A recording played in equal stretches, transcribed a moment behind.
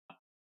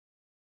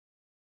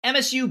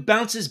MSU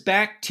bounces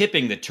back,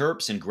 tipping the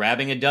Terps and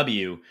grabbing a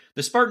W.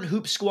 The Spartan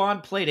Hoop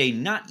squad played a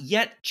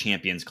not-yet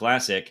Champions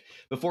Classic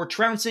before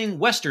trouncing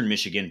Western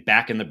Michigan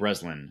back in the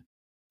Breslin.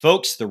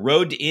 Folks, the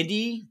road to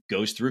Indy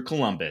goes through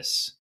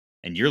Columbus.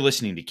 And you're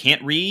listening to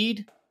Can't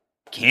Read,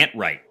 Can't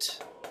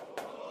Write.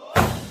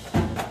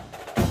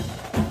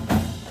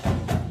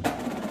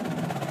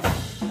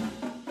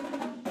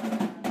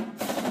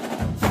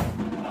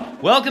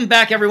 Welcome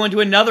back, everyone, to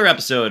another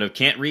episode of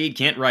Can't Read,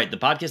 Can't Write, the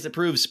podcast that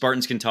proves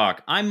Spartans can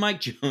talk. I'm Mike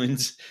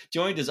Jones,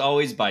 joined as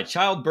always by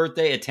child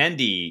birthday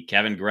attendee,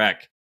 Kevin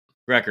Greck.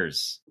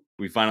 Greckers,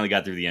 we finally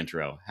got through the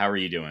intro. How are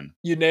you doing?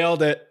 You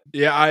nailed it.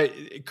 Yeah,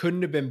 it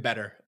couldn't have been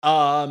better.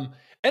 And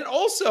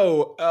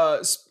also,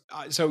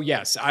 so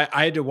yes,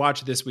 I had to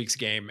watch this week's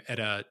game at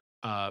a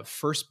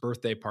first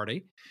birthday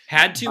party.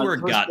 Had to or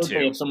got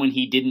to? Of someone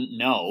he didn't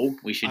know.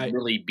 We should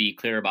really be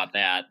clear about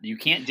that. You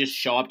can't just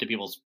show up to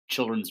people's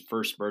children's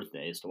first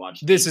birthdays to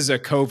watch. This is a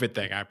COVID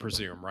thing, I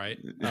presume, right?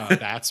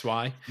 That's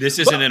why. This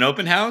isn't an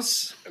open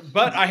house.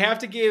 But I have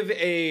to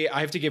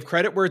give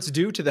credit where it's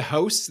due to the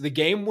hosts. The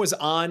game was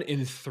on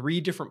in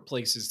 3 different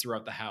places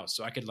throughout the house,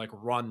 so I could like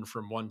run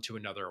from one to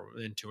another,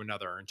 into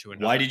another, into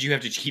another. Why did you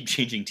have to keep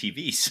changing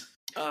TVs?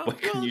 Why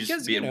couldn't you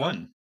just be in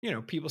one?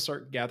 People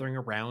start gathering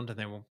around, and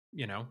they will,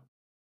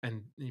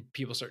 and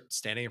people start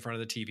standing in front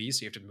of the TV,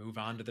 so you have to move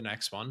on to the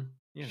next one.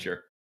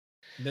 Sure.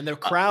 And then the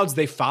crowds,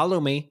 they follow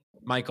me,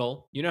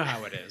 Michael. You know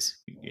how it is.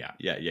 Yeah.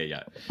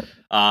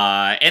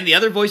 And the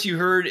other voice you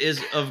heard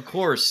is, of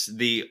course,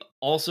 the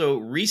also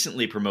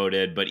recently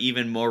promoted, but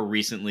even more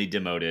recently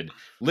demoted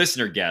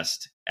listener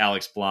guest,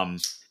 Alex Plum.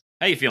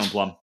 How you feeling,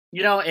 Plum?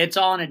 It's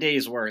all in a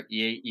day's work.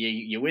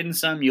 You win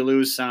some, you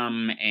lose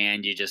some,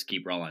 and you just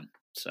keep rolling.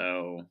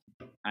 So,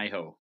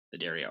 hi-ho, the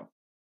Dario.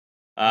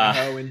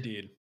 Oh,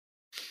 indeed.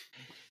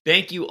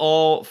 Thank you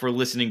all for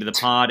listening to the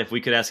pod. If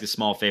we could ask a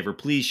small favor,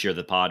 please share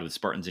the pod with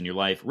Spartans in your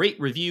life. Rate,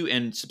 review,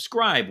 and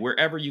subscribe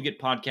wherever you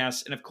get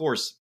podcasts. And of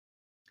course,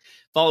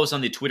 follow us on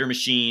the Twitter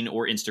machine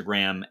or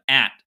Instagram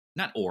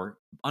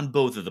on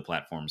both of the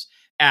platforms,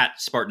 at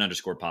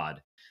Spartan_pod.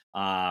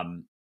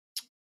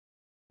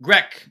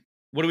 Greg,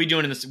 what are we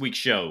doing in this week's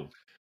show?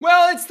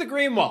 Well, it's the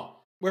Green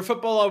Wall, where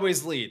football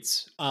always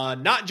leads.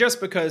 Not just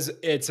because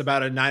it's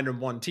about a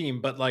 9-1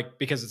 team, but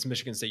because it's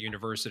Michigan State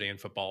University and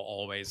football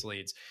always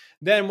leads.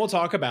 Then we'll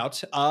talk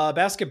about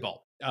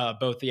basketball,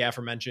 both the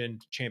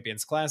aforementioned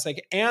Champions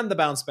Classic and the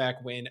bounce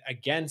back win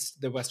against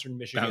the Western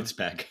Michigan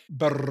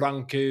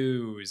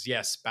Broncos.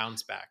 Yes,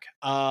 bounce back.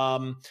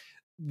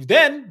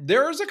 Then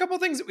there's a couple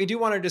of things that we do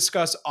want to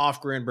discuss off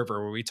Grand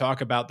River, where we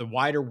talk about the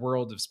wider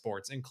world of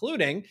sports,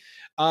 including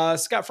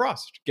Scott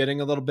Frost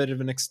getting a little bit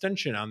of an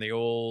extension on the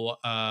old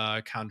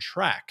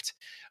contract.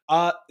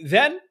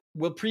 Then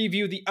we'll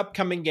preview the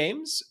upcoming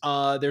games.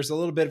 There's a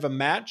little bit of a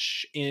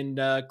match in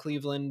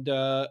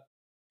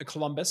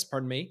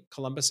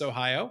Columbus,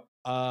 Ohio.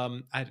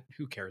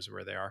 Who cares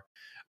where they are?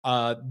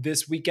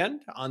 This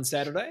weekend on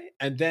Saturday.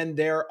 And then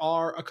there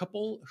are a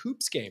couple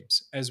hoops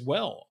games as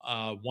well.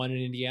 One in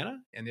Indiana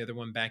and the other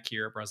one back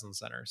here at Breslin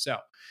Center. So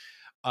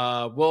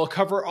we'll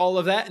cover all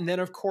of that. And then,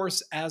 of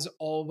course, as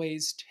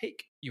always,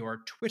 take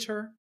your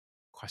Twitter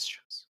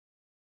questions.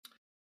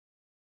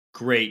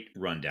 Great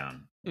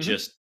rundown. Mm-hmm.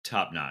 Just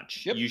top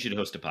notch. Yep. You should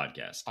host a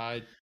podcast.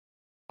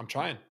 I'm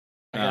trying.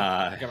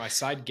 I got my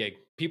side gig.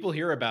 People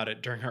hear about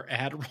it during our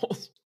ad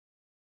rolls.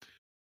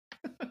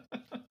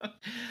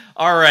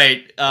 All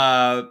right.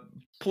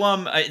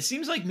 Plum, it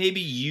seems like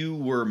maybe you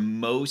were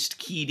most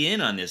keyed in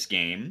on this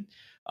game.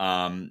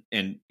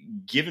 And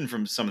given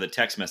from some of the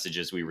text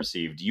messages we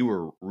received, you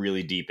were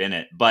really deep in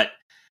it. But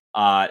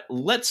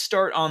let's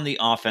start on the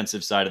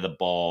offensive side of the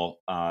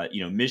ball.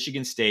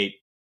 Michigan State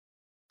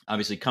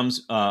obviously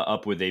comes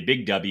up with a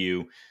big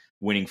W,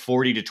 winning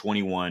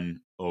 40-21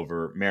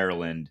 over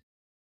Maryland.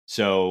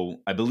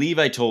 So I believe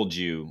I told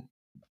you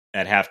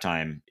at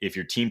halftime, if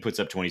your team puts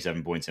up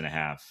 27 points and a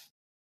half,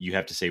 you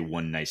have to say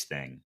one nice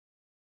thing.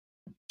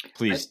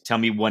 Please tell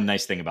me one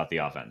nice thing about the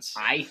offense.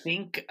 I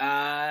think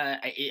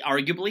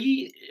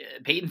arguably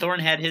Peyton Thorne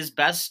had his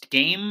best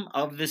game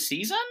of the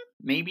season,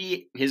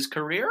 maybe his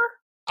career.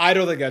 I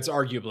don't think that's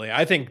arguably.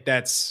 I think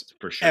that's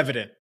for sure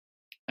evident.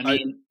 I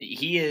mean,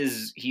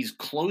 he's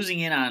closing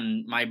in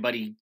on my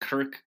buddy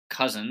Dirk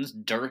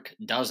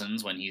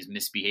Dozens when he's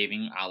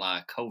misbehaving a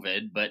la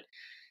COVID, but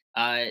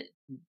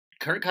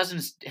Kirk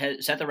Cousins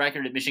has set the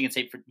record at Michigan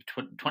State for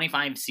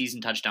 25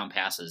 season touchdown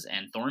passes,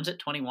 and Thorne's at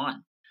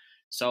 21.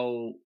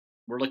 So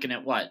we're looking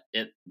at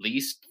at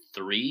least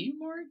 3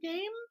 more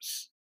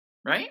games,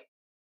 right?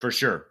 For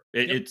sure.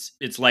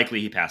 It's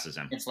likely he passes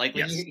him. It's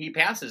likely he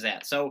passes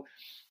that. So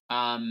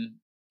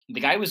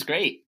the guy was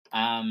great.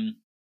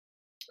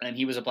 And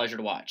he was a pleasure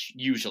to watch,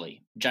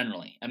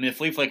 generally. I mean, the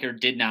flea flicker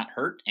did not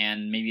hurt,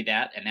 and maybe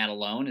that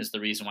alone is the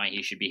reason why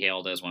he should be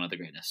hailed as one of the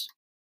greatest.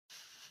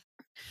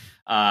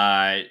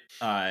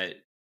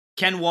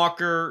 Ken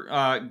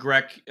Walker,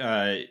 Greg,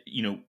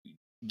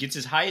 gets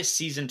his highest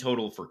season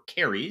total for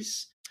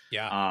carries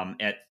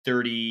At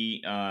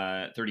 30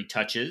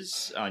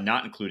 touches,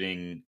 not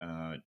including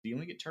did he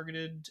only get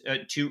targeted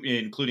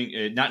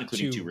not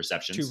including two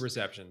receptions. Two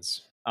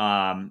receptions.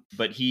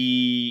 But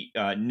he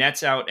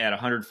nets out at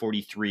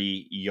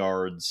 143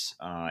 yards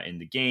in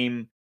the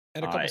game.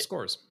 And a couple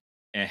scores.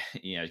 A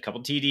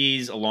couple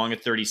TDs along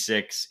at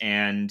 36.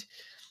 And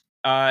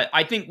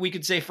I think we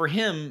could say for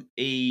him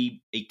a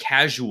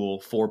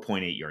casual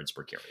 4.8 yards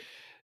per carry.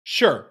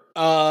 Sure.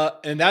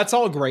 And that's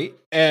all great.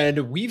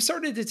 And we've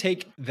started to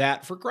take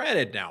that for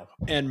granted now.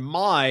 And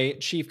my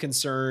chief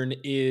concern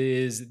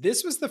is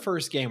this was the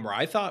first game where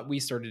I thought we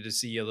started to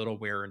see a little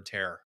wear and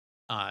tear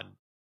on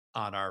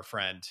our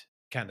friend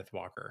Kenneth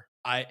Walker.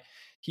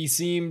 He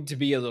seemed to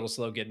be a little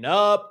slow getting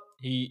up.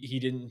 He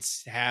didn't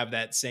have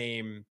that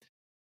same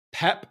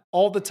pep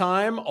all the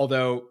time,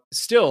 although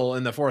still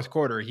in the fourth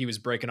quarter, he was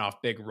breaking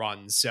off big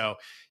runs. So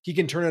he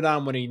can turn it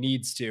on when he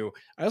needs to.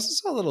 I also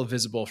saw a little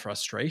visible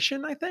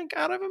frustration, I think,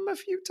 out of him a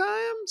few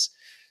times.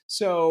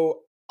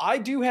 So I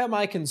do have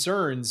my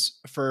concerns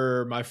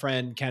for my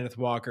friend Kenneth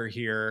Walker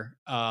here.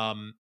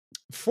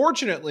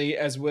 Fortunately,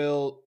 as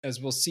we'll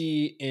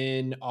see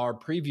in our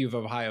preview of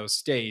Ohio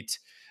State,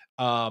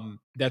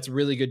 that's a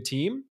really good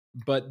team,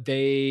 but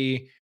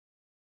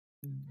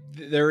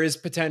there is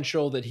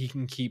potential that he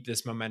can keep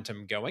this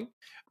momentum going.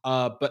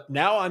 But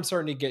now I'm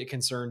starting to get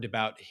concerned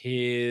about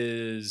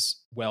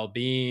his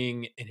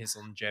well-being and his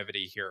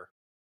longevity here,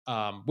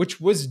 which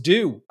was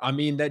due. I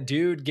mean, that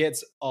dude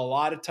gets a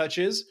lot of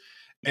touches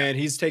and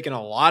he's taken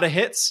a lot of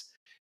hits.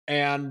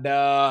 And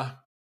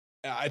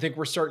I think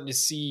we're starting to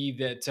see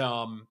that,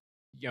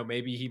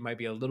 maybe he might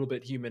be a little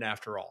bit human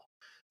after all.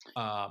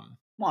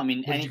 Well, I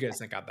mean, what did you guys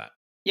think of that?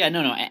 Yeah,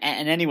 no,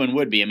 and anyone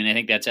would be. I mean, I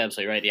think that's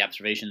absolutely right. The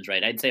observation's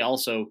right. I'd say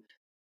also,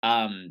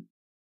 you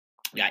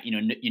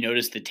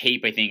notice the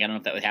tape. I think I don't know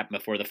if that would happen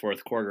before the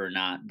fourth quarter or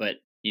not, but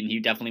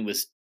he definitely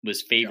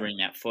was favoring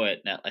that foot.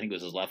 That I think it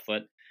was his left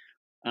foot.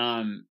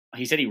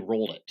 He said he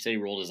rolled it. He said he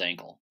rolled his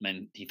ankle,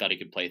 and he thought he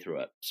could play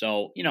through it.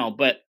 So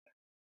but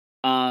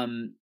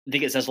I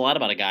think it says a lot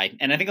about a guy,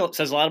 and I think it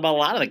says a lot about a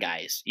lot of the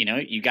guys.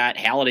 You got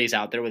Halliday's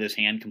out there with his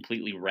hand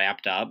completely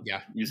wrapped up,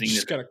 using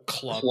this got a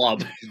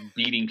club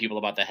beating people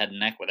about the head and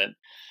neck with it.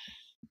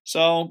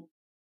 So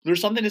there's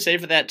something to say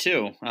for that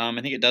too. I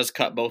think it does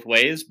cut both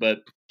ways, but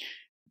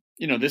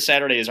this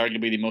Saturday is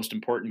arguably the most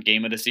important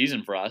game of the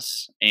season for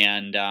us,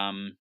 and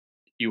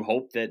you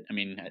hope that. I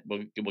mean,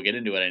 we'll get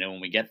into it. I know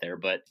when we get there,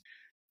 but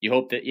you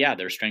hope that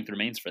their strength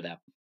remains for that.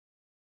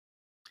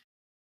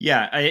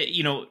 Yeah,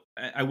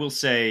 I will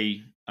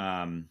say.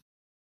 I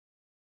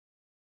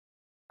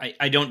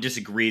don't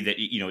disagree that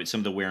it's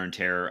some of the wear and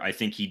tear. I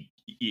think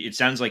it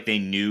sounds like they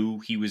knew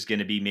he was going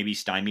to be maybe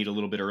stymied a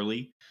little bit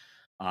early,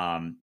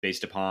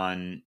 based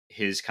upon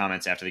his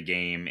comments after the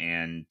game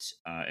and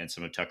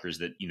some of Tucker's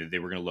that they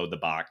were going to load the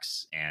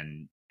box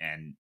and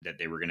that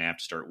they were going to have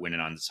to start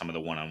winning on some of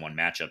the one-on-one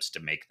matchups to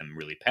make them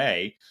really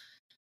pay.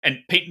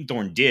 And Peyton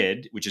Thorne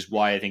did, which is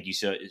why I think you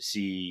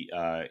see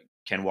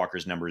Ken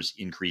Walker's numbers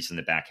increase in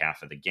the back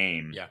half of the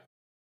game. Yeah.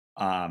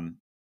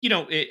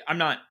 I'm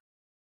not.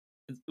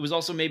 It was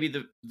also maybe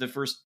the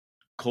first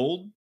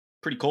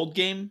pretty cold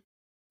game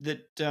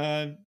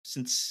that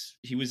since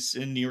he was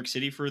in New York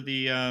City for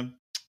the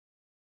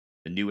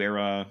new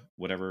era,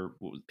 whatever,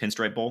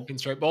 Pinstripe Bowl.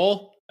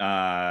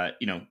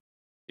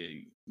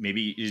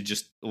 Maybe it's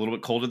just a little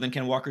bit colder than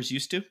Ken Walker's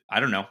used to.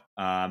 I don't know.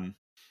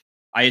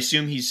 I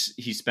assume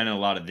he's spending a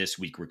lot of this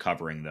week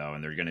recovering though,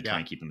 and they're going to try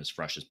and keep him as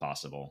fresh as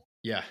possible.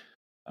 Yeah.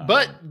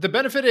 But the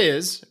benefit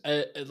is,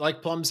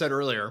 like Plum said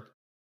earlier,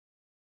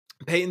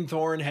 Peyton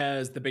Thorne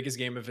has the biggest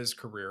game of his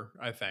career,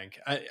 I think.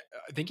 I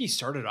think he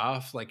started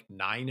off like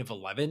 9 of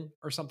 11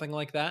 or something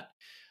like that.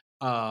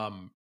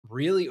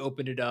 Really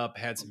opened it up,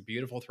 had some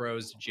beautiful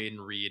throws to Jaden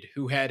Reed,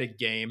 who had a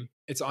game.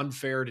 It's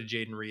unfair to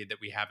Jaden Reed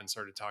that we haven't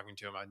started talking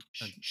to him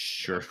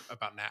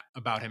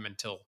about him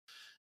until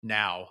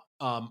now.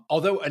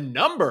 Although a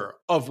number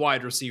of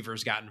wide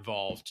receivers got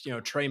involved.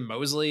 Trey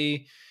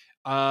Mosley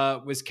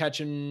was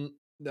catching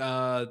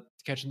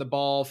the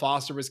ball.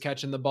 Foster was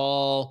catching the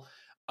ball.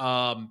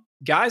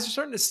 Guys are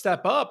starting to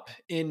step up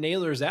in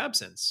Naylor's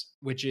absence,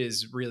 which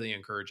is really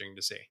encouraging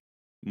to see.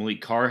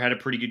 Malik Carr had a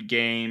pretty good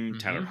game. Mm-hmm.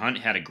 Tyler Hunt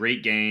had a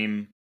great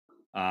game.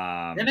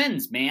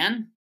 Simmons,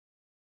 man.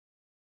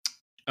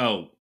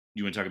 Oh,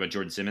 you want to talk about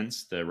Jordan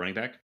Simmons, the running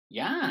back?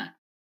 Yeah.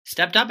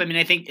 Stepped up. I mean,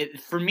 I think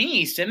for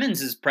me,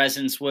 Simmons'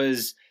 presence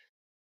was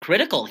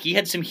critical. He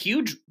had some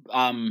huge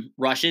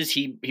rushes.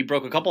 He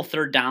broke a couple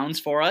third downs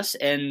for us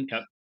and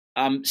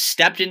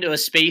stepped into a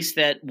space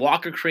that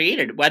Walker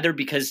created, whether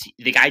because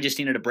the guy just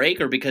needed a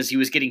break or because he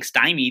was getting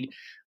stymied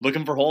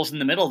looking for holes in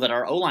the middle that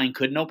our O-line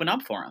couldn't open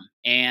up for him.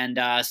 And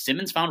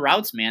Simmons found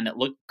routes, man, that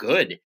looked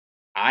good.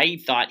 I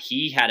thought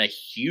he had a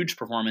huge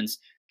performance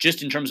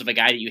just in terms of a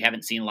guy that you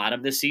haven't seen a lot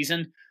of this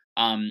season,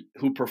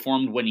 who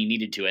performed when he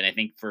needed to. And I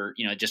think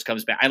it just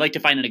comes back. I like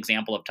to find an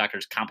example of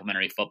Tucker's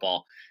complimentary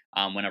football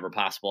whenever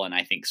possible. And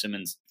I think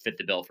Simmons fit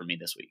the bill for me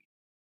this week.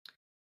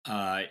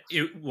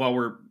 While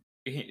we're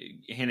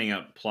handing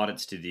out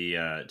plaudits to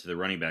the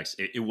running backs,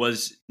 it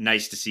was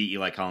nice to see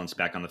Eli Collins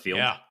back on the field.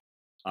 Yeah.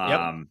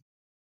 Yep.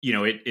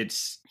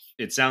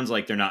 It sounds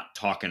like they're not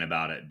talking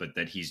about it, but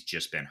that he's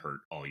just been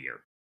hurt all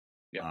year.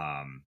 Yep.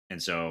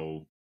 And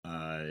so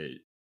I'm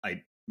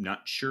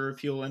not sure if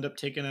he'll end up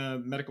taking a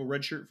medical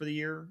red shirt for the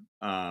year,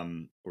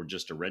 or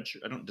just a red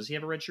shirt. Does he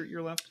have a red shirt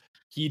year left?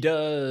 He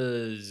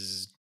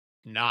does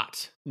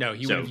not. No,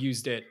 he would have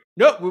used it.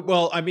 No,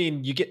 well, I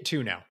mean, you get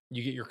 2 now.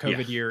 You get your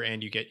COVID year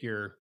and you get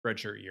your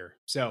redshirt year.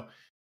 So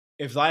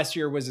if last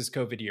year was his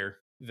COVID year,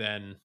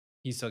 then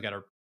he's still got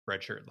a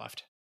red shirt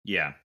left.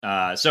 Yeah.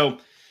 So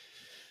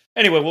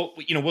anyway,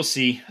 we'll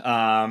see.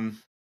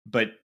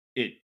 But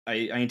I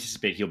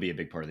anticipate he'll be a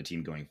big part of the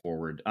team going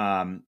forward.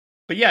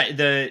 But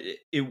yeah,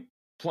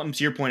 Plum,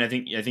 to your point, I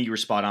think you were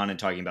spot on in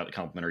talking about the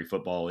complementary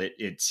football.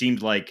 It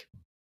seemed like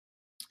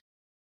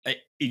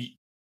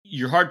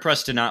you're hard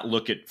pressed to not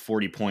look at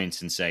 40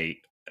 points and say,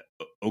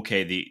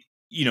 okay,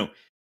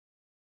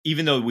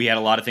 even though we had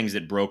a lot of things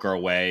that broke our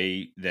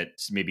way,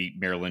 that's maybe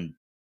Maryland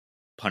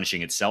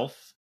punishing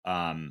itself.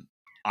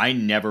 I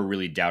never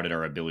really doubted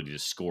our ability to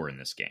score in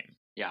this game.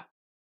 Yeah.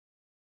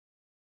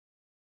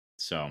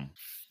 So,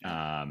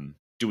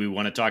 do we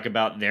want to talk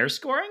about their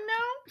scoring now?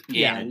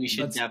 Yeah, we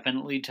should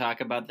definitely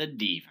talk about the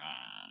defense.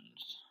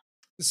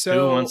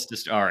 So, who wants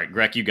to all right,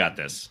 Greg, you got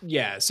this.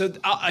 Yeah. So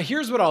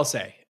here's what I'll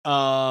say.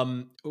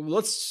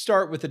 Let's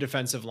start with the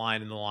defensive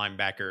line and the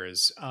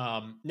linebackers.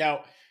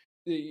 Now,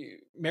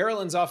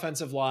 Maryland's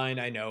offensive line,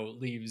 I know,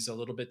 leaves a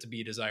little bit to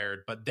be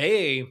desired, but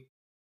the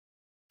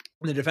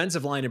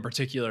defensive line in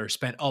particular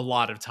spent a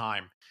lot of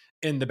time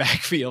in the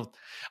backfield.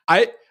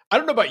 I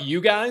don't know about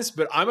you guys,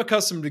 but I'm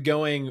accustomed to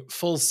going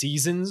full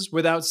seasons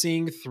without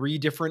seeing 3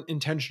 different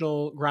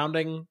intentional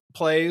grounding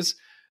plays,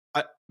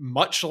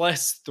 much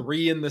less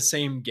 3 in the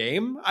same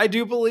game, I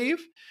do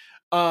believe.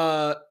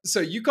 So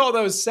you call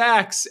those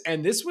sacks,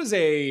 and this was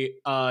a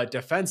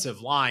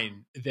defensive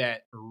line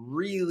that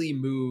really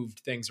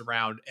moved things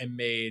around and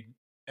made,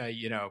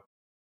 Tagovailoa.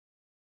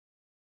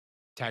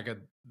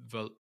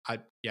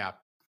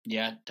 Tagovailoa.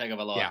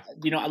 Yeah.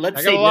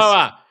 Let's say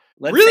this.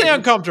 Really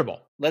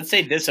uncomfortable. Let's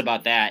say this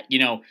about that.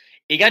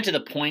 It got to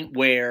the point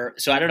where,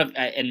 so I don't know,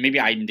 and maybe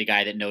I'm the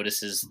guy that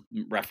notices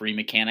referee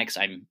mechanics.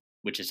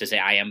 Which is to say,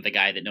 I am the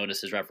guy that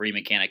notices referee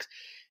mechanics.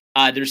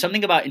 There's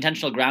something about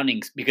intentional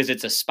grounding because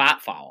it's a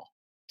spot foul.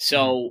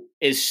 So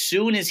as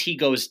soon as he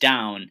goes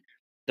down,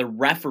 the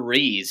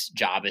referee's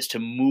job is to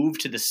move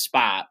to the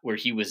spot where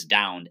he was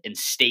downed and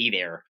stay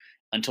there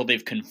until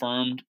they've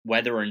confirmed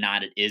whether or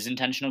not it is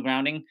intentional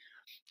grounding.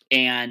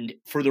 And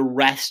for the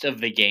rest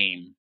of the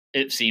game,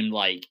 it seemed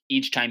like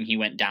each time he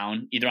went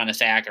down, either on a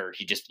sack or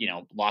he just,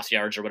 lost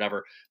yards or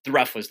whatever, the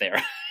ref was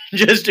there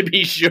just to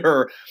be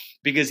sure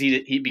because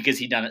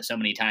he'd done it so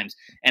many times.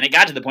 And it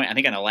got to the point, I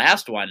think on the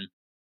last one,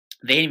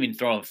 they didn't even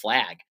throw a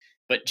flag,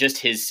 but just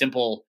his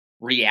simple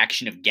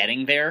reaction of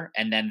getting there,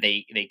 and then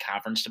they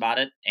conferenced about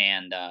it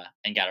and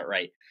got it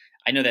right.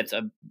 I know that's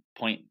a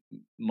point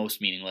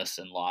most meaningless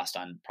and lost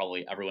on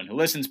probably everyone who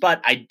listens,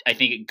 but I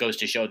think it goes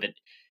to show that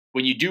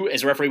when you do,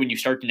 as a referee, when you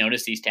start to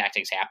notice these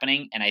tactics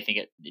happening, and I think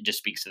it just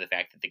speaks to the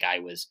fact that the guy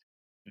was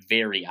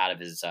very a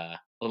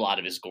little out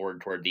of his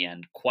gourd toward the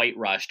end, quite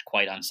rushed,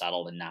 quite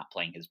unsettled, and not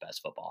playing his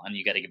best football. And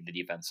you got to give the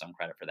defense some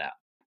credit for that.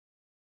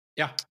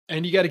 Yeah,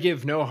 and you got to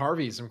give Noah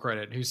Harvey some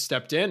credit, who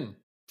stepped in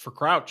for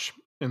Crouch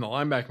in the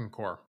linebacking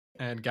core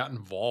and got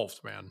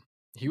involved, man.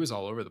 He was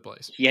all over the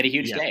place. He had a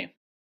huge day.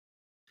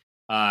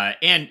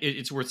 And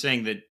it's worth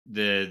saying that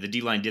the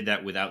D-line did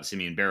that without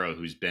Simeon Barrow,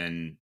 who's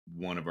been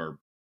one of our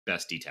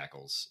best D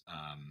tackles.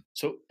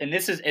 So, and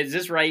is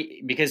this right?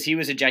 Because he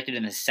was ejected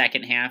in the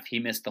second half, he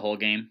missed the whole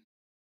game?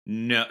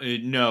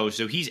 No.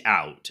 So he's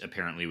out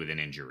apparently with an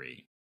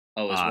injury.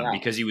 Oh, as well.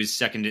 Because he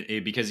was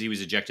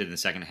ejected in the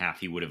second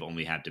half, he would have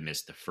only had to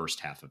miss the first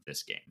half of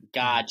this game.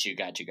 Got you.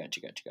 But he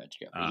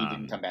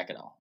didn't come back at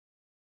all.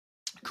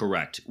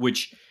 Correct.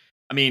 Which,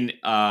 I mean,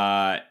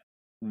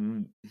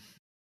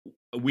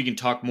 we can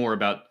talk more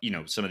about,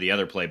 some of the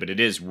other play, but it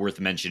is worth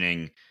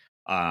mentioning,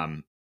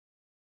 Quavaris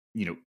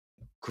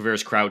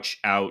Crouch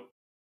out.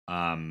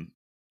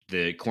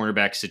 The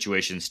cornerback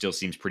situation still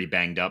seems pretty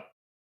banged up.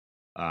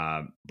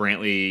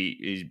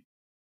 Brantley,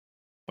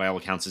 by all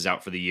accounts, is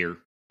out for the year.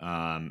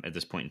 At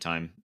this point in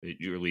time,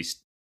 or at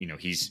least,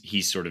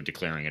 he's sort of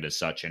declaring it as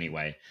such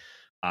anyway.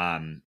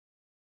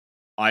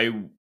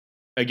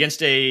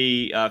 Against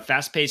a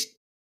fast-paced,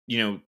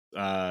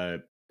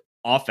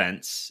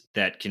 offense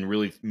that can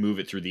really move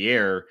it through the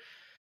air.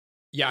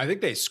 Yeah, I think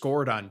they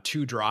scored on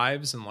 2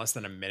 drives in less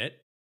than a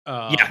minute.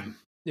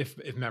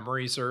 If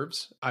memory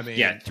serves. I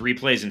mean, 3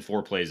 plays and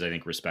 4 plays, I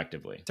think,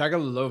 respectively.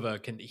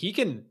 Tagovailoa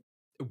can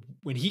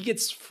when he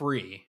gets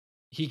free,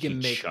 he can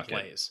make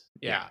plays.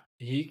 Yeah.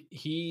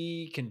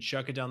 He can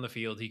chuck it down the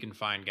field. He can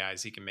find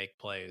guys. He can make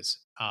plays.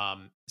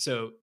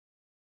 So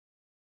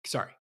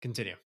sorry,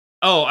 continue.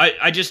 Oh,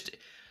 I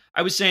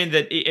was saying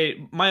that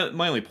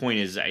my only point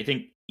is, I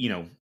think,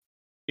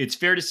 it's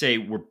fair to say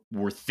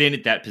we're thin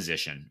at that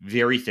position,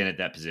 very thin at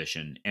that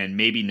position, and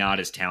maybe not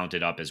as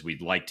talented up as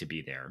we'd like to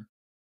be there.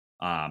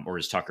 or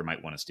as Tucker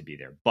might want us to be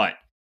there. But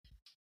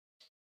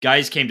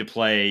guys came to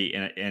play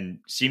and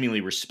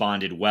seemingly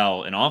responded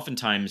well, and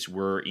oftentimes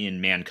were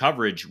in man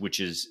coverage, which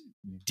is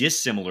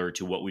dissimilar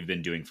to what we've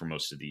been doing for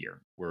most of the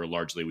year, where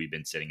largely we've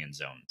been sitting in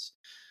zones.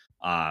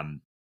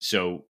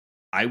 So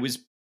I was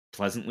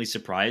pleasantly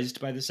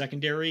surprised by the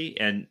secondary,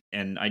 and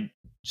I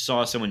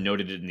saw someone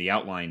noted it in the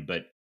outline,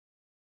 but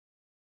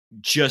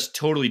just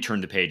totally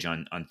turned the page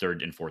on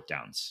third and fourth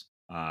downs.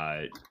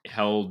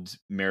 Held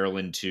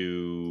Maryland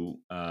to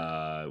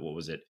what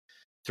was it?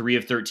 3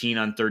 of 13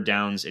 on third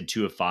downs and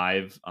 2 of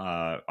 5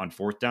 on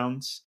fourth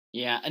downs.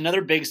 Yeah,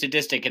 another big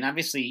statistic. And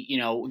obviously,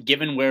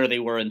 given where they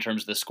were in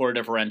terms of the score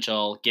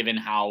differential, given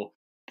how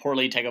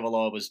poorly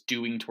Tagovailoa was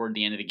doing toward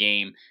the end of the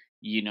game,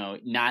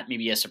 not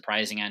maybe as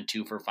surprising on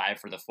 2 for 5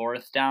 for the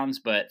fourth downs,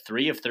 but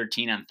 3 of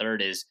 13 on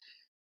third is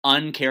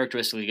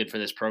uncharacteristically good for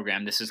this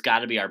program. This has got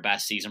to be our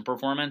best season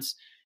performance.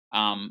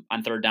 On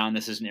third down,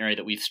 this is an area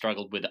that we've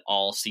struggled with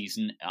all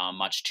season,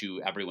 much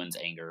to everyone's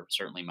anger,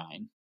 certainly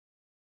mine.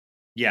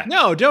 Yeah.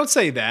 No, don't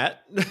say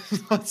that.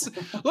 let's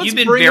You've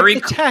been bring very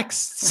up the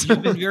texts.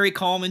 You've been very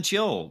calm and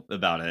chill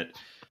about it.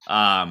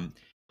 I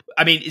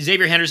mean,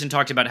 Xavier Henderson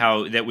talked about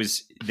how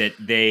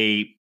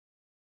they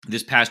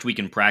this past week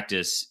in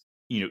practice,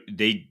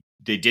 they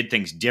did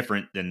things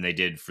different than they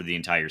did for the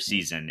entire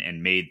season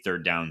and made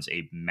third downs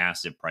a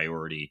massive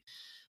priority.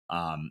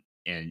 And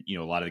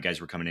a lot of the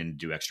guys were coming in to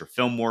do extra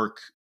film work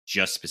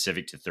just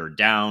specific to third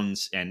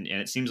downs, and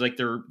it seems like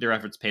their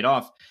efforts paid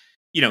off.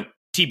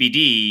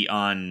 TBD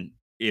on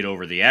it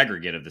over the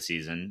aggregate of the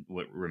season,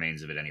 what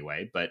remains of it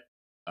anyway. But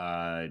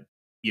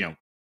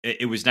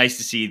it was nice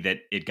to see that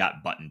it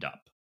got buttoned up.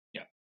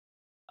 Yeah.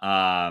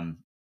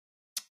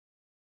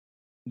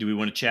 Do we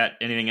want to chat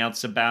anything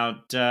else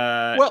about?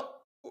 Our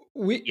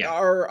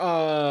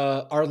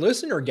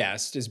listener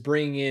guest is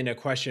bringing in a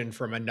question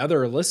from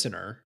another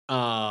listener.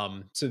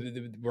 So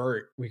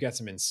we got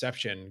some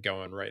inception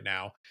going right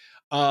now.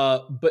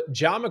 But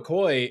John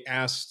McCoy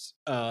asked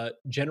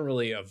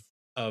generally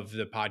of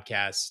the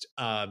podcast,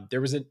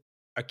 there was a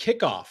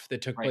kickoff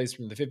that took place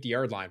from the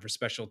 50-yard line for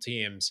special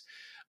teams.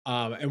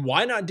 And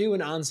why not do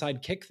an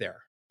onside kick there?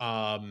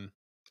 And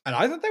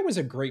I thought that was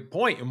a great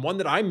point and one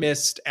that I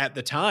missed at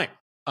the time.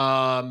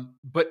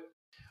 But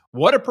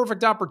what a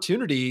perfect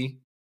opportunity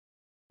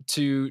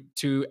to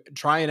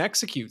try and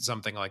execute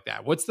something like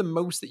that. What's the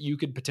most that you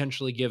could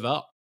potentially give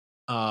up?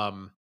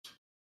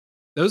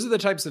 Those are the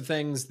types of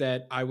things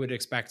that I would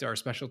expect our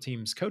special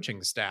teams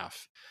coaching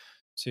staff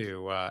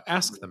to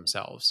ask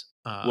themselves.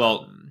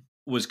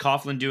 Was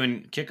Coughlin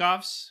doing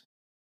kickoffs?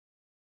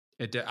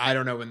 I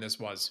don't know when this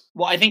was.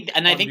 Well, I think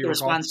the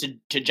response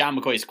to John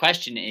McCoy's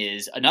question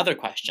is another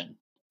question,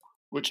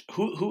 which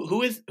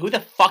who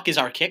the fuck is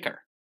our kicker?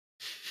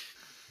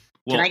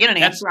 Well, can I get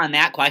an answer on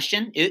that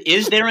question?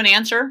 Is there an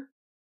answer?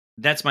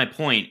 That's my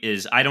point.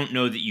 Is I don't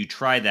know that you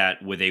try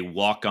that with a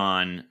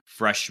walk-on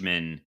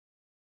freshman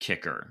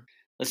kicker.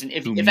 Listen,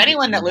 if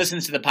anyone that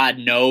listens to the pod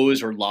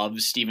knows or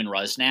loves Steven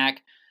Rusnak,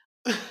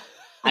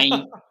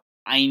 I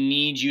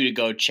need you to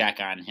go check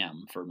on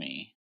him for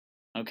me,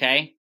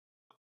 okay?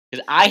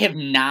 Because I have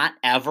not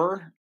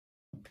ever,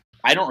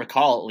 I don't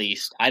recall at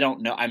least, I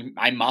don't know,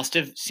 I must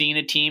have seen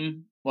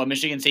a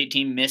Michigan State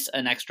team miss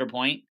an extra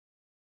point,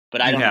 but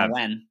I don't know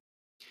when.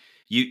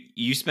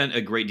 You spent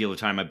a great deal of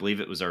time, I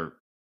believe it was our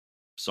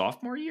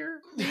sophomore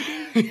year?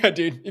 Yeah,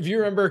 dude. If you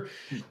remember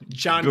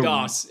John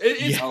Goss.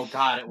 Oh,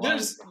 God, it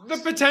was. There's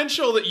the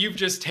potential that you've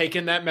just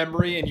taken that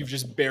memory and you've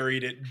just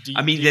buried it deep.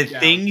 I mean, the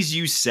things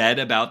you said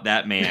about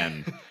that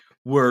man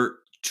were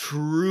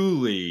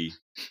truly...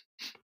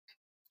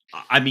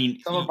 I mean,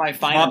 some of my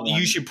final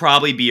you should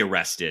probably be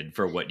arrested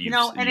for what you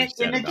said. And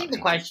I think the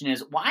question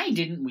is, why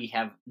didn't we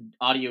have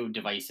audio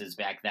devices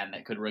back then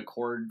that could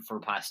record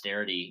for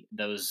posterity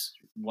those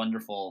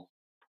wonderful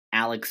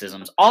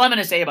Alexisms? All I'm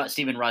going to say about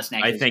Steven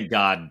Rusnak is, thank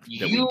God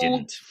that we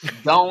didn't.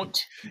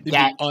 Don't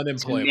get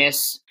to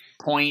miss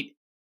point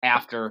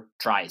after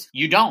tries.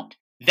 You don't.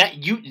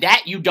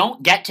 You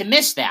don't get to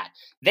miss that.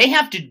 They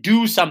have to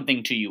do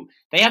something to you.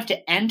 They have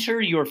to enter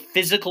your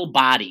physical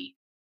body.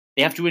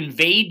 They have to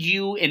invade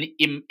you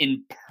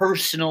in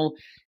personal,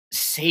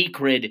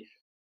 sacred,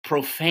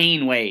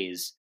 profane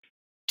ways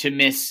to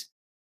miss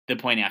the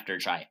point after a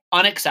try.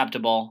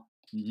 Unacceptable,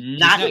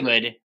 not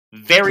good,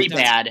 very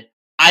bad.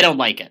 I don't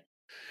like it.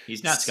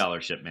 He's not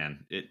scholarship,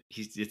 man.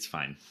 It's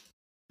fine.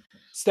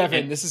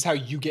 Stefan, this is how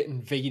you get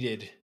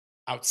invaded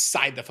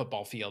outside the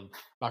football field,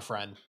 my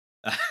friend.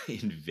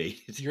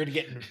 Invaded? You're going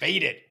to get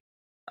invaded.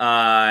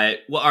 Well,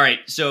 all right.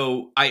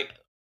 So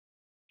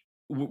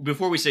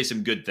before we say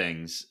some good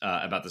things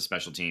about the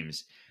special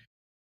teams,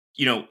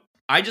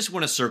 I just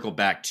want to circle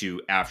back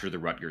to after the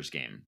Rutgers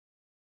game.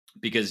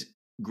 Because,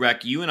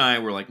 Greg, you and I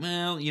were like,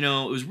 well,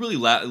 it was really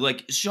loud,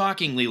 like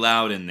shockingly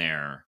loud in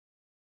there.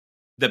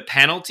 The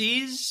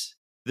penalties,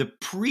 the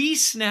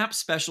pre-snap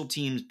special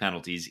teams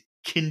penalties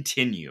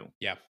continue.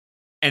 Yeah.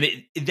 And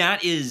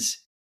that is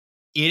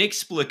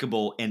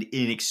inexplicable and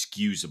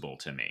inexcusable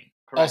to me.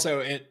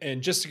 Also,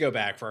 and just to go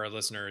back for our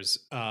listeners,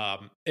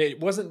 it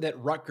wasn't that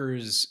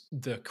Rutgers,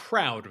 the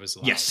crowd was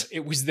loud. Yes.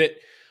 It was that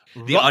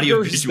The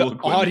audiovisual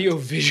equipment.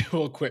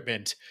 audiovisual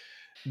equipment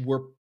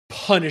were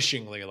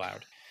punishingly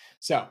loud.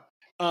 So,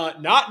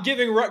 not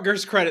giving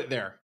Rutgers credit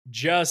there,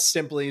 just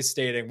simply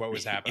stating what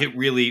was happening. It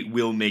really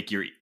will make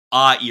your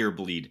ear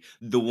bleed.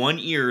 The one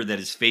ear that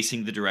is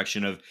facing the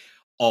direction of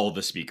all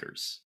the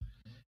speakers.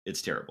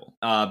 It's terrible.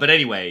 But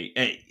anyway,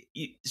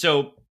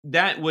 so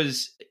that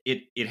was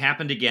it. It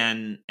happened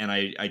again, and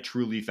I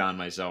truly found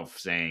myself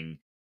saying,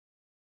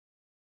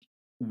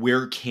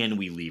 where can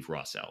we leave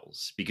Ross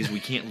Ells? Because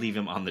we can't leave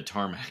him on the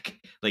tarmac.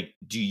 Like,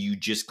 do you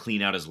just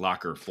clean out his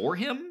locker for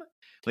him?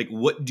 Like,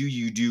 what do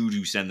you do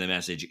to send the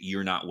message,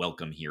 you're not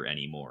welcome here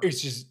anymore?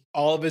 It's just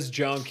all of his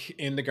junk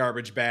in the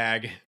garbage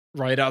bag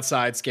right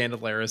outside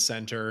Scandalera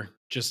Center.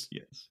 Just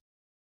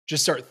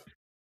start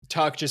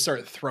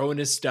throwing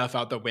his stuff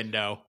out the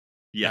window.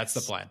 Yes.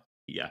 That's the plan.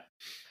 Yeah.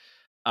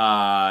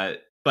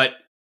 But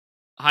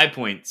high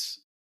points,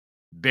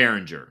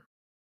 Behringer.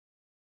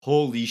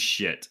 Holy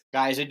shit.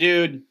 Guy's a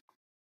dude.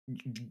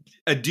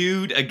 A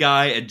dude, a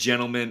guy, a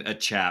gentleman, a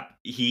chap.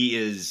 He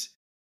is,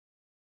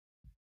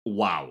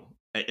 wow.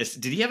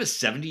 Did he have a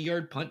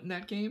 70-yard punt in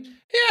that game?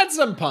 He had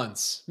some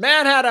punts.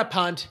 Man had a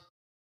punt.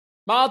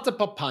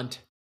 Multiple punt.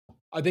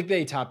 I think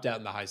they topped out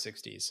in the high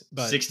 60s.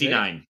 But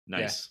 69.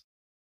 Nice.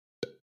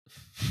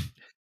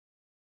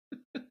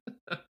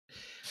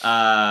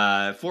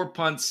 Yeah. 4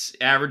 punts,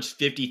 averaged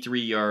 53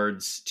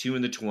 yards, 2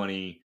 in the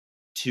 20,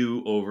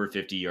 2 over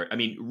 50 yards. I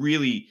mean,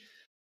 really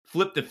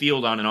flipped the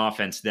field on an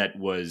offense that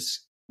was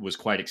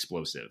quite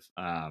explosive.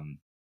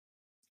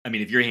 I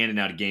mean, if you're handing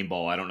out a game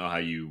ball, I don't know how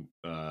you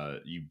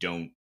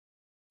don't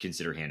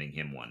consider handing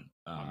him one.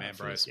 Man,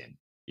 for Bryce. this game.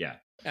 Yeah.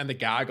 And the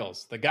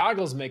goggles. The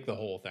goggles make the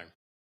whole thing.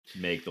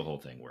 Make the whole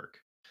thing work.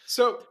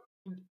 So,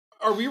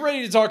 are we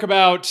ready to talk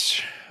about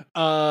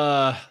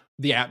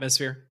the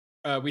atmosphere?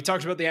 We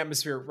talked about the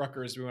atmosphere at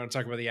Rutgers. We want to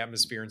talk about the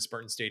atmosphere in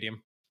Spartan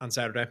Stadium on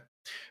Saturday.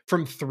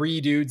 From 3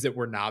 dudes that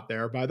were not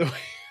there, by the way.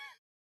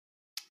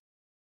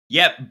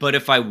 Yeah, but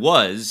if I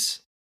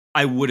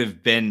would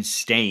have been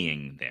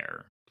staying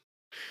there.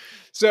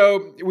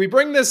 So we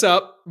bring this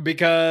up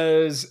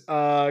because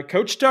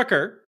Coach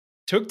Tucker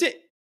took to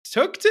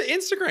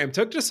Instagram,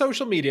 took to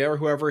social media, or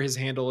whoever his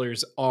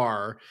handlers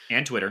are.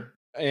 And Twitter.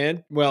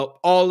 And, well,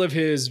 all of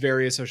his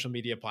various social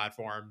media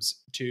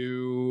platforms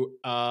to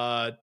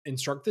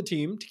instruct the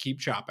team to keep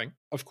chopping,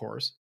 of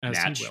course, as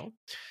he will.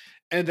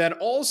 And then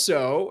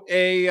also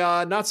a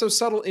not so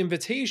subtle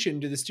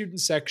invitation to the student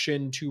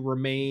section to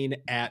remain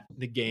at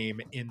the game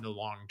in the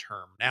long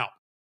term. Now,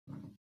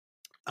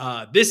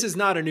 this is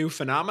not a new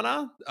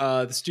phenomena.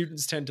 The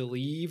students tend to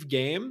leave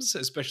games,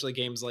 especially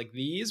games like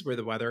these where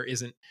the weather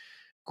isn't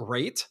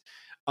great.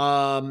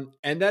 And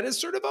that has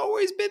sort of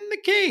always been the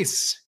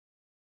case.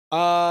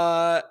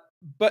 But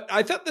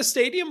I thought the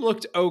stadium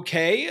looked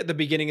okay at the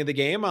beginning of the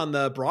game on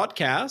the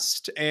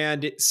broadcast,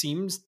 and it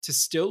seems to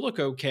still look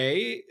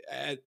okay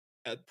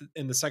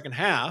in the second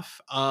half.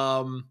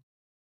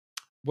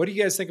 What do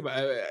you guys think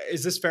about?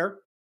 Is this fair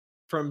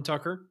from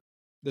Tucker?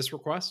 This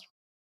request?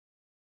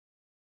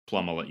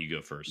 Plum, I'll let you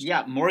go first.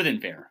 Yeah, more than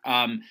fair.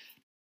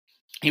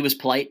 He was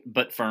polite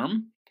but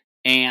firm,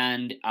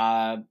 and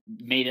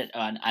made it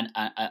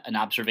an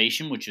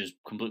observation, which is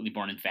completely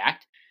born in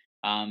fact.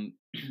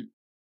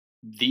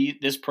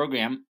 This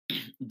program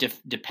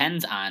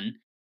depends on.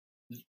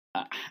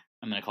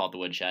 I'm going to call it the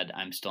woodshed.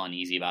 I'm still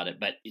uneasy about it,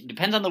 but it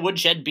depends on the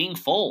woodshed being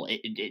full.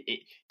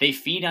 They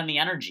feed on the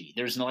energy.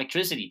 There's an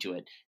electricity to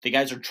it. The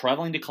guys are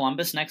traveling to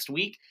Columbus next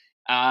week.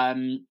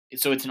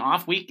 So it's an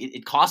off week.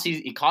 It costs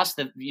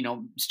the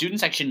student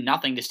section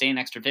nothing to stay an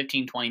extra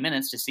 15, 20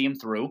 minutes to see them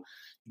through,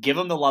 give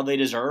them the love they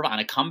deserve on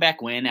a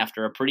comeback win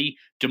after a pretty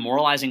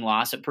demoralizing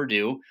loss at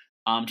Purdue,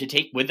 to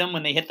take with them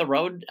when they hit the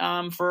road,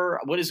 for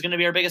what is going to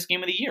be our biggest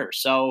game of the year.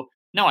 So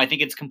no, I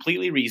think it's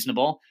completely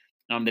reasonable.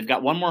 They've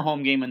got one more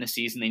home game in the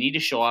season. They need to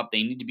show up.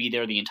 They need to be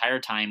there the entire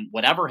time,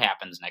 whatever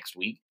happens next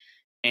week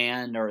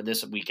or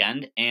this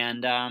weekend.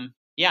 And I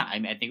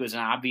think it was an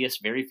obvious,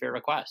 very fair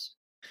request.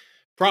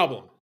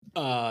 Problem.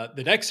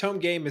 The next home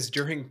game is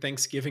during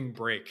Thanksgiving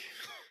break.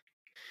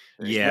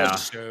 Yeah.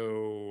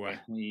 So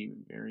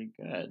very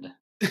good.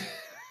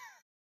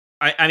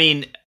 I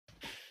mean,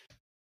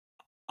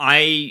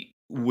 I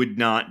would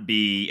not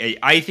be.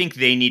 I think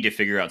they need to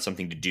figure out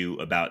something to do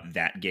about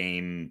that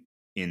game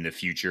in the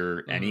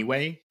future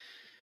anyway.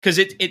 Because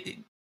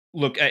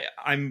look,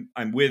 I'm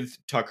with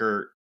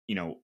Tucker,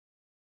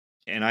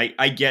 and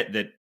I get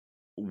that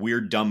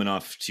we're dumb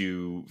enough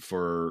to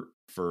for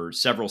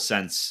several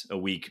cents a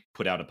week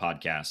put out a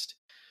podcast.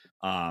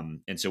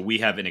 And so we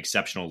have an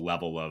exceptional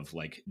level of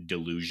like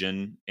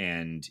delusion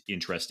and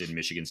interest in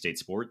Michigan State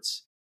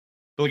sports.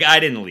 But like, I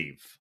didn't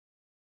leave.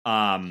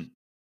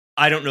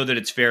 I don't know that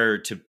it's fair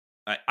to,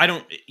 I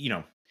don't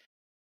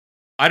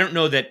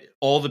know that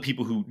all the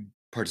people who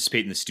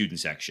participate in the student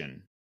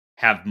section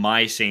have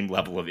my same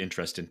level of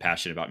interest and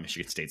passion about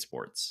Michigan State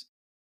sports.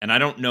 And I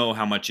don't know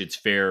how much it's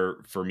fair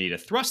for me to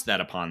thrust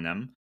that upon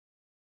them.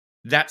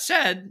 That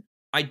said,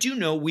 I do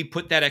know we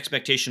put that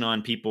expectation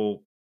on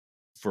people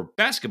for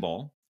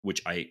basketball,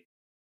 which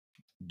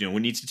no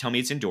one needs to tell me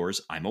it's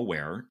indoors. I'm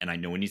aware. And I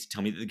know one needs to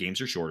tell me that the games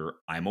are shorter.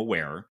 I'm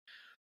aware.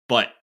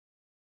 But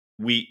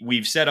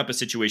we've set up a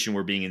situation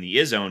where being in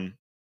the zone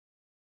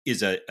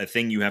is a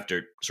thing you have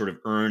to sort of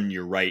earn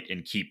your right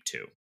and keep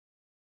to.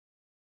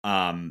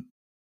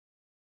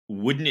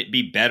 Wouldn't it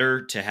be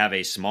better to have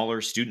a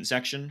smaller student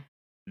section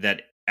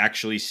that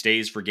actually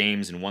stays for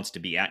games and wants to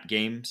be at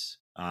games?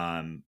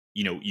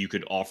 You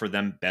could offer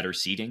them better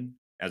seating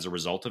as a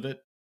result of it.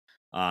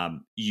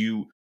 And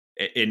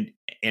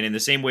in the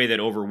same way that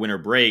over winter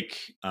break,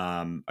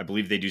 I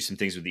believe they do some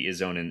things with the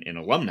zone and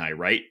alumni,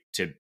 right?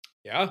 To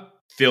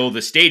fill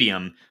the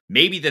stadium.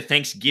 Maybe the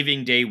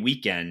Thanksgiving Day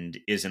weekend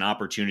is an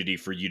opportunity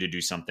for you to do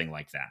something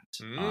like that.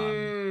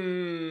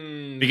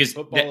 Because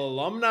football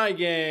alumni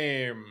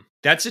game.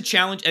 That's a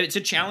challenge. It's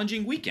a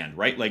challenging weekend,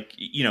 right? Like,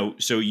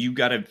 so you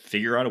got to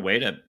figure out a way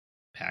to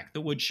pack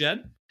the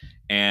woodshed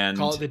and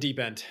call it the deep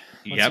end.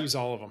 Let's use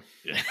all of them.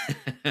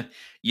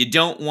 You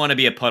don't want to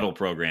be a puddle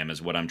program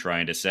is what I'm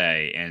trying to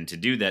say. And to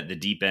do that, the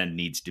deep end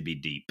needs to be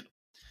deep.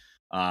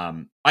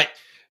 I've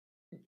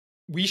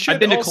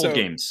been to cold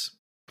games.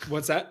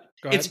 What's that?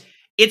 Go ahead.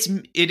 It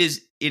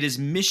is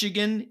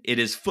Michigan, it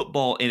is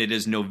football, and it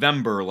is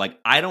November. Like,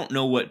 I don't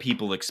know what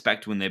people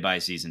expect when they buy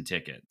season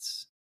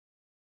tickets.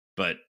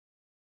 But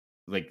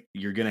like,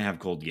 you're going to have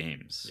cold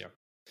games. Yeah.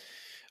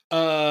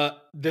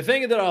 The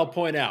thing that I'll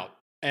point out,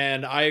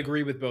 and I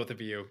agree with both of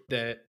you,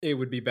 that it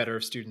would be better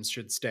if students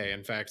should stay.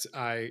 In fact,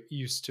 I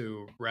used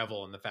to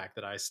revel in the fact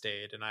that I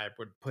stayed and I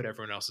would put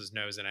everyone else's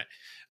nose in it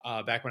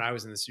back when I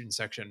was in the student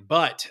section.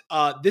 But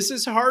this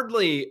is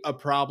hardly a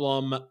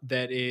problem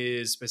that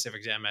is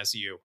specific to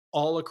MSU.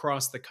 All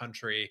across the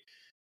country,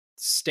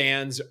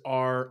 stands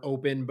are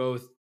open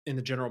both in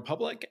the general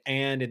public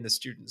and in the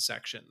student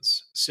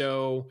sections.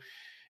 So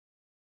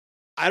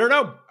I don't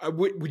know.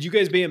 Would you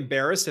guys be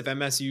embarrassed if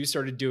MSU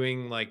started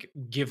doing like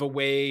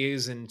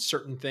giveaways and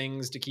certain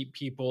things to keep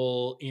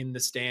people in the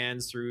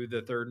stands through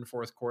the third and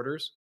fourth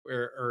quarters?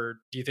 Or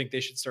do you think they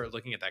should start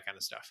looking at that kind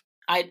of stuff?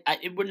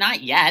 We're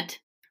not yet.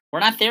 We're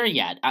not there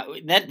yet.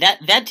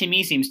 That to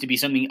me seems to be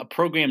something a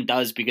program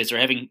does because they're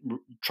having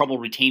trouble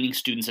retaining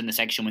students in the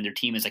section when their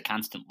team is a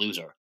constant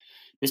loser.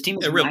 This team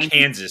is a real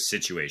Kansas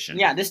situation.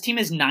 Yeah, this team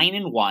is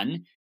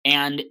 9-1.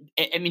 And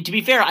I mean, to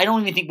be fair, I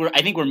don't even think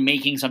I think we're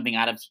making something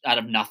out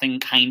of nothing,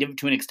 kind of,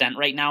 to an extent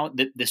right now.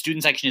 The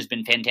student section has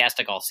been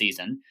fantastic all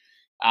season.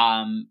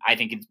 I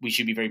think we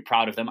should be very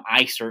proud of them.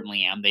 I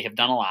certainly am. They have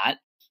done a lot,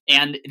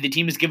 and the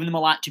team has given them a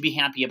lot to be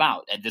happy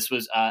about. This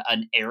was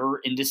an error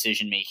in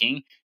decision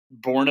making,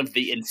 born of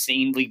the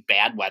insanely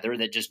bad weather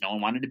that just no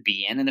one wanted to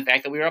be in, and the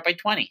fact that we were up by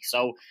 20.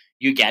 So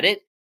you get it.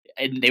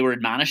 And they were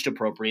admonished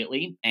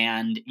appropriately.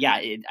 And yeah,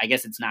 I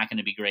guess it's not going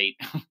to be great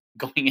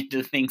going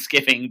into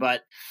Thanksgiving,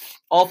 but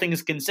all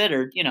things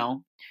considered,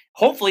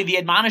 hopefully the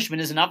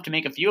admonishment is enough to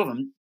make a few of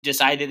them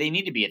decide that they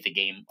need to be at the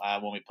game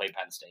when we play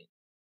Penn State.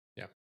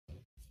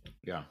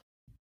 Yeah.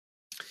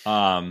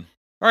 All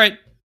right.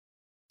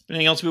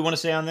 Anything else we want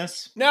to say on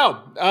this?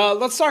 No.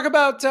 Let's talk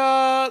about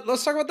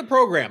the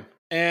program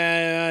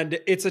and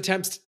its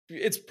attempts.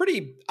 It's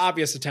pretty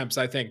obvious attempts,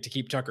 I think, to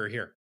keep Tucker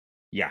here.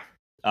 Yeah.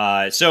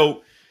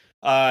 So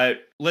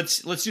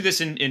let's do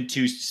this in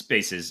two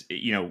spaces.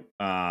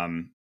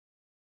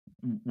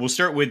 We'll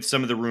start with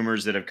some of the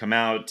rumors that have come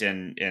out,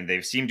 and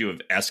they seem to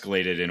have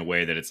escalated in a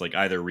way that it's like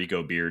either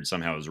Rico Beard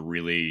somehow has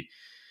really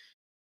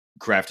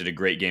crafted a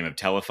great game of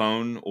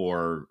telephone,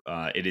 or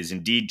it is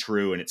indeed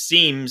true. And it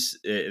seems,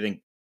 I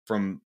think,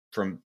 from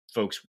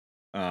folks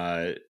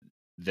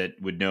that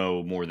would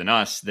know more than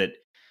us, that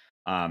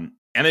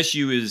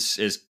MSU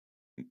is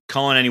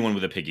calling anyone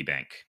with a piggy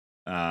bank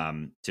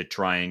to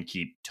try and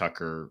keep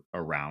Tucker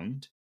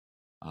around.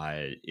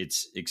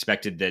 It's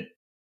expected that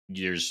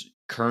there's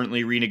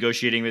currently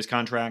renegotiating this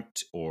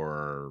contract,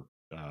 or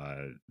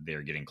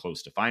they're getting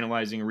close to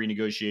finalizing a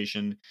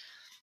renegotiation.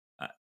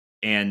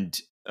 And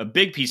a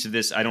big piece of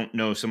this, I don't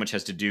know so much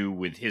has to do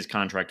with his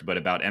contract, but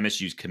about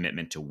MSU's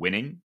commitment to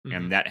winning. Mm-hmm.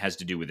 And that has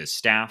to do with his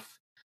staff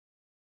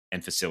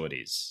and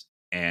facilities.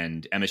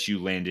 And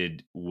MSU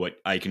landed what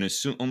I can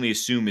only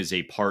assume is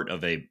a part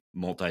of a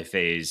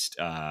multi-phased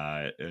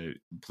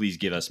please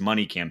give us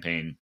money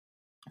campaign,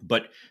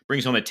 but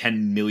brings home a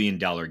 $10 million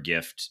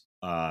gift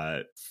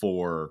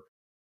for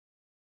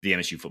the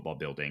MSU football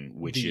building,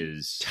 which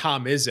is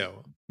Tom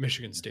Izzo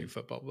Michigan State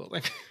football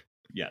building.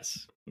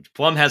 Yes, which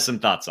Plum has some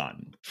thoughts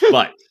on,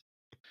 but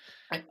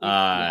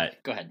yeah,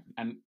 go ahead.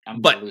 I'm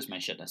going to lose my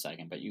shit in a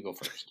second, but you go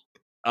first.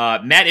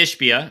 Matt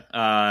Ishbia,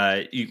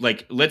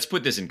 let's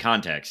put this in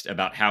context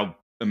about how,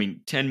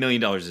 $10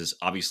 million is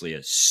obviously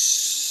a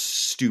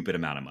stupid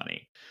amount of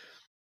money,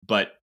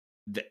 but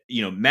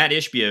Matt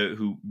Ishbia,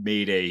 who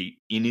made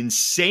an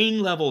insane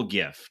level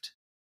gift,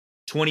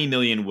 $20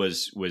 million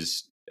was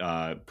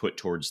put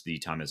towards the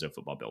Tom Izzo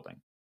football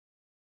building.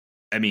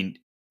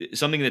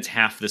 Something that's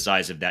half the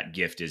size of that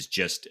gift is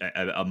just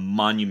a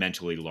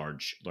monumentally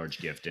large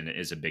gift, and it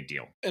is a big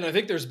deal. And I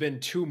think there's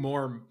been two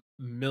more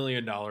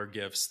million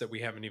gifts that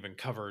we haven't even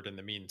covered in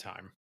the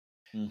meantime.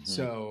 Mm-hmm.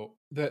 So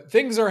the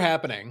things are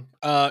happening.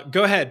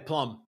 Go ahead,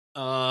 Plum.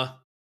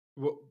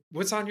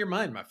 What's on your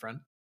mind, my friend?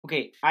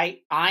 Okay,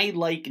 I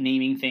like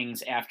naming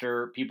things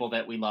after people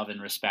that we love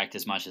and respect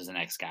as much as the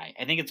next guy.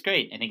 I think it's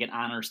great. I think it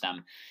honors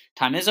them.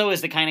 Tom Izzo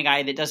is the kind of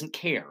guy that doesn't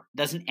care,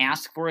 doesn't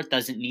ask for it,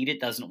 doesn't need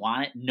it, doesn't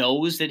want it,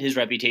 knows that his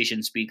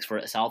reputation speaks for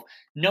itself,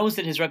 knows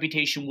that his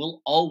reputation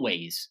will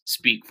always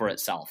speak for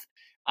itself.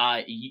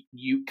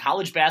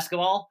 College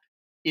basketball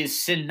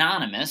is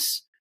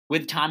synonymous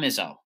with Tom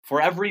Izzo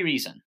for every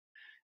reason.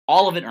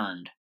 All of it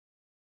earned.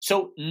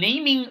 So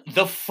naming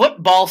the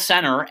football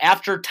center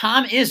after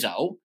Tom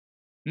Izzo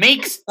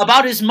makes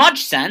about as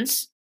much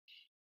sense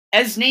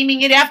as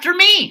naming it after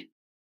me.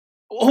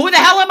 Who the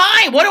hell am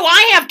I? What do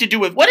I have to do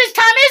with? What does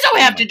Tom Izzo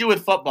have to do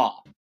with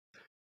football?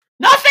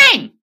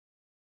 Nothing.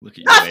 Look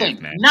at Nothing.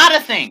 Wave, man. Not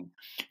a thing.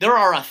 There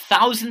are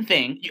 1,000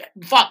 things.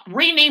 Fuck.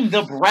 Rename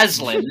the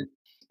Breslin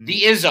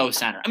the Izzo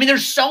Center. I mean,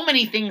 there's so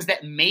many things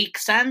that make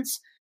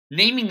sense.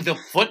 Naming the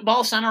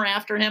football center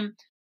after him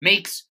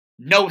makes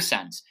no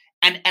sense.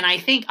 And I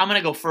think I'm going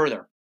to go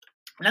further.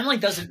 Not only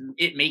doesn't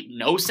it make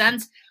no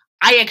sense,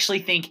 I actually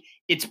think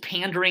it's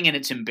pandering and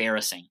it's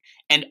embarrassing.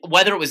 And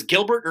whether it was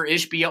Gilbert or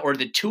Ishbia or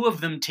the two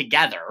of them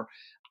together,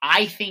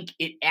 I think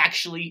it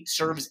actually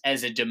serves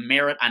as a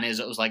demerit on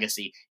Izzo's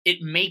legacy.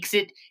 It makes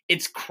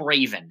it's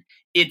craven.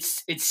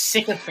 It's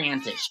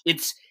sycophantish.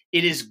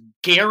 It is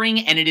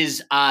garing and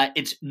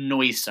it's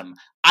noisome.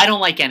 I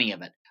don't like any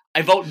of it.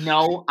 I vote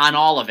no on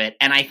all of it,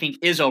 and I think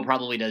Izzo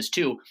probably does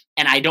too.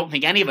 And I don't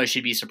think any of us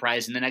should be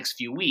surprised in the next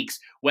few weeks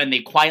when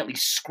they quietly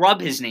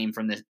scrub his name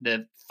from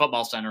the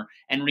football center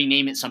and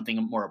rename it something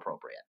more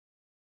appropriate.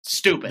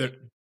 Stupid.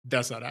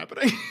 That's not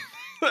happening.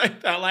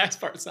 That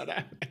last part's not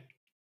happening.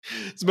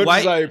 As much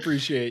as I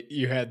appreciate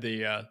you had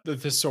the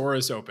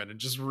thesaurus open and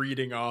just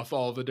reading off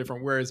all the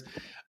different words,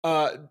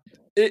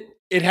 it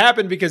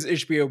happened because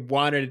Ishbia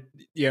wanted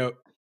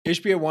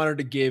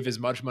to give as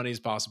much money as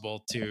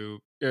possible to,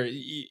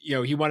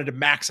 he wanted to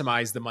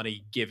maximize the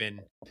money given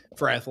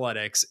for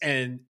athletics,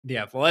 and the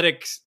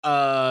athletics,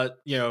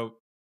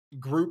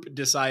 group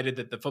decided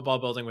that the football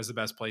building was the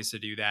best place to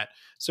do that.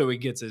 So he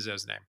gets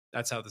Izzo's name.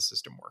 That's how the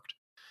system worked.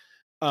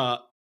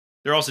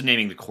 They're also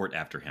naming the court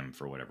after him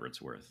for whatever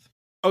it's worth.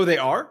 Oh, they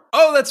are?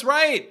 Oh, that's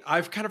right.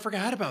 I've kind of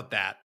forgot about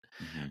that.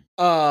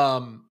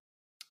 Mm-hmm.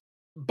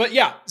 But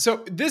yeah,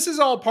 so this is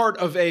all part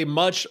of a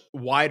much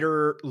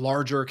wider,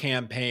 larger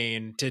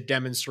campaign to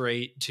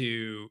demonstrate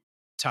to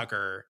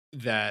Tucker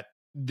that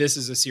this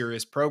is a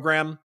serious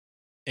program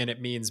and it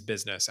means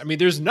business. I mean,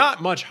 there's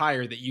not much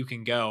higher that you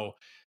can go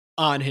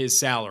on his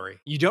salary.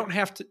 You don't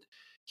have to,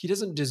 he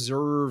doesn't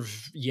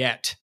deserve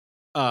yet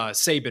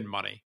Saban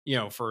money,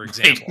 for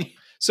example.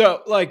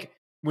 So like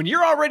when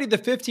you're already the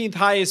 15th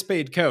highest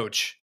paid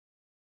coach,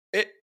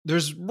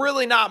 there's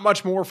really not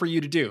much more for you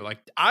to do. Like,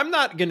 I'm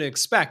not going to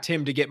expect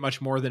him to get much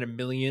more than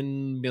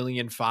 $1.5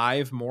 million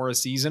more a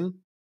season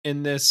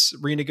in this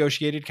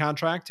renegotiated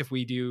contract if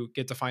we do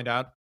get to find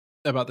out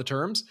about the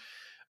terms.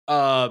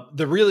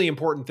 The really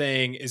important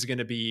thing is going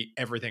to be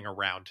everything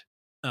around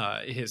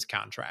his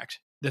contract.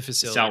 The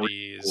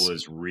facilities. Salary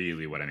is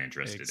really what I'm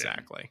interested in.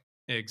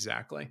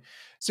 Exactly.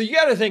 So you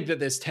got to think that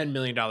this $10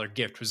 million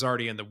gift was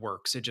already in the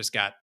works. It just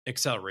got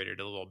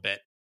accelerated a little bit.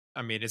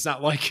 I mean, it's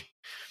not like,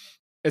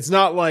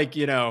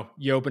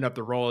 you open up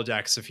the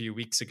Rolodex a few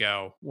weeks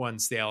ago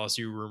once the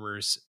LSU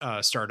rumors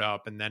start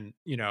up, and then,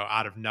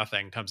 out of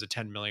nothing comes a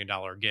 $10 million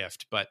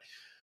gift. But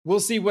we'll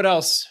see what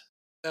else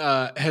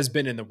has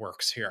been in the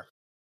works here.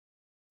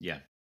 Yeah.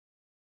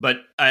 But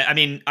I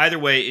mean, either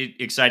way,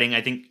 exciting.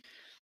 I think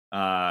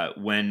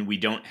when we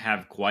don't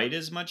have quite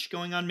as much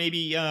going on,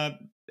 maybe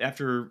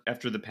after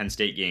the Penn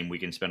State game, we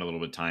can spend a little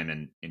bit of time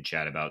and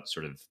chat about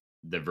sort of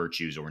the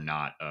virtues or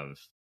not of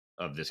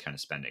this kind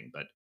of spending.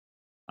 But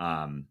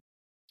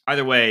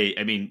either way,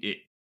 I mean,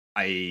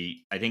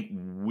 I think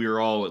we're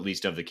all at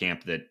least of the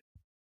camp that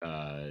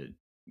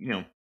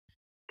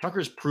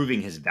Tucker's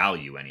proving his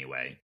value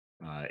anyway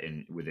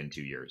within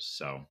 2 years.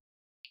 So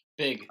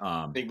big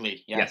lead.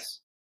 Yes.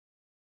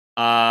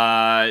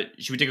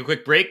 Should we take a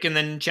quick break and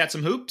then chat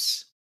some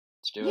hoops?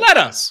 Let's do it. Let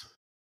us.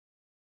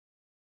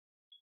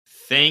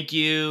 Thank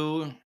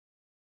you,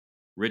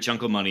 Rich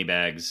Uncle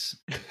Moneybags,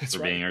 for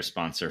right. being our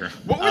sponsor.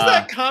 What was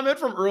that comment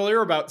from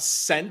earlier about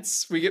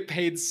cents? We get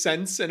paid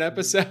cents an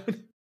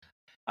episode.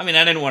 I mean,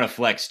 I didn't want to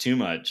flex too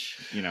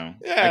much. Yeah.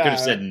 I could have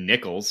said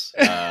nickels.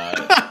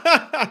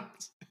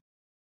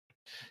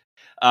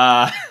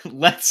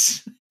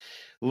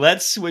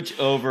 Let's switch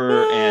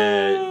over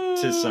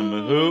to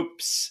some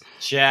hoops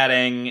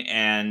chatting,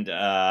 and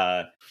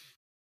a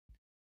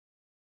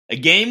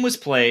game was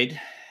played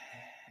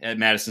at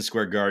Madison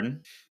Square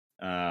Garden.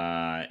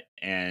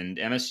 And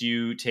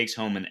MSU takes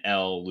home an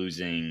L,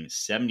 losing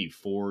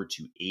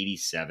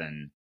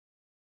 74-87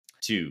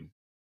 to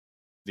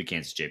the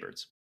Kansas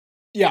Jaybirds.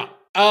 Yeah.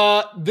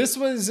 This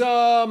was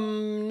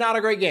not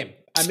a great game.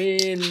 I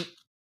mean,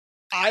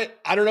 I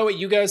don't know what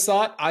you guys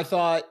thought. I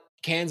thought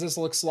Kansas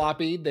looked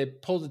sloppy. They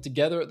pulled it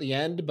together at the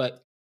end,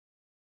 but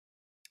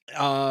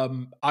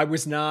I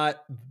was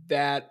not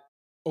that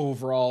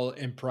overall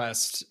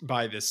impressed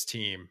by this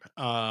team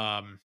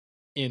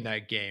in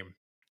that game.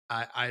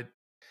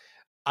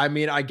 I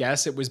mean, I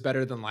guess it was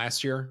better than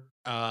last year.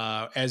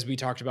 As we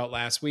talked about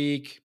last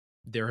week,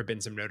 there have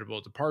been some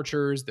notable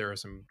departures. There are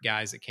some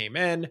guys that came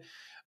in.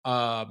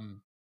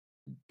 Um,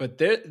 but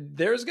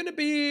there's going to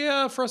be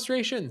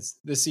frustrations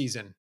this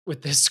season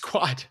with this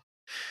squad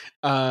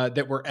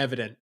that were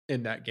evident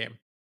in that game.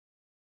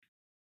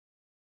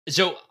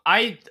 So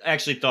I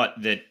actually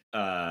thought that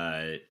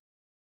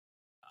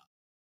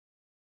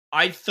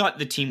I thought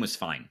the team was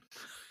fine.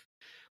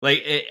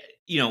 Like,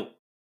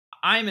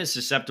 I'm as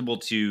susceptible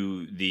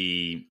to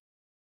the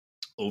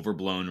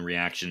overblown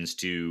reactions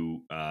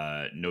to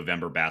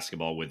November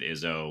basketball with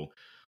Izzo,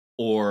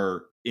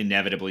 or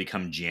inevitably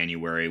come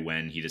January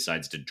when he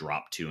decides to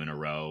drop 2 in a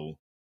row,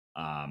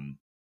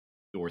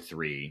 or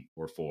 3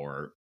 or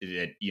 4,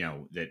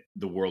 that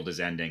the world is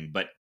ending.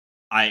 But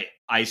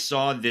I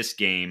saw this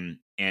game,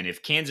 and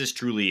if Kansas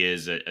truly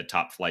is a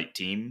top flight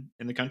team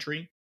in the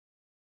country,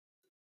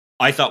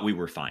 I thought we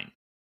were fine.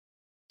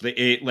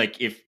 Like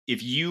if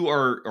you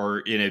are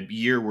in a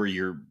year where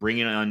you're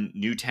bringing on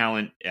new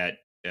talent at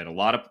a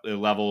lot of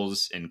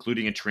levels,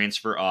 including a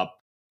transfer up,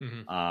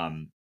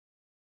 Mm-hmm.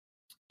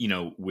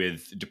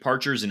 With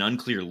departures and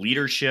unclear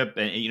leadership,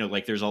 and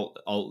like there's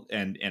all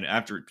and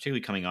after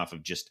particularly coming off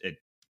of just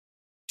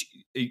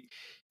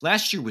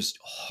last year was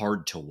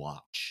hard to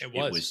watch. It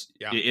was,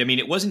 yeah. I mean,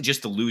 it wasn't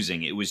just the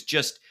losing; it was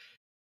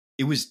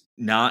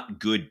not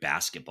good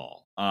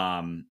basketball.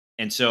 And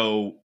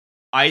so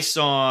I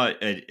saw,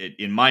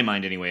 in my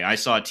mind anyway, I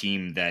saw a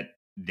team that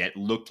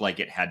looked like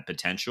it had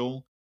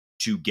potential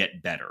to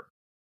get better.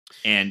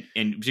 And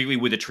particularly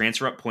with a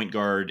transfer up point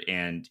guard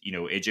and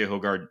AJ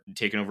Hoggard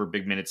taking over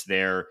big minutes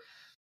there,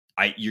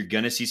 you're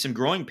going to see some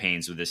growing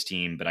pains with this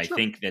team. But Sure.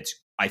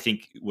 I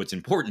think what's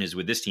important is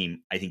with this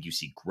team, I think you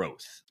see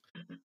growth.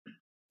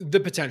 The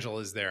potential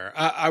is there.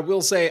 I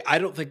will say, I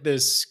don't think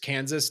this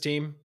Kansas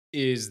team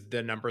is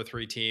the number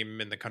 3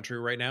 team in the country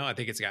right now. I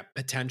think it's got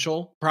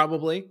potential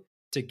probably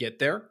to get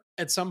there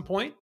at some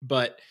point,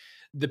 but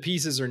the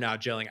pieces are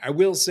not gelling. I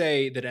will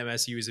say that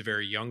MSU is a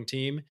very young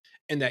team,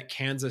 and that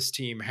Kansas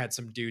team had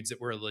some dudes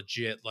that were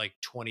legit like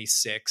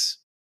 26,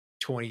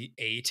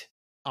 28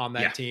 on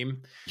that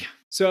team. Yeah.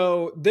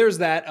 So there's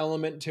that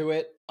element to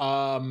it.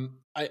 I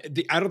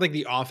don't think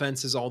the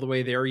offense is all the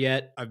way there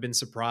yet. I've been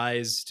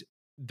surprised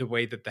the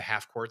way that the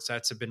half court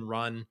sets have been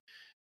run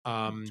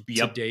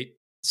to date.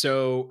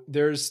 So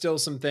there's still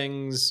some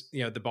things,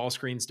 the ball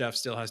screen stuff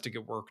still has to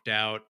get worked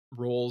out.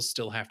 Roles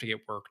still have to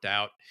get worked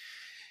out.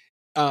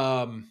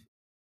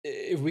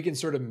 If we can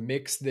sort of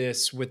mix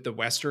this with the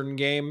Western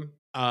game.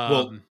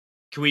 Well,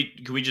 can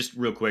we just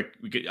real quick?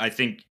 I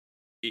think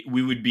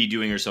we would be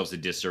doing ourselves a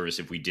disservice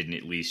if we didn't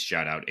at least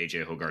shout out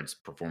AJ Hoggard's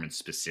performance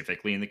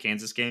specifically in the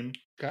Kansas game.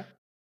 Okay.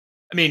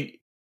 I mean,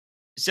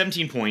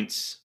 17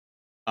 points.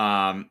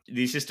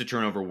 The assist to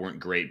turnover weren't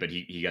great, but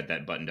he got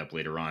that buttoned up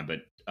later on.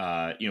 But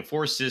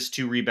 4 assists,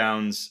 2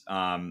 rebounds.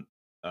 But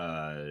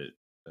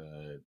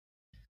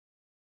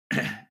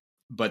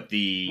what'd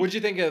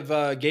you think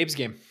of Gabe's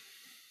game?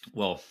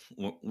 Well,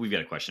 we've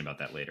got a question about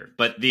that later.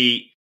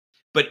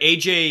 But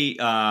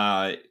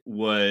AJ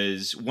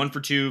was 1 for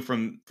 2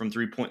 from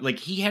 3 point. Like,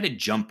 he had a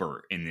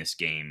jumper in this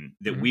game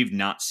that we've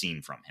not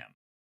seen from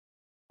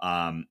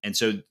him. And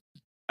so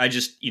I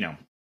just,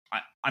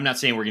 I'm not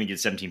saying we're going to get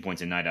 17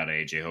 points a night out of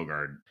AJ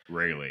Hoggard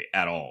regularly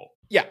at all.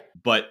 Yeah.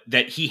 But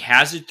that he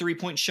has a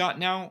 3-point shot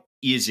now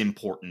is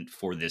important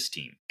for this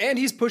team. And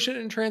he's pushing it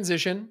in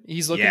transition.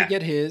 He's looking to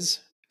get his.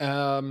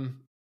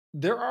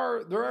 There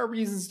are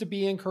reasons to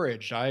be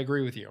encouraged. I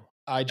agree with you.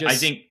 I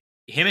think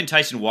him and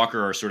Tyson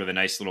Walker are sort of a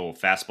nice little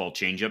fastball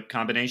changeup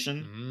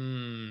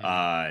combination.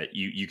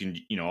 You can,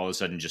 all of a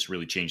sudden just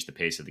really change the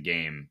pace of the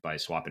game by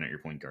swapping out your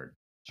point guard.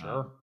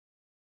 Sure.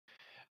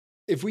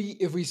 If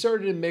we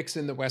started to mix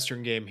in the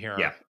Western game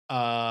here,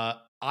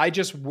 I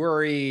just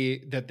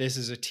worry that this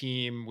is a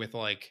team with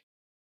like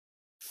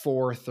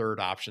 4 third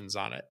options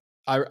on it.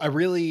 I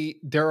really,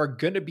 there are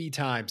going to be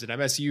times that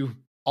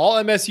all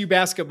MSU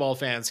basketball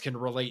fans can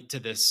relate to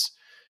this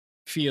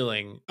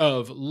feeling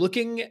of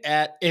looking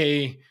at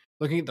the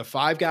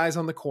 5 guys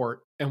on the court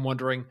and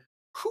wondering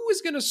who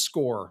is going to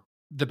score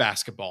the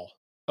basketball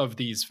of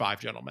these 5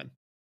 gentlemen.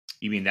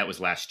 You mean that was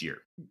last year?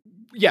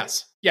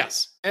 Yes.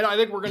 And I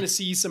think we're going to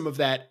see some of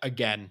that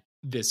again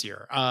this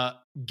year.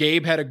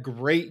 Gabe had a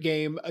great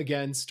game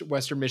against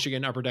Western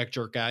Michigan, upper deck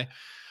jerk guy.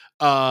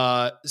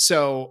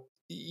 So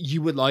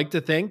you would like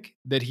to think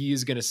that he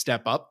is going to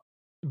step up,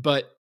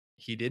 but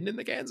he didn't in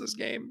the Kansas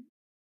game,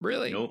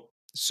 really. Nope.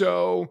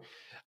 So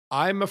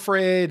I'm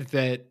afraid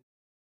that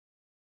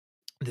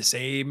the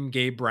same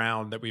Gabe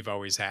Brown that we've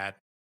always had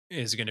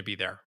is going to be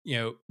there.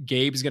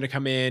 Gabe's going to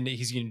come in.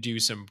 He's going to do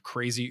some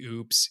crazy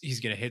oops. He's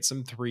going to hit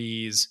some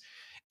threes.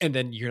 And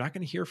then you're not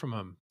going to hear from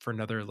him for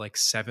another like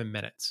 7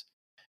 minutes.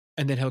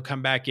 And then he'll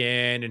come back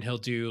in and he'll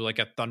do like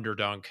a thunder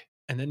dunk.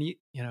 And then you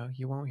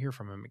won't hear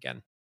from him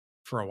again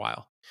for a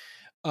while.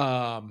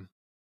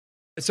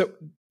 So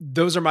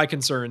those are my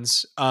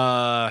concerns.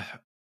 Not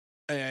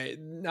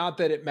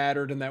that it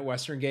mattered in that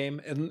Western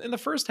game. In the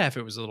first half,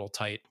 it was a little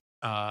tight.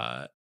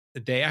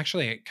 They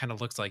actually kind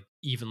of looked like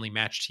evenly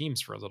matched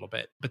teams for a little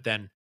bit, but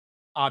then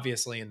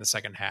obviously in the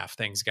second half,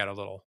 things got a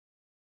little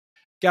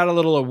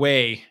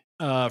away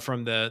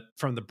from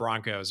the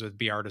Broncos, with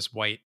Beardus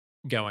White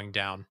going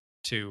down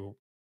to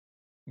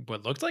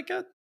what looked like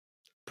a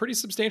pretty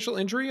substantial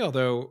injury,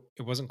 although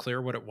it wasn't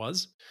clear what it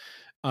was.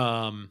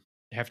 I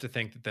have to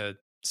think that the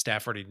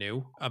staff already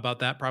knew about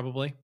that,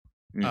 probably.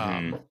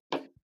 Mm-hmm.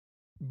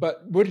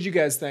 But what did you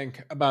guys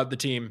think about the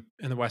team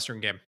in the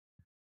Western game?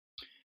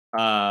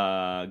 Go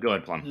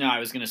ahead, Plum. No, I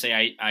was going to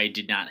say I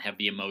did not have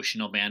the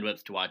emotional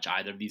bandwidth to watch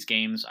either of these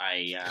games.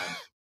 I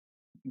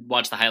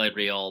watched the highlight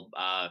reel.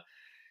 I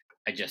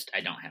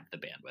don't have the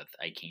bandwidth.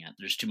 I can't.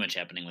 There's too much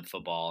happening with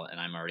football, and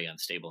I'm already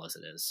unstable as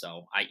it is.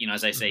 So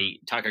as I say,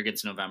 Tucker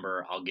gets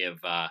November. I'll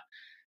give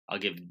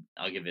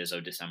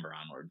Izzo December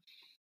onward.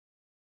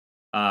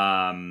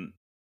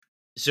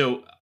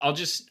 So I'll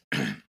just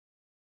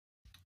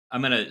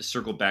I'm gonna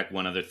circle back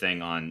one other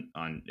thing on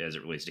as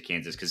it relates to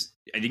Kansas, because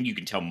I think you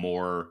can tell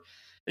more.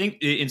 I think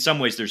in some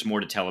ways there's more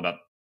to tell about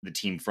the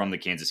team from the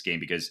Kansas game,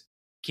 because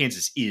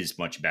Kansas is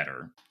much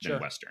better than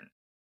Western.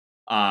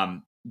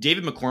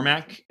 David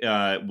McCormack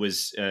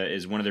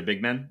is one of their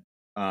big men,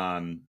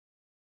 and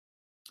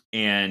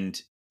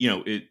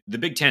the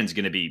Big Ten is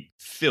going to be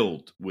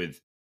filled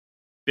with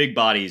big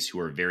bodies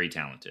who are very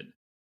talented.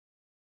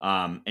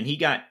 And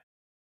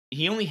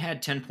he only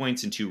had 10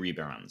 points and 2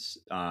 rebounds.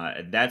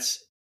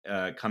 That's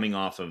coming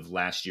off of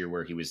last year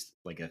where he was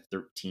like a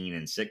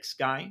 13-6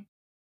 guy.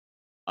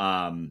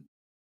 And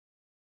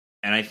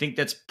I think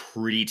that's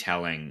pretty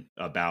telling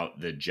about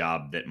the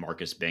job that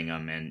Marcus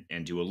Bingham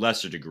and to a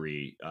lesser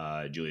degree,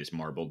 Julius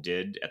Marble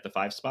did at the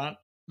 5 spot.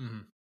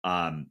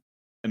 I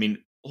mean,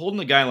 holding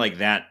a guy like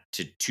that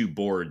to 2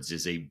 boards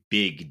is a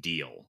big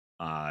deal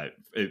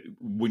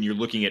when you're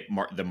looking at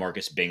the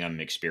Marcus Bingham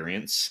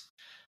experience.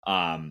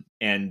 And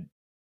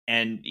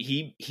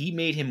he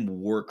made him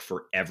work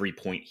for every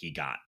point he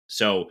got.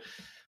 So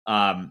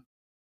transitioning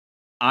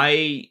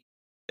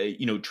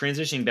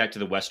back to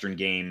the Western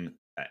game,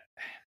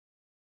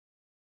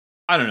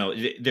 I don't know.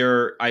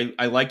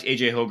 I liked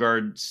AJ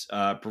Hoggard's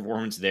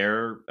performance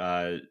there.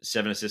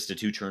 7 assists to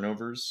 2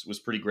 turnovers was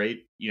pretty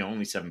great.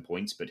 Only 7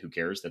 points, but who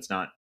cares? That's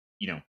not,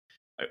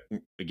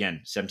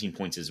 again, 17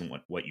 points isn't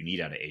what you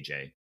need out of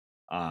AJ.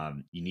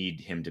 You need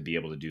him to be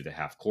able to do the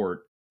half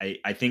court.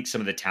 I think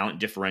some of the talent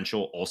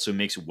differential also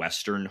makes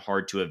Western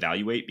hard to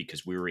evaluate,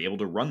 because we were able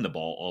to run the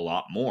ball a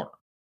lot more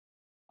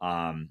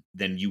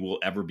than you will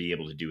ever be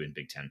able to do in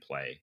Big Ten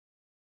play.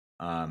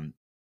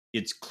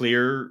 It's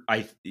clear,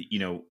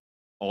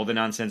 all the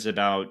nonsense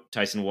about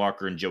Tyson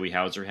Walker and Joey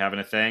Hauser having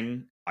a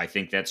thing, I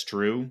think that's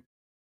true.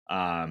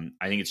 I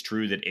think it's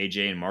true that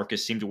AJ and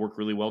Marcus seem to work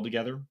really well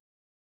together.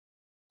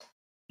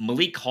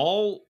 Malik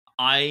Hall,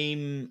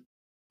 I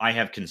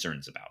have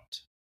concerns about.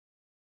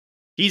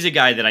 He's a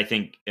guy that I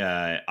think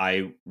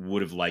I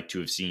would have liked to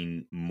have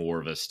seen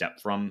more of a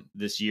step from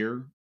this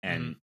year.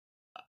 And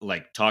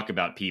talk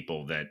about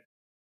people that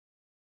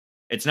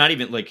it's not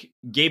even like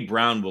Gabe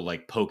Brown will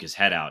poke his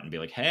head out and be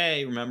like,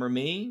 "Hey, remember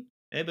me?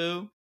 Hey,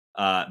 boo."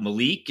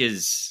 Malik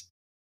is,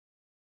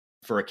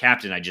 for a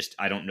captain, I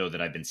don't know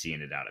that I've been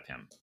seeing it out of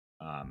him.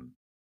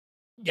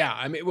 Yeah,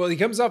 I mean, well, he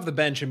comes off the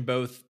bench in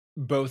both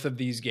of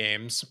these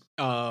games.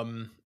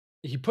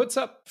 He puts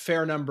up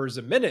fair numbers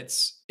of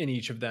minutes in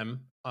each of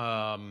them.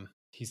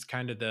 He's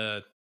kind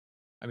of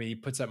he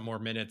puts up more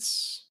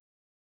minutes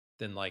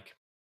than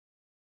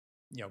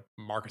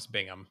Marcus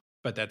Bingham,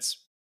 but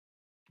that's,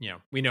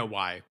 we know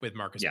why with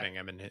Marcus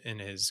Bingham and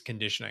his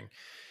conditioning.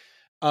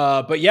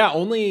 But yeah,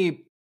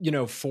 only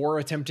 4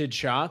 attempted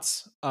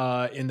shots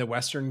in the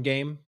Western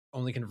game,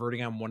 only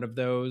converting on 1 of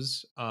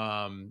those.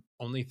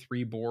 Only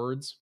 3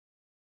 boards,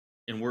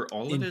 and were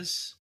all of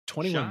his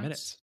 21 shots?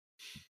 minutes.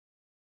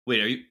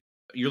 Wait,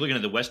 you're looking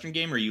at the Western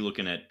game, or you're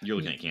looking at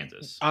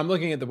Kansas? I'm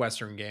looking at the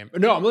Western game.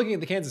 No, I'm looking at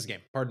the Kansas game.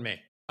 Pardon me.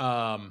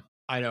 I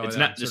know it's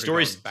not the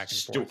story's back and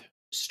forth.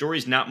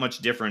 Story's not much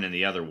different in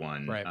the other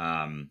one,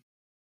 right?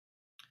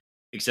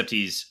 Except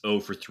he's 0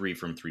 for 3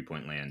 from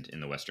 3-point land in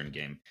the Western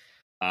game.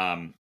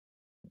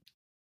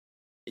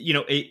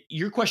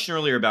 Your question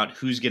earlier about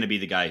who's going to be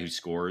the guy who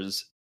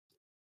scores,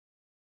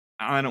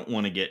 I don't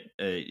want to get,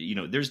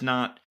 there's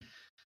not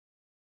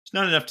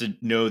enough to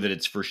know that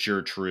it's for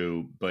sure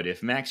true. But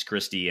if Max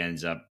Christie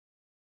ends up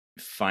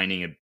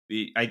finding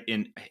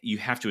and you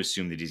have to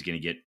assume that he's going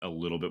to get a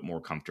little bit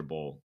more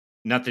comfortable.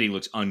 Not that he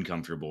looks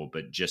uncomfortable,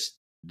 but just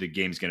the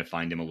game's going to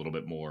find him a little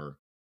bit more.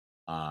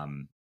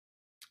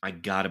 I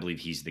gotta believe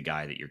he's the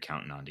guy that you're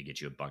counting on to get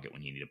you a bucket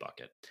when you need a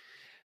bucket.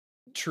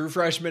 True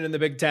freshman in the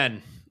Big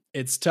Ten.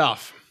 It's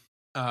tough.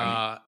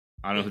 I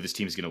don't know who this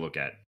team's going to look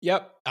at.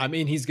 Yep. I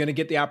mean, he's going to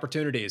get the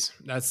opportunities.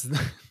 That's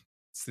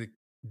the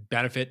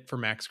benefit for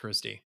Max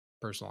Christie,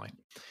 personally.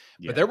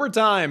 Yeah. But there were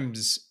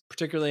times,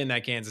 particularly in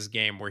that Kansas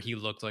game, where he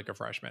looked like a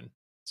freshman.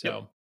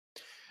 So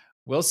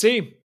we'll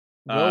see.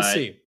 We'll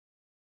see.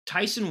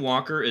 Tyson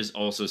Walker is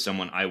also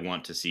someone I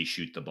want to see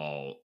shoot the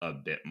ball a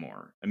bit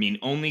more. I mean,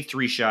 only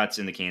 3 shots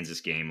in the Kansas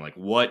game. Like,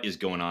 what is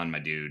going on, my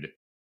dude?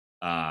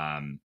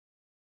 Goes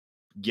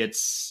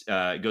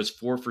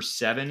 4 for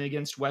 7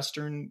 against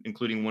Western,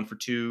 including 1 for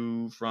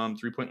 2 from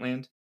 3-point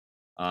land.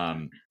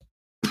 I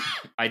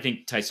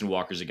think Tyson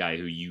Walker's a guy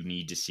who you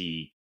need to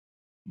see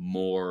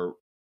more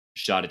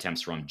shot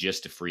attempts from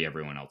just to free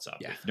everyone else up.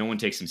 Yeah. If no one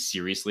takes him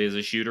seriously as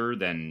a shooter,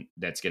 then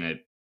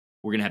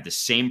we're gonna have the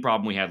same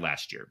problem we had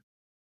last year.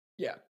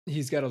 Yeah,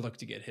 he's got to look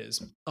to get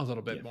his a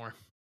little bit more.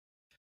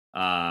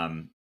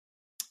 I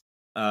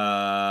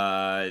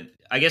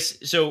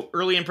guess so.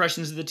 Early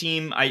impressions of the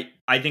team. I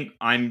think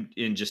I'm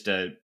in just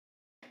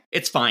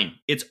it's fine.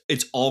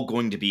 It's all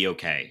going to be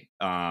okay.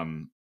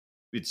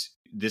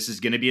 This is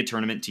going to be a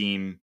tournament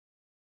team.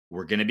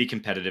 We're going to be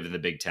competitive in the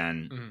Big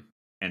Ten,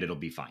 and it'll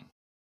be fine.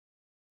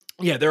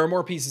 Yeah, there are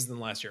more pieces than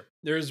last year.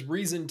 There's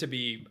reason to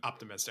be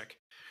optimistic.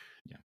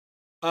 Yeah.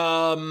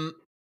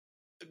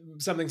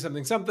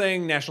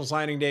 Something. National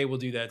Signing Day. We'll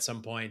do that at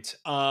some point.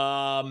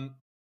 Plum,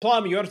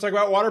 you want to talk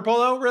about water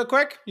polo real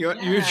quick?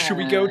 Should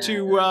we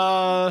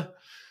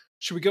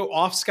go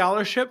off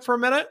scholarship for a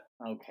minute?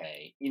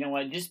 Okay. You know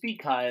what? Just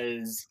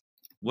because.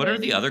 What are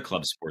the other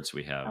club sports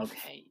we have?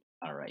 Okay.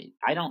 All right.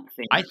 I don't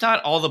think. I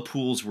thought all the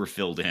pools were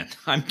filled in.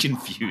 I'm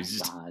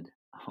confused.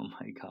 Oh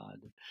my God.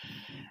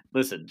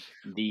 Listen,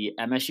 the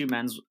MSU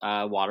men's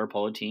water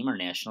polo team are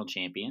national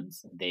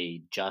champions.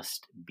 They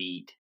just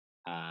beat,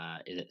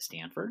 is it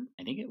Stanford?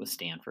 I think it was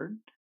Stanford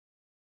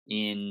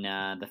in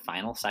the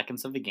final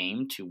seconds of the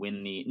game to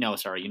win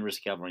University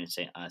of California,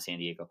 San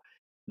Diego.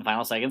 In the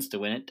final seconds to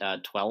win it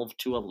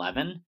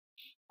 12-11.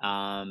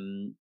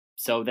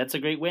 So that's a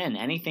great win.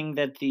 Anything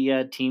that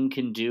the team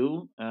can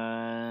do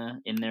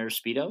in their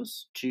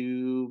Speedos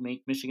to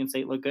make Michigan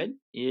State look good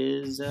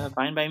is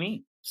fine by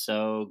me.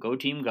 So go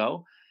team,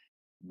 go.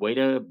 Way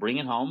to bring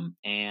it home,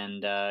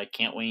 and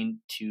can't wait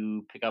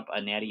to pick up a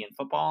natty in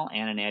football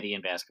and a natty in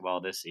basketball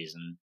this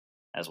season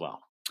as well.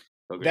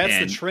 That's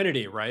the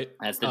Trinity, right?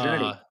 That's the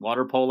Trinity.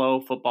 Water polo,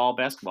 football,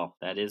 basketball.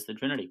 That is the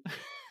Trinity.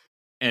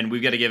 And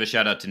we've got to give a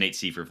shout out to Nate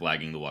C for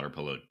flagging the water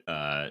polo,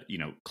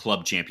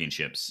 club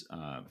championships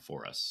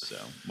for us. So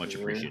much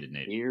appreciated,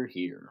 Nate.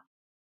 Here.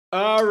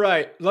 All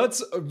right,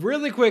 let's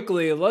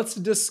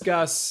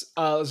discuss.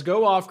 Let's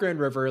go off Grand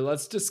River.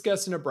 Let's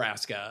discuss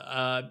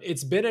Nebraska.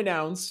 It's been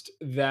announced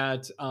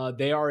that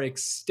they are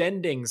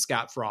extending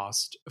Scott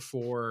Frost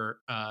for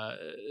at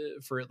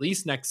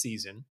least next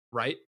season,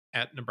 right?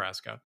 At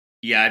Nebraska.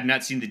 Yeah, I've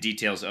not seen the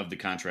details of the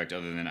contract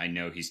other than I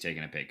know he's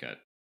taking a pay cut.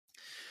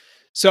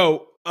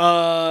 So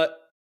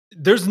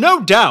there's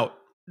no doubt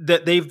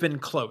that they've been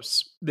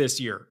close this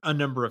year a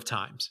number of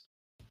times.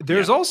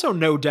 There's also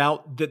no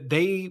doubt that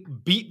they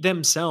beat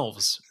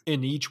themselves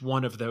in each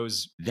one of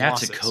those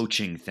That's losses. A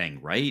coaching thing,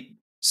 right?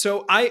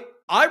 So I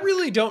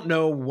really don't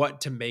know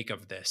what to make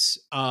of this.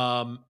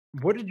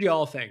 What did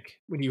y'all think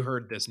when you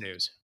heard this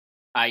news?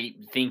 I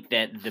think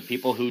that the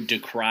people who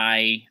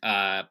decry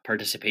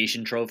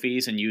participation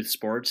trophies in youth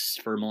sports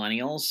for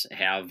millennials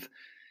have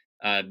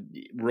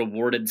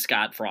rewarded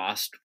Scott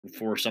Frost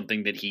for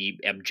something that he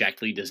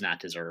abjectly does not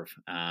deserve.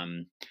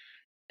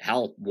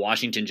 Hell,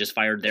 Washington just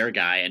fired their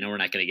guy. I know we're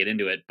not going to get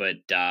into it, but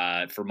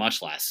for much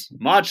less.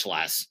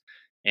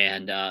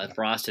 And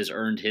Frost has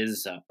earned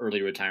his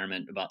early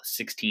retirement about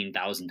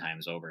 16,000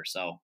 times over.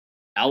 So,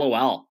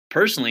 LOL.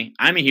 Personally,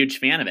 I'm a huge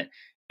fan of it.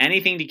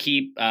 Anything to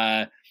keep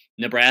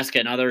Nebraska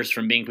and others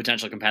from being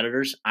potential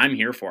competitors, I'm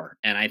here for.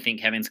 And I think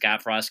having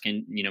Scott Frost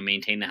can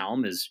maintain the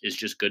helm is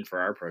just good for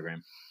our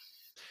program.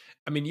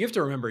 I mean, you have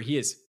to remember he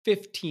is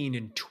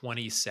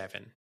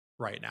 15-27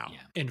 right now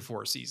in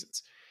 4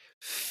 seasons.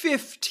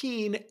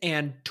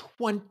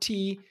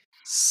 15-27.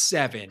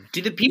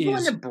 Do the people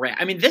in Nebraska?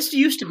 I mean, this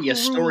used to be a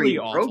storied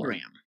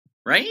program,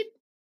 right?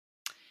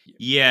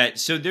 Yeah.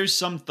 So there's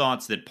some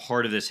thoughts that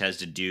part of this has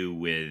to do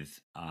with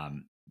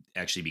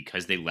actually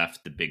because they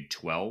left the Big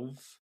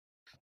 12,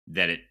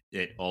 that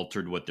it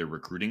altered what their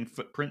recruiting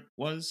footprint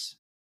was,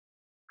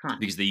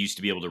 because they used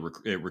to be able to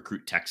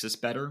recruit Texas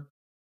better.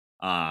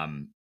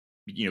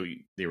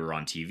 They were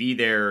on TV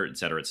there, et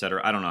cetera, et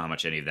cetera. I don't know how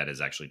much any of that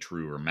is actually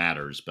true or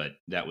matters, but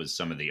that was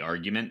some of the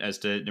argument as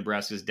to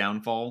Nebraska's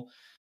downfall.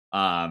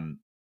 I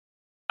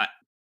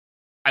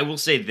will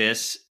say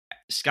this: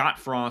 Scott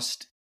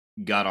Frost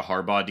got a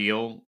Harbaugh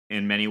deal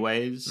in many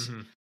ways.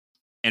 Mm-hmm.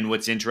 And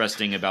what's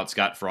interesting about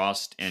Scott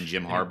Frost and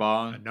Jim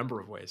Harbaugh, a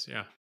number of ways,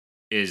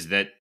 is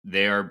that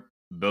they are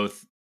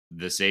both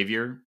the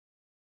savior.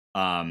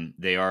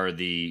 They are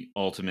the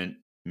ultimate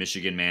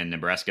Michigan man,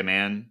 Nebraska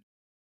man.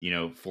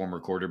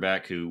 Former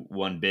quarterback who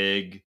won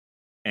big.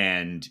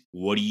 And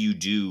what do you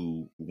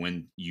do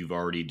when you've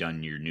already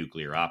done your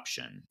nuclear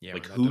option?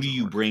 Who do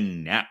you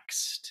bring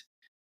next?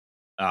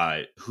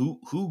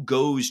 Who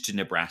goes to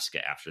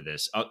Nebraska after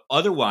this?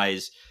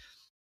 Otherwise,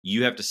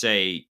 you have to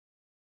say,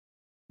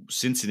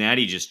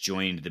 Cincinnati just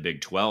joined the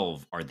Big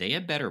 12. Are they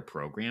a better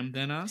program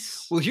than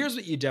us? Well, here's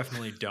what you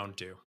definitely don't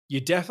do. you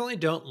definitely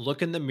don't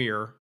look in the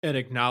mirror and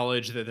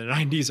acknowledge that the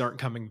 90s aren't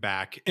coming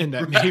back and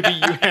that maybe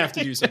you have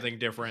to do something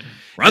different.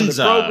 And the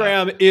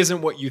program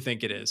isn't what you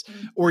think it is,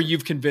 or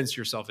you've convinced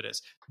yourself it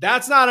is.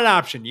 That's not an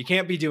option. You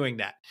can't be doing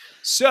that.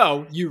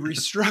 So you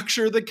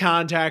restructure the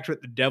contract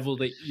with the devil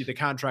that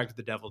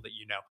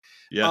you know.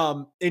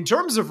 Yeah. In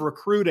terms of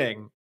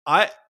recruiting,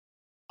 I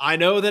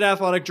know that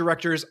athletic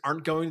directors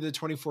aren't going to the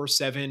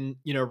 24/7,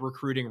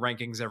 recruiting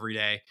rankings every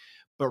day.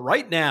 But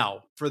right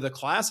now, for the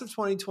class of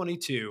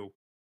 2022,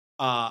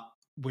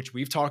 which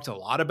we've talked a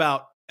lot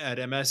about at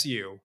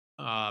MSU,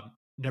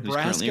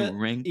 Nebraska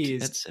ranked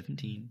is at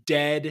 17,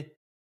 dead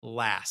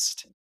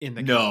last in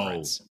the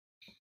conference.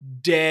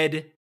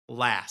 Dead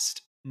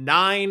last.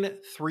 9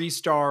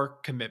 3-star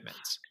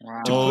commitments.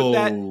 Wow. To put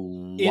that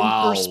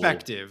in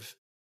perspective,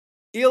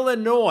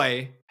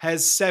 Illinois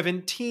has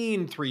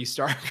 17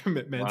 3-star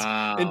commitments.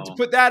 Wow. And to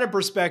put that in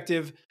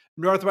perspective,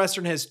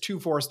 Northwestern has 2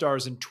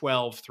 4-stars and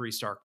 12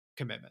 3-star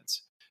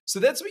commitments. So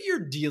that's what you're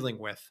dealing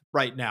with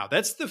right now.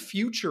 That's the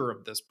future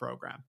of this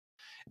program.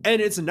 And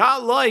it's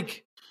not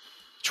like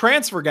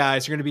transfer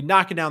guys are going to be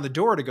knocking down the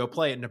door to go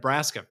play at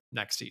Nebraska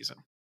next season.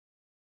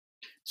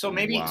 So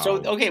maybe,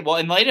 okay, well,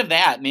 in light of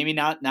that, maybe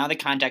now the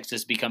context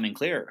is becoming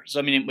clearer. So,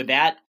 I mean, with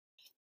that,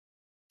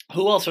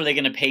 who else are they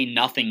going to pay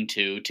nothing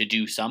to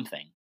do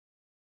something?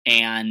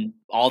 And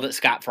all that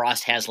Scott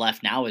Frost has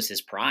left now is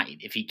his pride.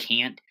 If he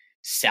can't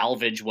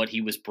salvage what he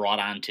was brought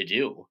on to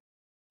do,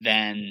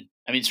 then,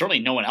 I mean, certainly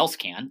no one else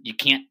can. You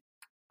can't,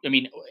 I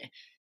mean,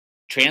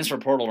 transfer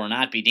portal or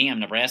not, be damned,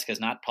 Nebraska is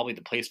not probably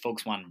the place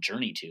folks want to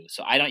journey to.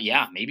 So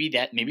maybe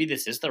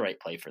this is the right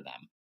play for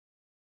them.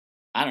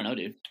 I don't know,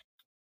 dude.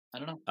 I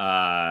don't know.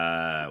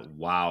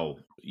 Wow.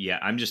 Yeah,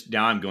 I'm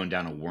going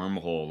down a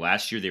wormhole.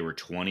 Last year they were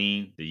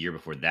 20. The year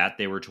before that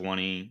they were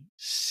 20.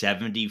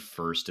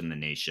 71st in the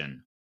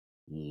nation.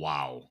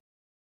 Wow.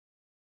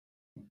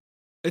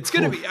 It's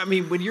going to be, I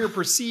mean, when you're a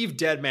perceived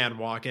dead man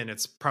walk-in,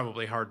 it's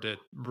probably hard to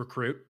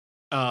recruit.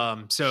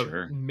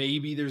 So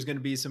maybe there's going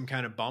to be some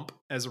kind of bump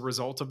as a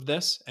result of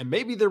this. And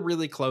maybe they're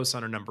really close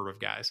on a number of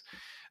guys.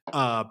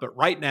 But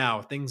right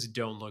now, things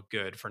don't look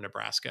good for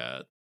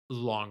Nebraska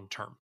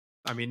long-term.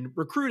 I mean,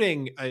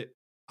 recruiting,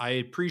 I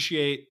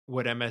appreciate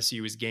what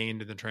MSU has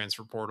gained in the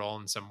transfer portal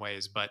in some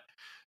ways, but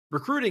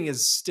recruiting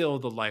is still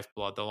the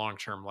lifeblood, the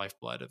long-term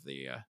lifeblood of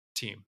the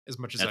team, as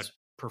much as I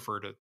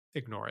prefer to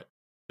ignore it.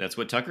 That's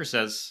what Tucker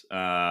says,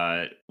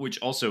 which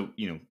also,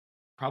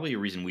 probably a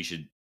reason we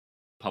should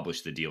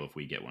publish the deal if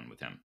we get one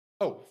with him.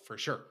 Oh, for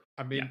sure.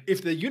 I mean,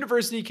 if the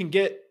university can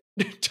get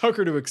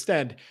Tucker to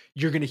extend,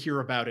 you're going to hear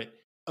about it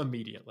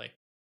immediately.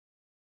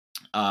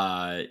 Which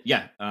I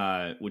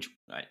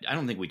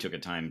don't think we took a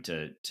time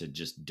to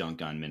just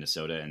dunk on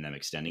Minnesota and them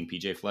extending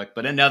PJ Fleck,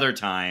 but another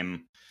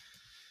time.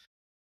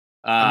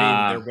 I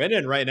mean, they're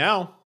winning right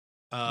now.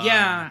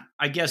 I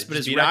guess, but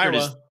his record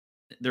is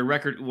their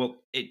record. Well,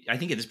 I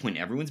think at this point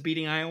everyone's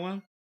beating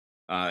Iowa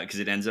because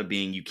it ends up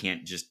being you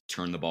can't just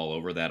turn the ball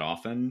over that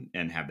often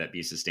and have that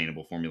be a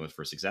sustainable formula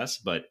for success.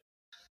 But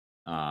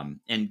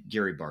and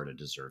Gary Barta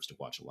deserves to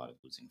watch a lot of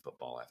losing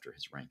football after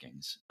his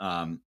rankings.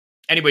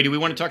 Anyway, do we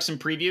want to talk some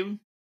preview?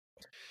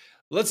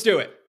 Let's do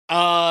it.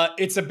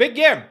 It's a big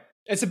game.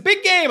 It's a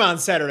big game on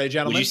Saturday,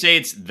 gentlemen. Would you say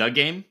it's the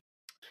game?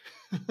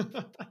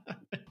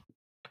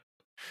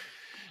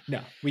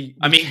 No,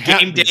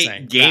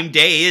 game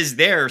day is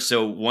there,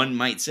 so one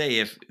might say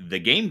if the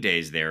game day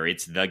is there,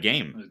 it's the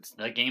game. It's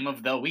the game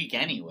of the week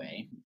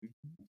anyway.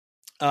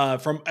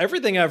 From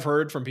everything I've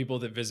heard from people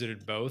that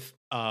visited both,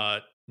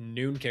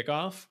 noon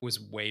kickoff was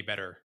way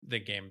better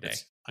than game day.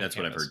 That's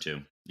what I've heard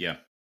too. Yeah.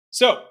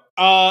 So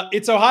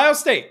it's Ohio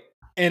State,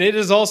 and it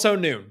is also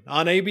noon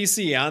on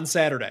ABC on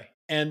Saturday.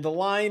 And the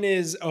line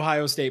is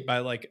Ohio State by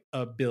like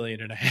 1.5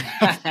 billion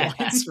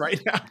points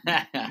right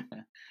now.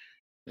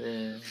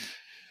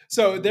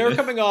 So they're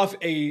coming off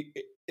and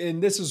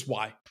this is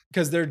why,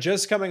 because they're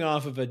just coming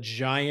off of a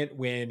giant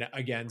win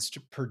against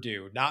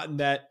Purdue. Not in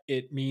that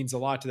it means a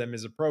lot to them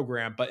as a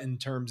program, but in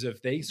terms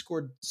of they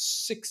scored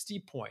 60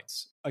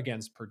 points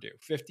against Purdue,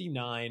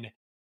 59-31.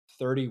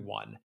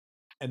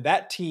 And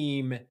that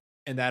team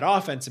and that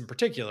offense in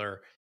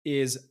particular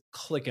is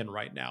clicking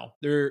right now.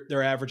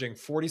 They're averaging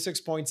 46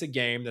 points a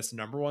game. That's the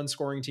number one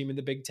scoring team in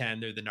the Big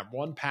Ten. They're the number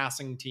one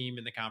passing team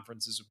in the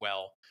conference as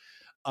well.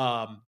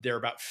 They're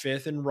about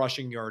 5th in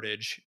rushing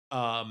yardage.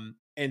 And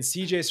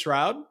CJ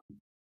Stroud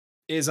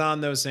is on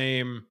those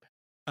same,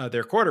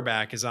 their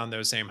quarterback is on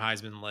those same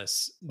Heisman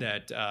lists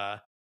that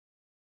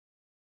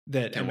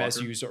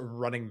MSU's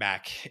running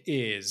back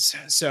is.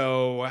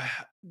 So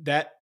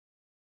it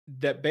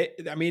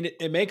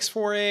makes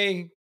for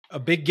a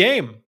big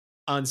game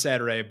on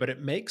Saturday, but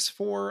it makes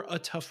for a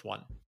tough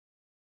one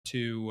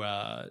to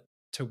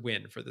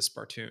win for the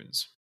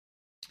Spartans.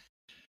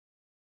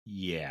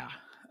 Yeah.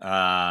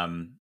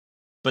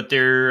 But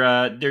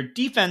their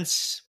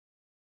defense,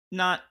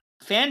 not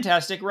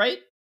fantastic, right?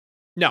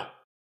 No.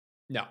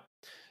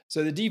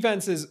 So the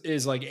defense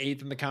is like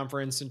 8th in the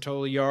conference in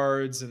total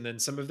yards. And then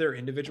some of their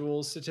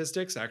individual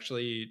statistics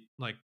actually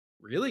like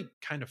really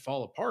kind of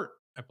fall apart,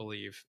 I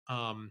believe.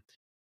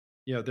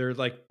 they're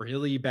like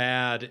really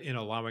bad in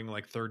allowing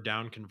like third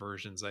down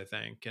conversions, I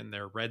think, and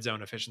their red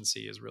zone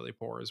efficiency is really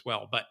poor as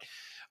well. But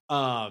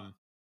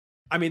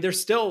I mean,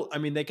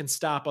 they can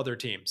stop other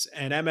teams,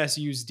 and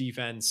MSU's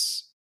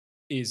defense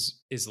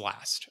is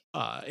last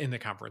in the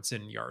conference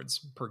in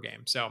yards per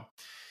game. So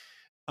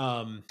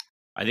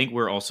I think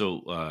we're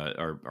also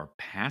our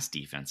pass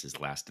defense is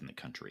last in the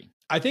country.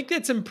 I think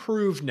that's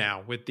improved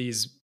now with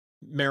these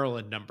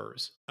Maryland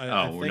numbers.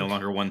 We're no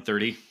longer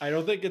 130. I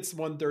don't think it's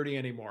 130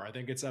 anymore. I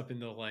think it's up in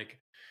the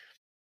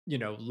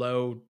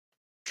low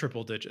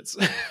triple digits.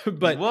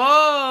 But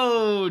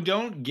whoa,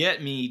 don't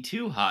get me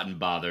too hot and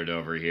bothered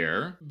over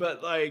here.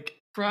 But like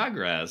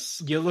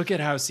progress. You look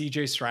at how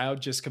CJ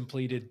Stroud just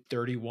completed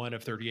 31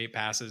 of 38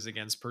 passes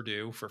against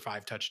Purdue for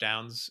 5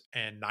 touchdowns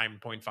and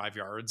 9.5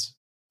 yards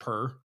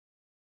per.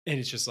 And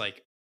it's just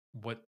like,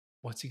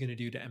 what's he going to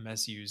do to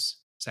MSU's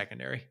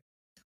secondary?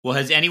 Well,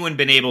 has anyone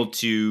been able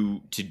to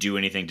do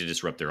anything to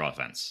disrupt their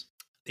offense?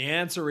 The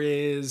answer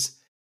is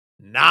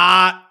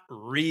not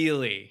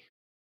really.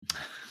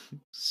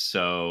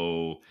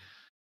 So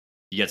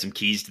you got some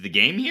keys to the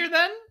game here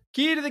then?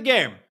 Key to the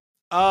game.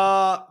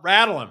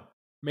 Rattle him.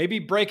 Maybe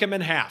break him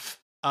in half.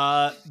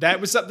 That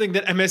was something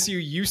that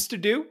MSU used to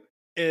do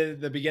in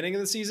the beginning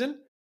of the season.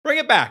 Bring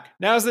it back.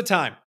 Now's the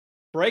time.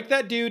 Break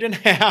that dude in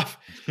half.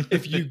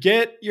 If you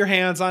get your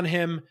hands on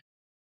him,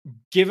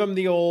 give him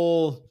the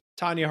old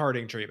Tanya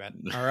Harding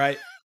treatment. All right.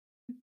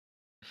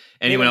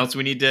 Anyone else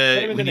we need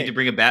to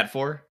bring a bat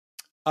for?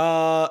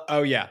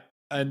 Oh yeah.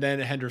 And then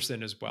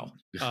Henderson as well.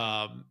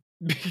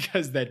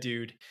 Because that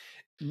dude,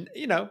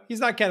 he's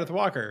not Kenneth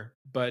Walker,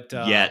 but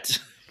yet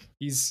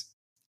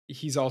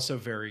he's also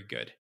very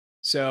good.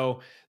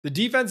 So the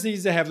defense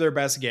needs to have their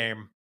best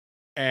game,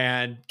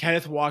 and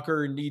Kenneth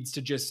Walker needs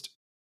to just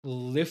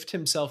lift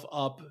himself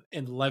up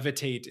and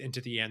levitate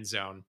into the end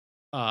zone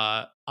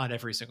on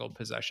every single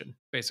possession,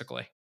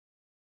 basically.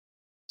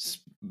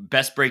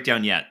 Best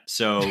breakdown yet.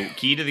 So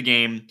key to the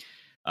game,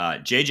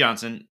 Jay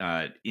Johnson,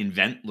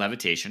 invent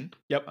levitation.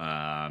 Yep.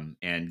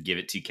 And give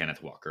it to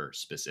Kenneth Walker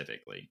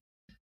specifically.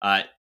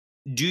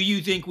 Do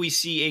you think we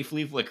see a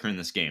flea flicker in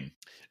this game?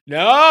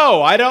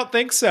 No, I don't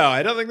think so.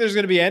 I don't think there's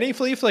going to be any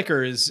flea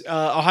flickers.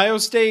 Ohio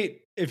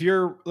State, if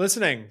you're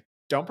listening,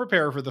 don't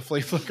prepare for the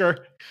flea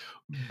flicker.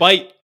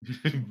 Bite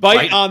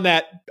on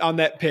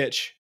that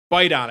pitch.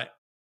 Bite on it.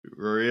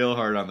 Real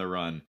hard on the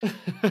run.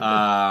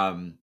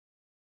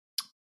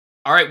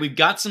 All right, we've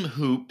got some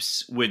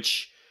hoops,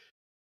 which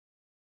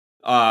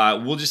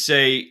we'll just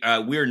say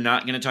we're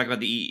not going to talk about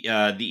the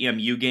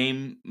EMU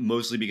game,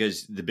 mostly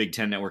because the Big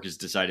Ten Network has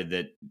decided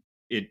that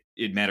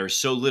it matters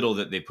so little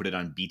that they put it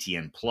on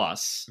BTN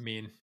Plus.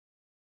 Mean.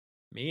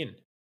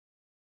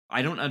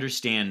 I don't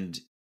understand.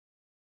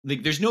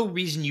 Like, there's no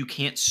reason you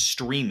can't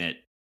stream it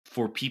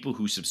for people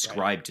who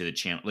subscribe to the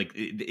channel. Like,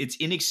 it's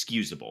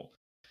inexcusable.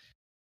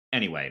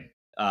 Anyway,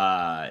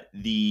 but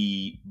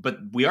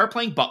we are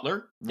playing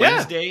Butler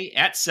Wednesday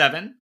at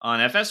 7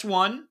 on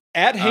FS1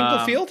 at Hinkle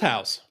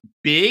Fieldhouse.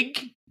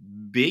 Big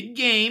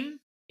game.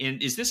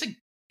 And is this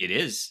it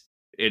is.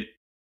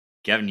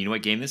 Kevin, you know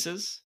what game this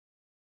is?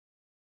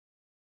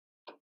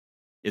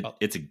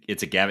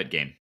 It's a Gavitt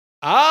game.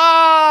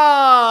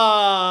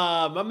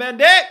 My man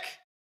Dick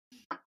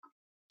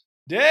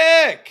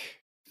Gavitt.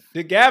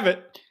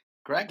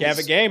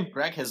 Gavitt game.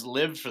 Greg has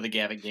lived for the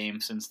Gavitt game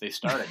since they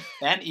started,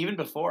 and even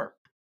before.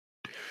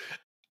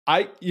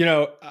 I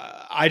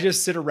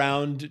just sit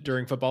around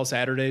during football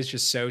Saturdays,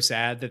 just so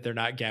sad that they're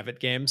not Gavitt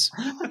games.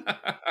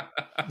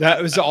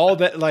 That was all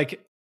that,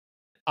 like,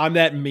 I'm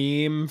that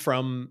meme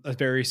from A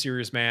Very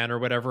Serious Man or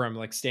whatever. I'm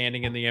like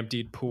standing in the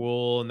emptied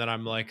pool, and then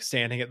I'm like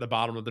standing at the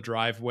bottom of the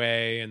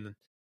driveway, and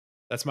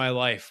that's my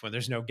life when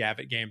there's no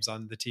Gavitt games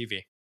on the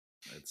TV.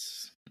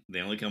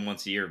 They only come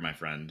once a year, my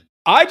friend.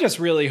 I just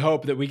really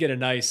hope that we get a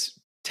nice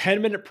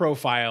 10-minute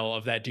profile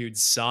of that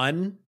dude's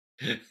son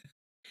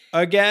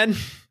again.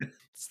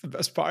 It's the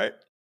best part.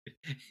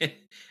 And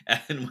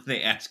when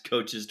they ask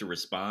coaches to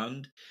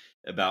respond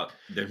about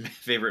their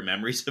favorite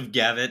memories of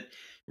Gavitt,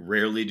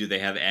 rarely do they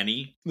have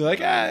any. They're like,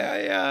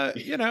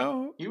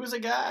 he was a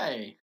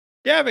guy.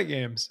 Gavitt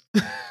games.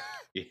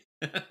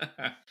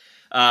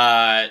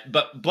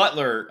 But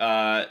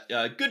Butler,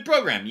 good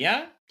program,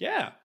 yeah?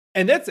 Yeah.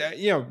 And that's,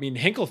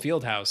 Hinkle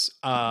Fieldhouse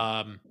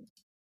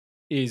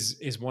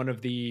is one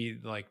of the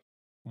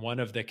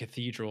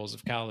cathedrals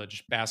of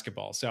college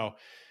basketball. So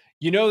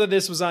that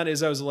this was on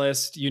Izzo's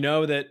list.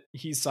 That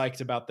he's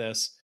psyched about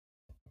this.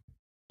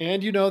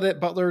 And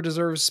that Butler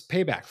deserves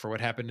payback for what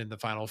happened in the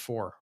Final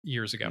Four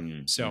years ago.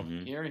 So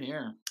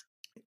here.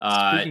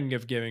 Speaking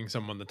of giving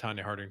someone the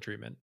Tanya Harding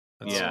treatment,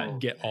 let's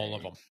get all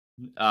of them.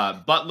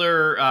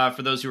 Butler,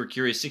 for those who are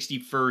curious,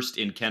 61st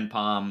in Ken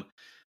Pom,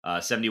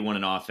 71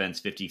 in offense,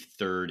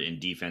 53rd in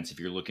defense. If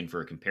you're looking for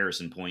a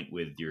comparison point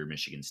with your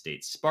Michigan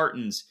State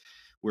Spartans,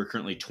 we're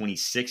currently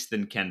 26th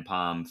in Ken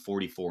Pom,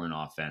 44 in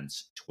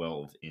offense,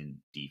 12 in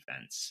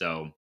defense.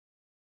 So,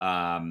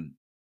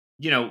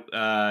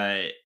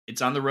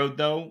 it's on the road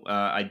though.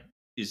 I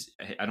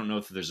don't know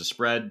if there's a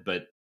spread,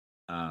 but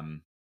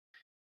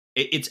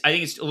I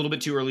think it's a little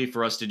bit too early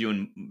for us to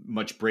do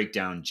much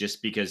breakdown,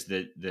 just because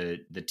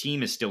the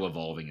team is still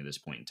evolving at this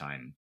point in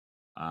time.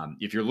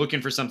 If you're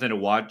looking for something to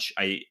watch,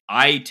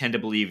 I tend to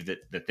believe that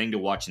the thing to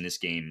watch in this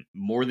game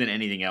more than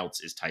anything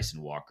else is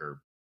Tyson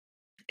Walker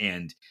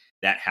and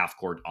that half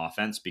court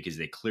offense, because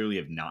they clearly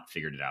have not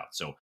figured it out.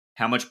 So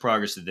how much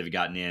progress that they've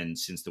gotten in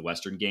since the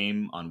Western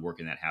game on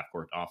working that half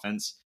court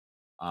offense,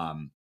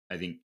 I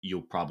think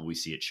you'll probably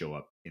see it show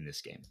up in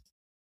this game.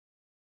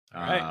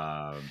 All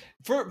right.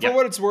 For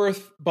what it's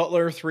worth,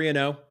 Butler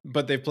 3-0,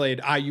 but they've played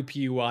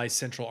IUPUI,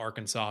 Central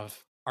Arkansas,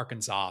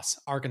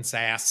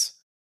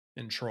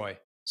 and Troy.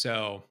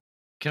 So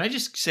can I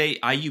just say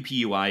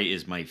IUPUI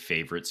is my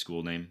favorite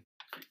school name?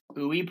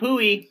 Ooey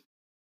pooey.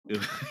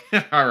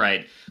 All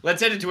right,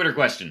 let's head to Twitter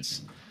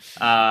questions.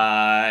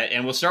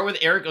 And we'll start with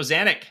Eric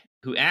Ozanek,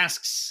 who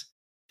asks,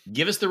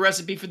 give us the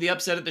recipe for the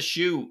upset at the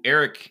shoe.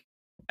 Eric,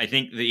 I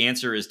think the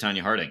answer is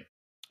Tanya Harding.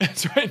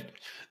 That's right.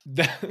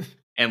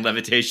 And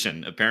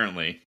levitation,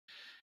 apparently.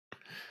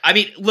 I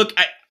mean, look,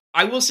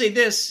 I will say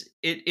this.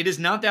 It is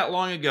not that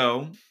long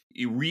ago,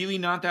 really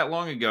not that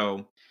long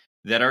ago,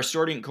 that our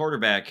starting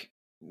quarterback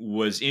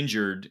was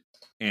injured,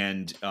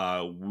 and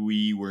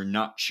we were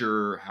not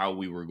sure how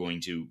we were going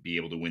to be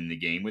able to win the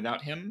game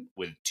without him,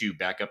 with two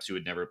backups who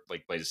had never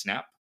played a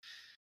snap.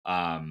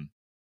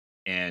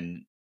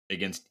 And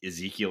against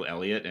Ezekiel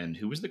Elliott, and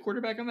who was the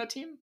quarterback on that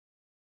team?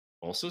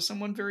 Also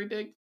someone very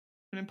big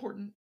and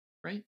important,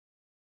 right?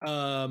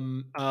 Oh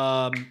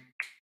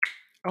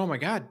my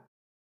God.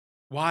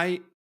 Why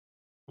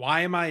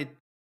am I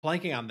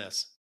blanking on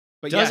this?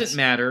 But doesn't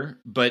matter.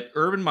 But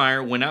Urban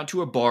Meyer went out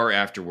to a bar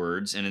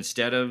afterwards, and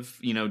instead of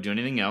doing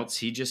anything else,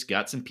 he just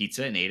got some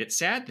pizza and ate it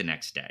sad the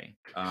next day.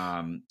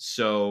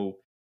 So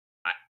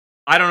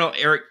I don't know,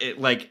 Eric.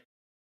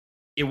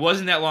 It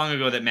wasn't that long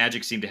ago that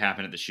magic seemed to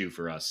happen at the shoe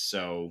for us.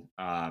 So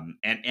and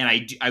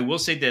I will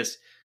say this: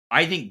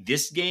 I think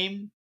this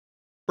game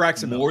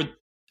Braxton more.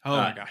 Oh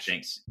my gosh!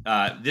 Thanks.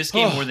 This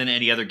game more than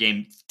any other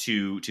game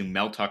to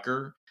Mel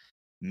Tucker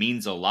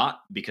means a lot,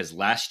 because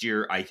last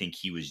year I think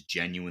he was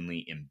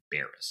genuinely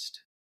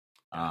embarrassed.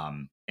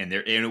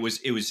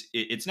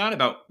 It's not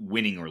about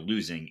winning or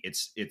losing.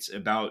 It's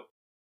about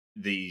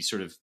the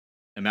sort of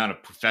amount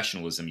of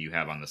professionalism you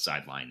have on the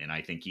sideline, and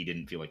I think he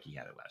didn't feel like he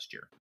had it last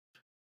year.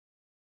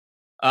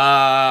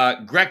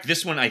 Greg,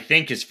 this one I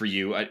think is for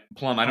you.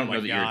 Plum, I don't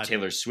know that you're a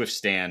Taylor Swift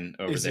stan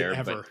over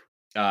there, but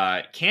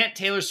can't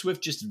Taylor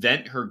Swift just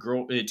vent to her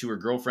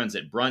girlfriends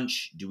at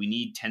brunch? Do we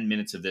need 10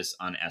 minutes of this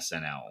on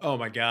SNL? Oh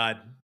my God.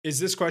 Is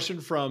this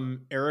question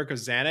from Eric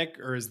Ozanek,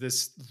 or is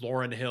this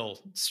Lauryn Hill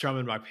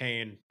strumming my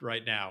pain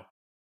right now?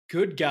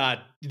 Good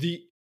God.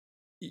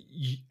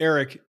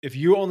 Eric, if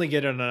you only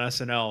get it on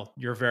SNL,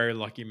 you're a very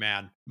lucky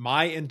man.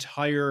 My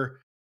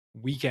entire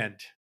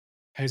weekend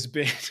has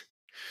been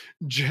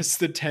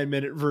just the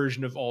 10-minute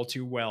version of All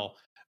Too Well,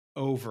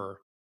 over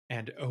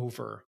and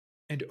over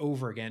and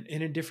over again,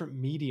 and in different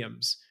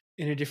mediums,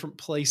 and in different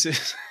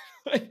places.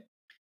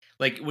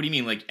 Like, what do you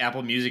mean? Like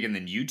Apple Music and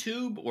then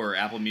YouTube, or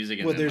Apple Music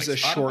and then there's a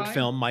Spotify? Short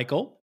film,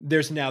 Michael.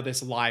 There's now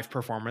this live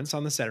performance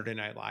on the Saturday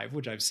Night Live,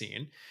 which I've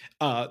seen.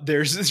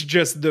 There's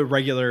just the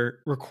regular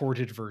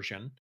recorded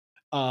version.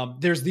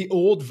 There's the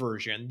old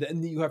version,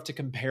 then you have to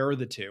compare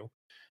the two.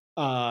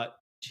 Bro,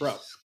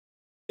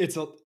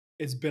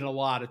 it's been a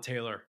lot of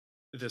Taylor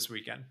this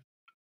weekend.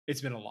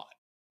 It's been a lot.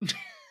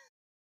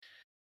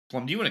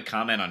 Plum, do you want to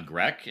comment on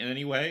Greg in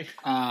any way?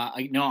 No,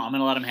 I'm going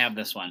to let him have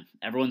this one.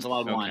 Everyone's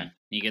allowed one.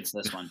 He gets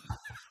this one.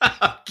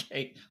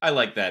 Okay, I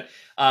like that.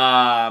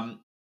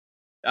 John,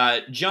 I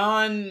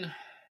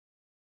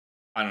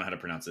don't know how to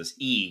pronounce this.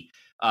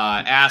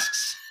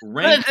 Asks,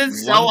 rank this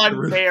is so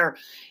unfair.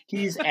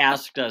 He's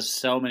asked us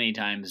so many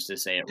times to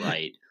say it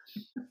right.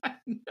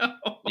 No,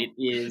 it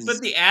is. But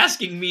the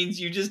asking means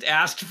you just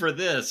asked for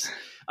this.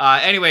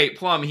 Anyway,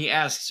 Plum, he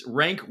asks,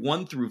 rank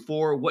 1 through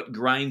 4. What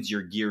grinds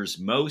your gears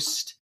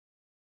most?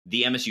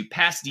 The MSU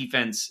pass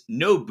defense,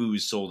 no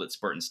booze sold at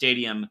Spartan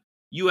Stadium,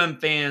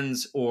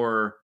 fans,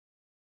 or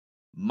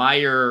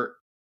Myers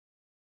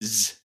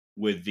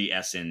with the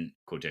S in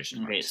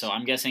quotation marks. Okay, so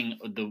I'm guessing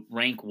the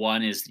rank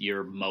 1 is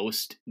your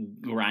most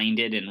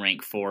grinded and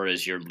rank 4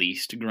 is your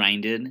least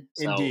grinded.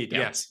 So, indeed,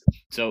 yes.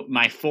 So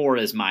my 4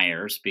 is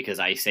Myers, because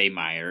I say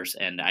Myers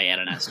and I add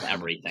an S to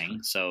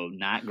everything. So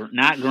not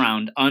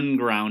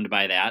unground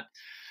by that.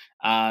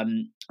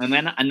 And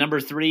then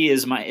number 3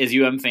 is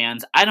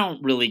fans. I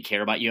don't really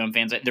care about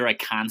fans. They're a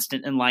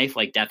constant in life,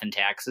 like death and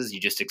taxes. You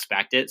just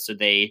expect it. So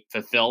they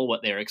fulfill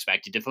what they're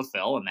expected to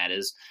fulfill. And that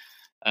is,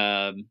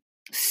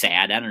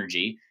 sad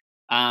energy.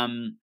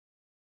 And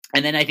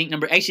then I think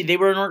they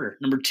were in order.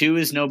 Number 2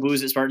 is no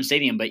booze at Spartan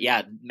Stadium, but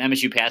yeah,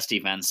 MSU pass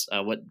defense,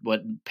 what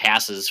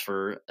passes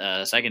for,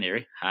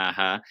 secondary,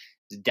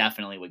 is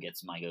definitely what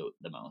gets my goat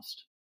the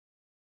most.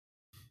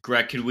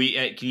 Greg, can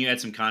you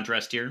add some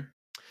contrast here?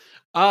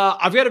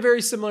 I've got a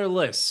very similar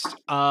list.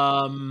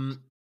 I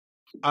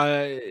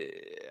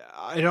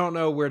don't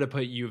know where to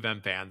put U of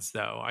M fans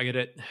though. I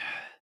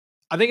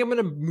think I'm going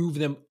to move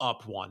them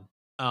up one.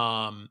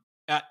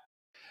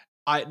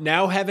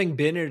 now having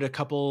been at a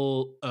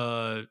couple,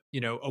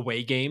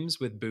 away games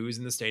with booze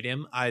in the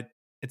stadium,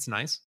 it's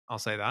nice. I'll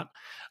say that.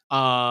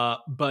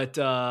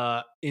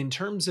 But in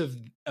terms of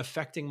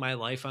affecting my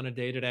life on a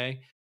day to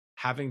day,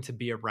 having to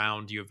be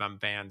around U of M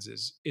fans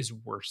is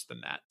worse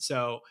than that.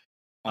 So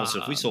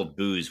Also, if we sold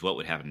booze, what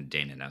would happen to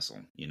Dana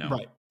Nessel?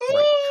 right.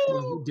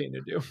 What would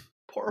Dana do?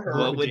 Poor her.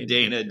 What would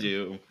Dana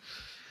do?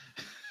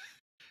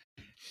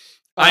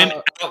 I'm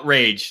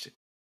outraged.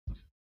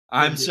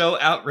 I'm so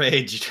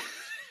outraged.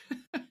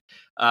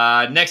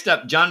 Next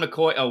up, John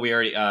McCoy. Oh, we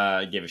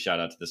already gave a shout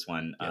out to this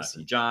one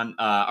from John.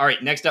 All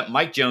right, next up,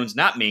 Mike Jones,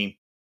 not me.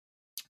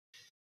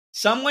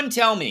 Someone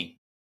tell me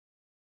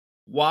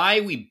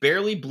why we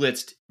barely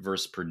blitzed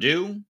versus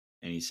Purdue.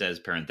 And he says,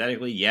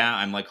 parenthetically, yeah,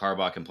 I'm like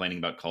Harbaugh complaining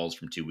about calls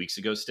from 2 weeks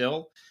ago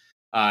still.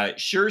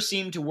 Sure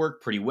seemed to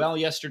work pretty well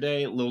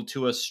yesterday. Lil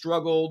Tua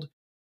struggled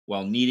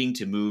while needing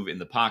to move in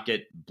the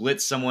pocket.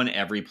 Blitz someone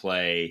every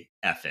play.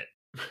 F it.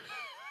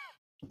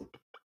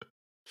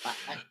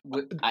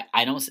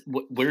 I don't.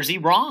 Where's he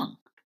wrong?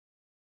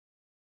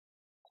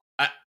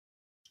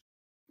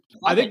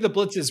 I think the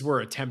blitzes were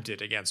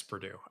attempted against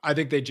Purdue. I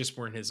think they just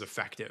weren't as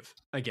effective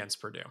against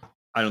Purdue.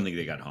 I don't think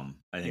they got home.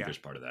 I think there's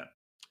part of that.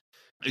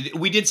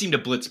 We did seem to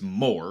blitz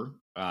more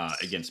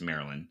against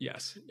Maryland.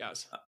 Yes.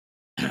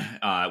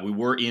 We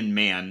were in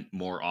man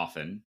more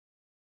often.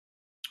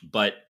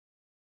 But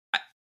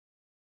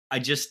I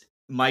just,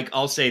 Mike,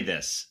 I'll say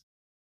this.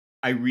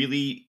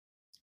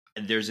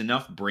 There's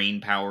enough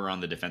brain power on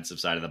the defensive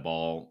side of the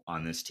ball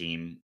on this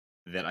team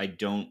that I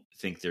don't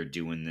think they're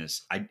doing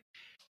this.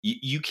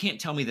 You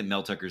can't tell me that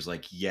Mel Tucker's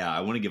like, yeah,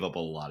 I want to give up a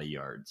lot of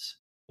yards.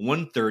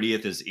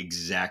 130th is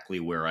exactly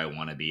where I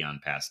want to be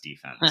on pass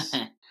defense.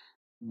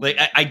 Like,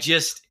 I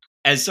just,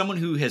 as someone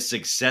who has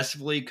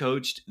successfully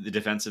coached the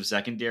defensive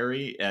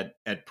secondary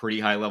at pretty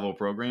high level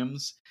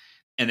programs,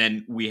 and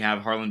then we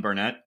have Harlan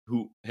Barnett,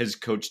 who has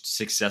coached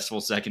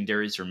successful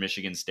secondaries for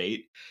Michigan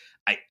State.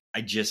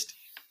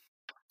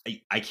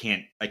 I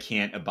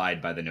can't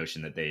abide by the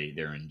notion that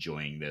they're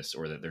enjoying this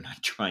or that they're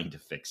not trying to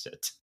fix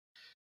it.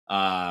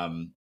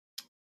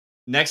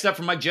 Next up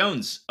from Mike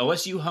Jones,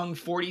 OSU hung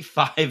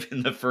 45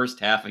 in the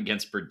first half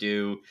against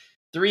Purdue.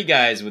 3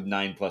 guys with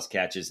 9+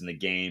 catches in the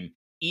game.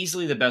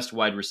 Easily the best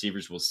wide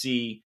receivers we'll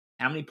see.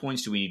 How many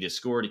points do we need to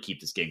score to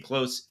keep this game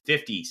close?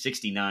 50,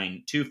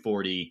 69,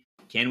 240.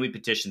 Can we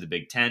petition the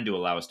Big Ten to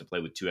allow us to play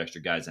with 2 extra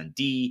guys on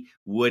D?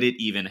 Would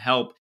it even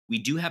help? We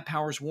do have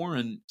Powers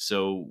Warren,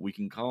 so we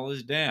can call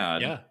his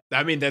dad. Yeah.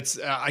 I mean, that's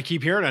I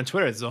keep hearing on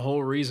Twitter. It's the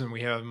whole reason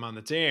we have him on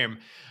the team.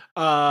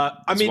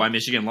 That's why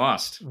Michigan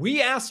lost.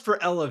 We asked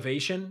for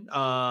elevation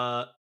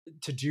to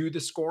do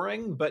the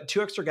scoring, but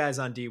 2 extra guys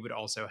on D would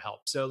also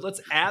help. So let's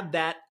add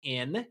that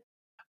in.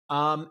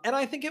 And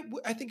I think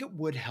it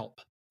would help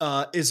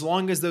as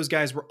long as those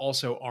guys were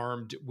also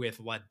armed with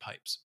lead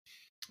pipes.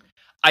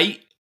 I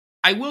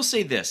will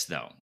say this,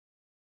 though.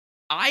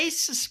 I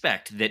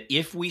suspect that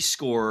if we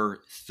score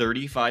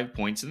 35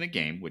 points in the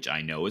game, which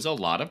I know is a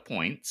lot of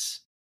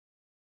points,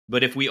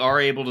 but if we are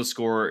able to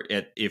score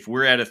if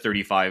we're at a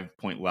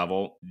 35-point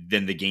level,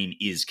 then the game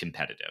is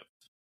competitive.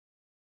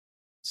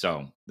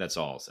 So that's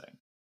all I'll say.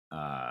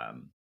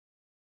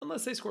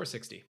 Unless they score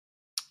 60.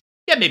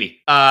 Yeah, maybe.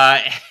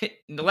 The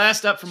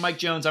last up from Mike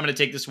Jones, I'm going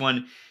to take this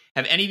one.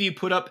 Have any of you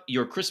put up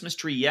your Christmas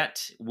tree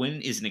yet?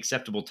 When is an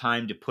acceptable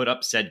time to put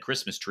up said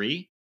Christmas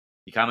tree?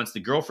 He comments, the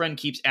girlfriend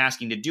keeps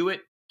asking to do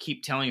it.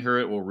 Keep telling her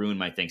it will ruin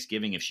my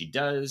Thanksgiving if she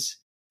does.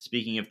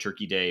 Speaking of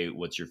Turkey Day,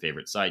 what's your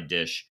favorite side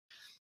dish?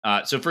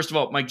 So first of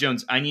all, Mike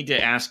Jones, I need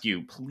to ask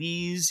you,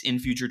 please, in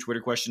future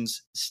Twitter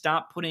questions,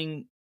 stop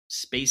putting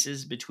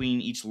spaces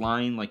between each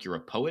line like you're a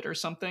poet or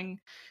something.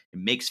 It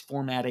makes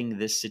formatting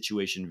this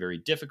situation very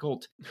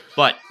difficult.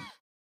 But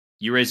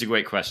you raise a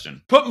great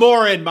question. Put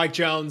more in, Mike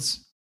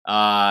Jones.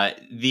 My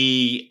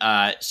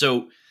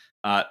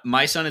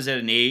son is at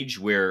an age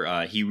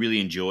where he really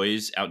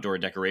enjoys outdoor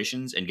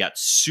decorations and got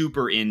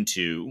super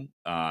into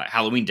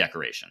Halloween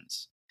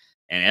decorations.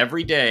 And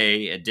every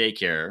day at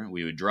daycare,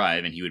 we would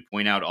drive and he would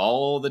point out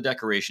all the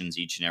decorations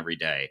each and every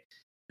day.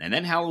 And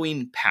then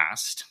Halloween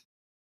passed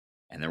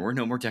and there were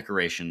no more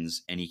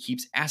decorations. And he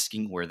keeps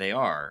asking where they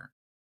are.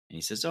 And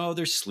he says, oh,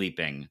 they're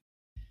sleeping.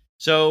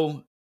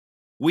 So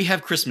we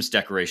have Christmas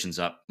decorations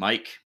up,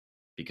 Mike,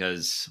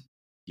 because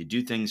you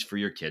do things for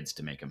your kids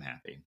to make them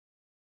happy.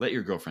 Let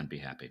your girlfriend be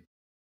happy.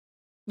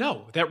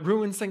 No, that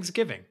ruins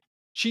Thanksgiving.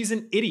 She's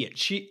an idiot.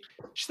 She's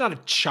not a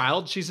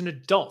child. She's an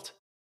adult.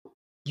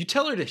 You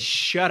tell her to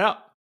shut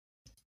up.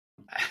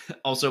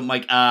 Also,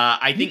 Mike,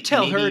 I think you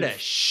tell her to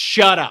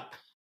shut up.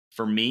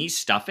 For me,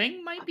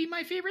 stuffing might be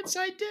my favorite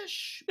side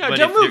dish. No,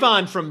 don't move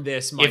on from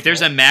this, Michael. If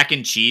there's a mac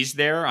and cheese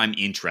there, I'm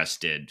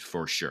interested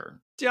for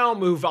sure. Don't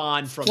move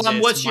on from Plum,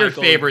 this, what's Michael,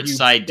 your favorite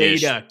side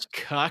dish?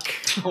 Cuck.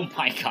 Oh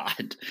my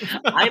god,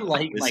 I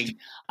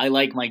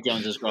like Mike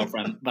Jones's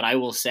girlfriend, but I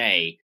will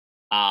say,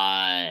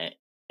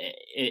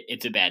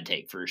 it's a bad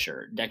take for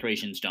sure.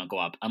 Decorations don't go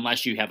up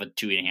unless you have a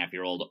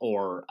 2.5-year-old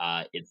or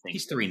it's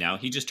He's 3 now.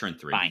 He just turned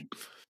 3. Fine.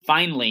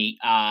 Finally,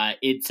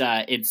 it's.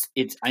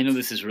 I know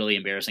this is really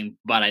embarrassing,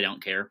 but I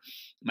don't care.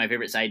 My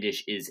favorite side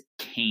dish is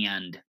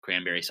canned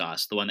cranberry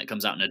sauce, the one that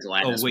comes out in a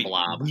gelatinous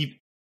blob.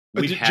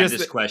 We've had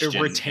this question.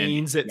 It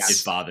retains its.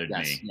 It bothered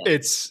me. Yes.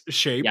 Its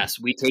shape. Yes,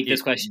 we take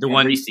this question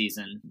every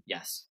season.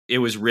 Yes, it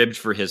was ribbed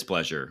for his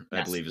pleasure.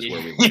 I believe is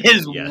where we went.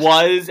 His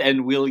was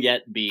and will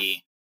yet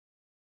be.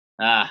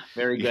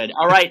 Very good.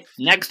 All right,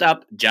 next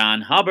up,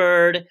 John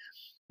Hubbard.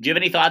 Do you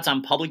have any thoughts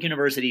on public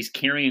universities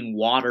carrying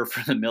water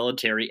for the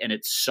military and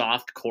its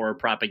soft core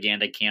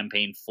propaganda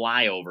campaign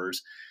flyovers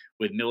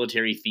with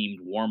military-themed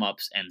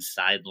warm-ups and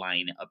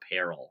sideline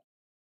apparel?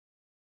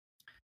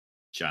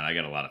 John, I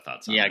got a lot of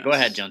thoughts on this. Yeah, go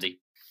ahead, Jonesy.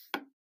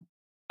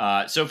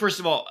 So first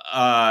of all,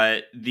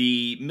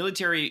 the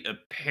military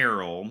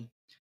apparel,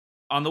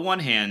 on the one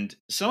hand,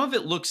 some of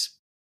it looks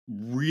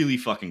really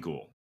fucking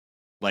cool.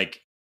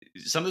 Like,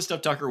 some of the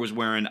stuff Tucker was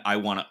wearing, I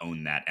want to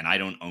own that, and I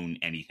don't own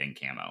anything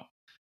camo.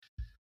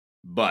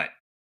 But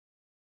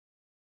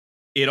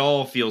it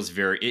all feels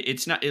very.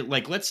 It's not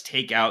like, let's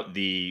take out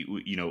the.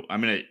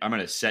 I'm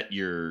gonna set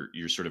your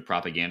sort of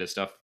propaganda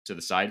stuff to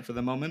the side for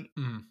the moment.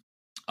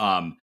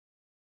 Mm-hmm.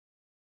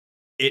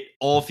 It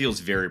all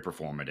feels very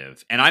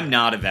performative, and I'm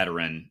not a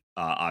veteran,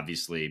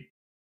 obviously,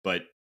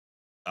 but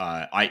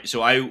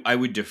I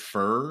would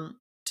defer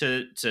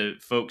to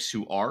folks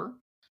who are,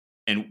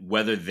 and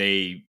whether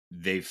they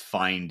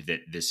find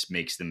that this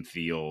makes them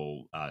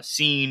feel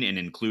seen and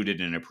included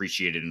and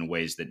appreciated in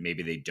ways that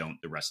maybe they don't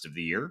the rest of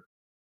the year.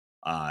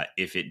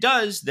 If it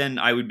does, then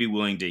I would be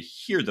willing to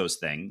hear those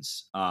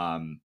things.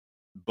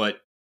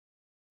 But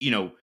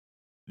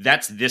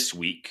that's this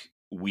week.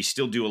 We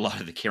still do a lot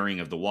of the carrying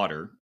of the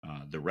water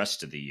the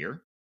rest of the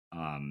year.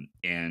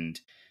 And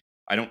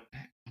I don't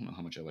know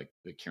how much I like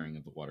the carrying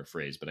of the water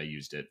phrase, but I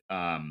used it.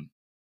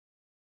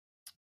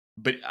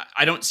 But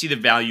I don't see the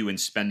value in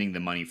spending the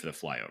money for the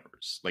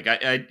flyovers. Like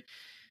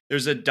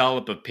there's a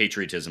dollop of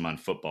patriotism on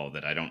football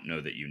that I don't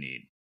know that you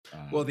need.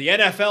 Well, the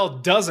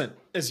NFL doesn't,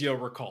 as you'll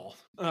recall.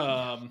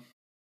 The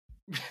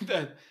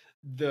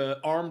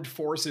armed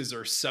forces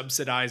are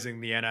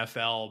subsidizing the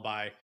NFL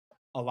by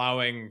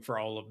allowing for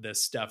all of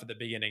this stuff at the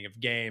beginning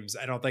of games.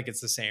 I don't think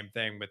it's the same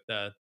thing with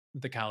the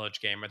college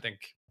game. I think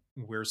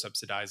we're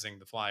subsidizing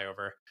the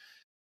flyover.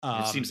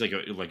 It seems like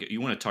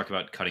you want to talk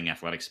about cutting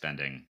athletic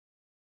spending.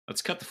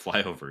 Let's cut the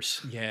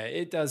flyovers. Yeah,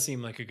 it does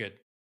seem like a good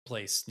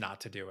place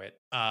not to do it.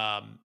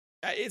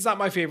 It's not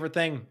my favorite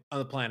thing on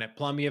the planet.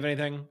 Plum, you have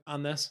anything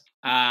on this?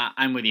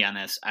 I'm with you on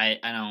this. I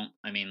don't.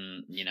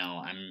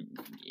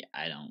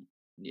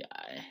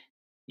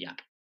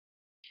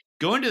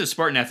 Go into the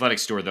Spartan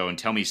Athletics store though, and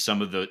tell me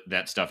some of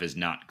that stuff is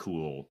not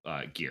cool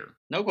gear.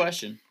 No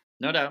question,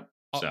 no doubt.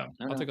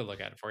 I'll take a look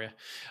at it for you.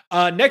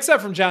 Next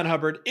up from John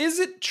Hubbard,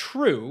 isn't it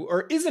true,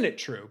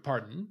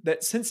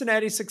 that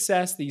Cincinnati's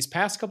success these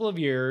past couple of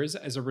years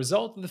as a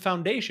result of the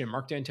foundation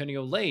Mark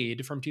D'Antonio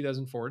laid from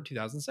 2004 to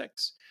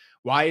 2006?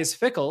 Why is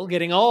Fickle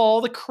getting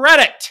all the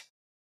credit?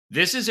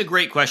 This is a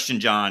great question,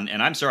 John,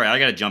 and I'm sorry, I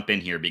got to jump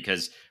in here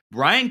because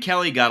Brian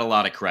Kelly got a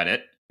lot of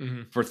credit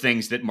for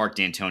things that Mark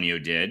D'Antonio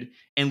did,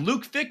 and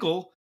Luke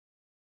Fickle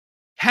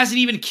hasn't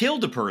even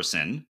killed a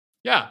person.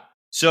 Yeah.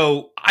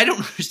 So I don't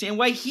understand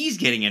why he's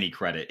getting any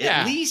credit. Yeah.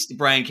 At least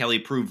Brian Kelly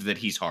proved that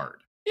he's hard.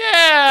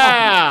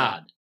 Yeah.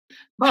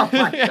 Oh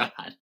my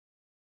God.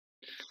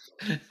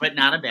 But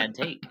not a bad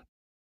take.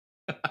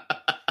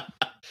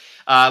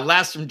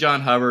 Last from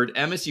John Hubbard,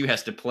 MSU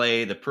has to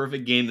play the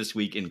perfect game this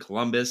week in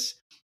Columbus.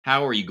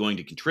 How are you going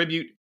to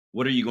contribute?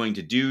 What are you going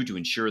to do to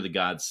ensure the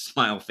gods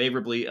smile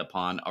favorably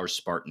upon our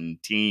Spartan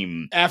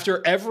team?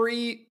 After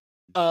every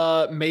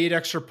made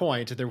extra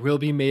point, there will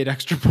be made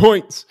extra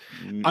points.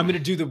 I'm going to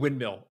do the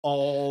windmill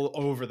all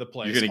over the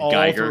place, You're gonna all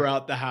Geiger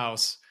throughout the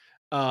house,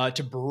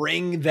 to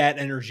bring that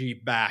energy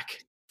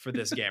back for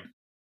this game.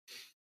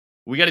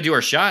 We got to do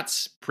our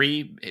shots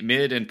pre,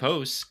 mid, and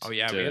post. Oh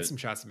yeah, we got some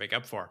shots to make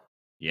up for.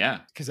 Yeah,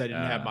 because I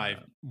didn't have my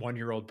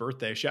 1-year-old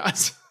birthday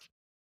shots.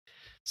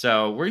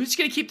 So we're just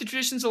going to keep the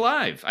traditions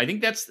alive. I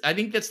think that's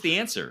the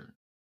answer.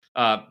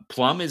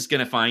 Plum is going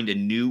to find a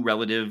new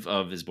relative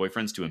of his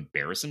boyfriend's to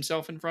embarrass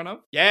himself in front of.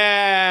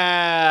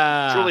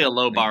 Yeah. Truly a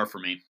low bar for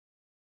me.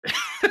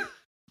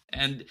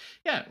 And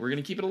yeah, we're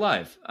going to keep it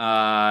alive.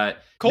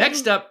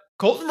 Next up,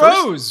 Colton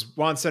Rose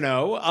wants to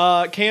know,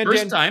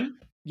 first time.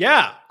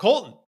 Yeah,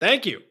 Colton,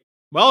 thank you.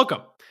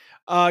 Welcome.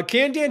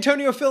 Can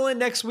D'Antonio fill in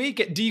next week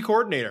at D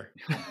coordinator?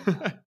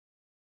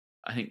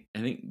 I think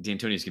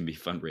D'Antonio's going to be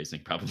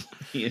fundraising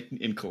probably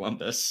in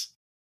Columbus.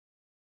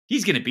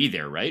 He's going to be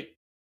there, right?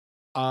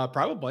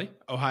 Probably.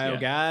 Ohio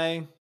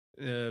guy,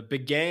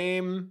 big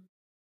game.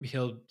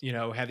 He'll,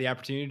 have the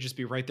opportunity to just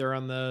be right there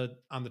on the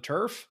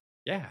turf.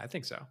 Yeah, I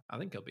think so. I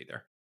think he'll be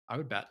there. I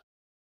would bet.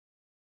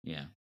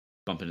 Yeah.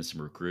 Bump into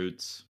some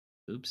recruits.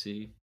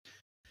 Oopsie.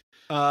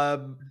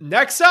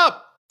 Next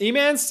up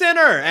E-Man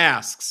Sinner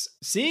asks,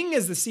 seeing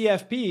as the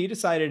CFP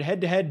decided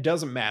head-to-head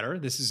doesn't matter,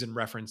 this is in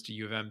reference to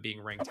U of M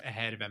being ranked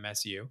ahead of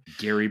MSU.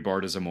 Gary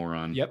Barta's a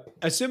moron. Yep.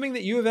 Assuming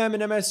that U of M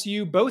and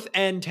MSU both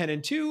end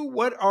 10-2,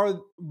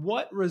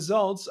 what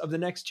results of the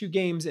next two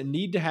games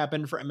need to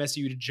happen for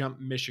MSU to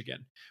jump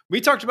Michigan? We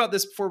talked about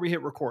this before we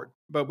hit record,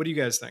 but what do you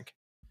guys think?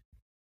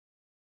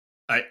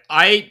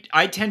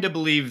 I tend to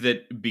believe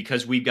that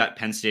because we've got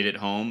Penn State at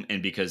home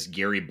and because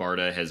Gary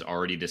Barta has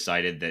already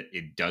decided that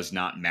it does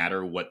not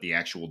matter what the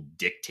actual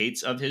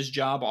dictates of his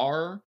job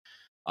are,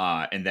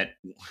 and that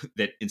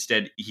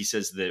instead he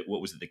says that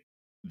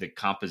the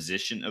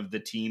composition of the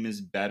team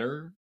is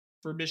better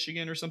for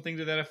Michigan or something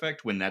to that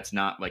effect, when that's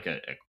not like a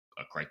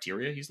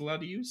criteria he's allowed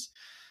to use.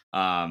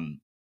 And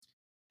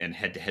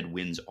head-to-head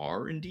wins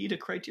are indeed a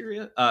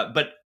criteria.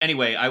 But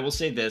anyway, I will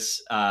say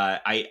this.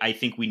 I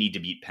think we need to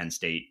beat Penn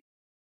State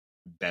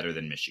better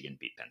than Michigan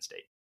beat Penn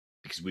State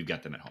because we've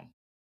got them at home.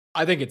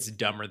 I think it's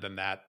dumber than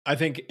that. I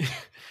think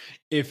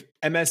if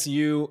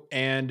MSU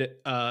and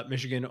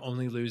Michigan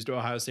only lose to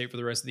Ohio State for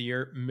the rest of the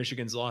year,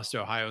 Michigan's loss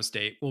to Ohio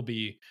State will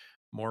be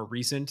more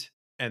recent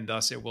and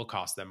thus it will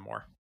cost them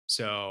more.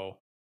 So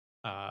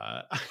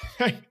I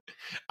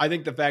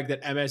think the fact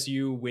that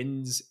MSU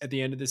wins at the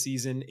end of the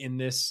season in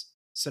this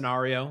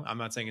scenario, I'm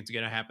not saying it's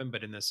going to happen,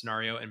 but in this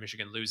scenario and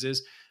Michigan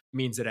loses,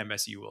 means that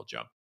MSU will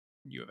jump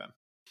U of M.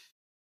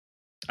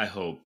 I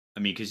hope. I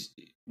mean, because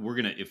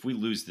if we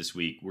lose this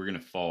week, we're gonna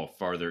fall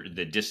farther.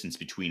 The distance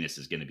between us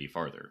is gonna be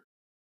farther.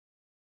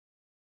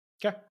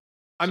 Okay.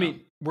 I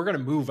mean, we're gonna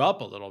move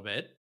up a little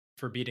bit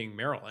for beating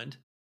Maryland.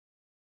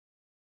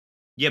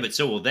 Yeah, but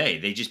so will they.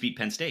 They just beat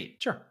Penn State.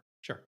 Sure.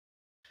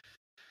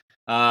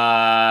 All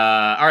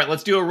right,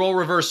 let's do a role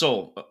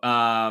reversal.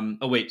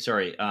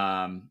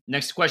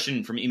 Next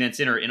question from E-Man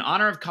Sinner. In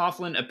honor of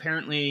Coughlin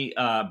apparently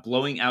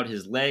blowing out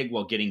his leg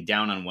while getting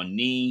down on one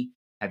knee,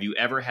 have you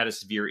ever had a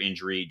severe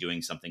injury doing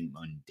something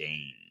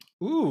mundane?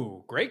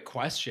 Ooh, great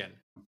question.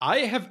 I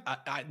have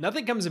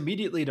nothing comes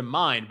immediately to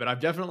mind, but I've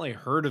definitely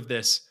heard of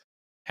this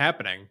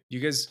happening.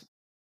 You guys?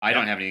 I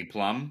don't have any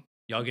plum.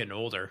 Y'all getting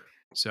older,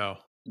 so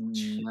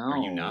no. Are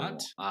you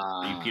not?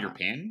 Are you Peter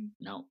Pan?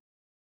 No.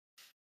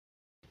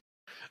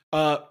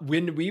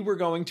 When we were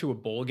going to a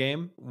bowl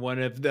game, one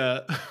of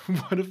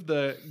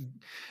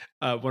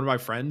my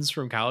friends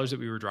from college that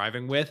we were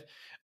driving with,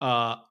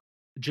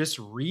 just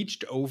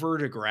reached over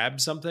to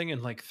grab something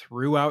and like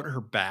threw out her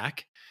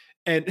back,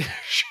 and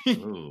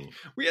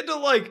we had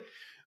to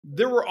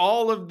there were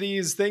all of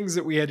these things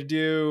that we had to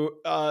do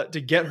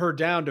to get her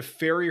down, to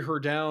ferry her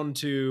down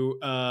to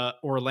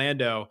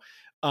Orlando.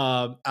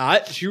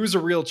 She was a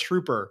real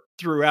trooper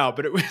throughout,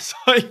 but it was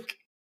like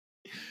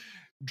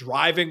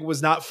driving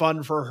was not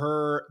fun for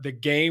her. The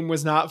game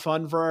was not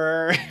fun for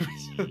her.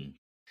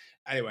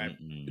 Anyway,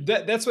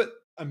 that's what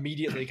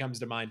immediately comes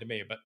to mind to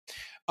me.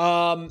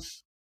 But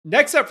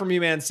next up from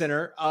E-Man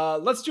Center,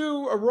 let's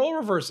do a role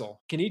reversal.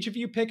 Can each of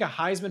you pick a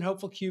Heisman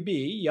hopeful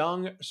QB,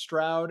 Young,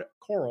 Stroud,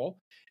 Coral,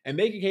 and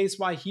make a case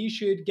why he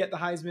should get the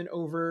Heisman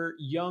over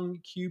young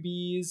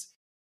QBs,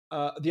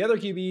 the other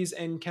QBs,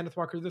 and Kenneth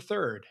Walker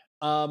III?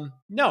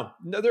 No,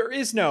 there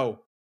is no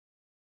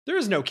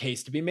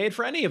case to be made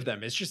for any of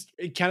them. It's just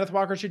Kenneth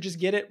Walker should just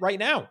get it right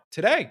now,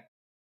 today.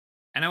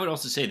 And I would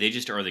also say they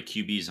just are the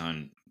QBs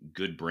on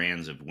good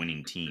brands of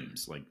winning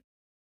teams. Like,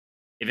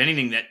 if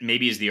anything, that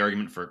maybe is the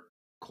argument for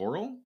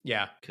Coral.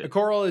 Yeah,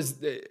 Coral is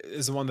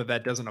the one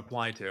that doesn't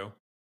apply to.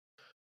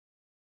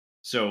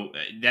 So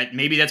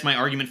that's my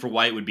argument for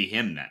why it would be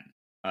him then.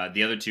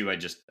 The other two, I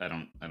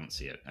don't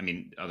see it. I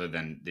mean, other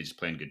than they just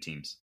play on good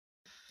teams,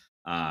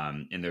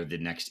 and they're the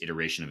next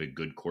iteration of a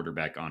good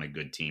quarterback on a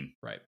good team.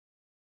 Right.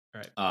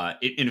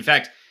 In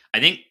fact, I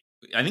think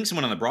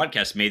someone on the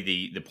broadcast made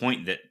the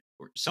point that,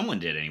 or someone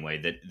did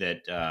anyway,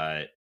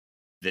 that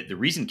the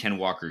reason Ken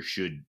Walker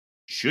should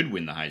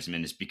win the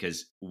Heisman is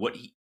because what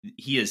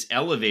he has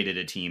elevated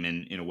a team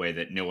in a way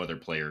that no other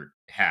player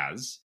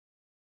has.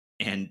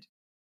 And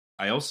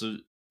I also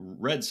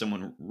read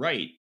someone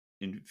write,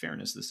 in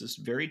fairness, this is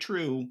very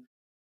true,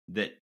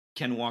 that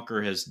Ken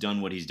Walker has done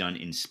what he's done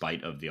in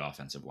spite of the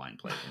offensive line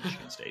play in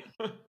Michigan State.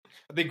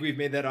 I think we've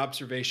made that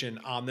observation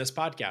on this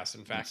podcast,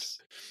 in fact.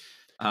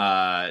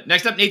 Yes.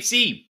 Next up, Nate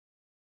C.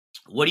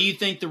 What do you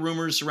think the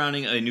rumors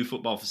surrounding a new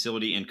football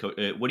facility and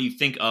what do you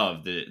think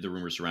of the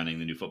rumors surrounding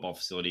the new football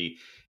facility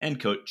and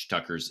Coach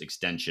Tucker's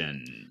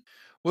extension?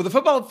 Well, the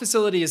football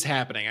facility is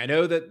happening. I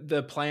know that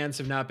the plans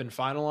have not been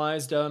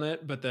finalized on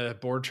it, but the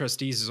board of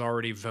trustees has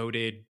already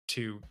voted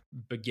to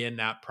begin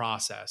that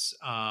process.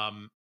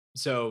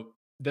 So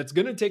that's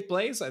going to take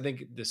place. I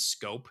think the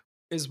scope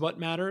is what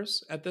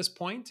matters at this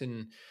point.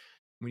 And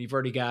when you've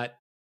already got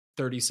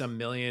 30 some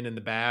million in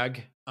the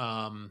bag,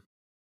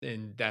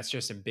 and that's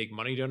just in big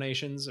money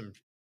donations, and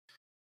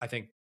I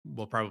think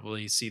we'll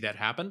probably see that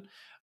happen.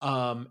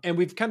 And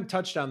we've kind of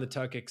touched on the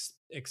Tuck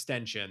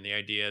extension, the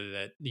idea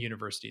that the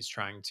university is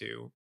trying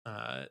to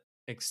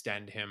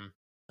extend him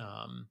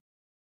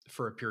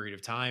for a period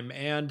of time,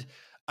 and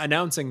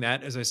announcing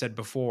that, as I said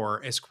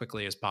before, as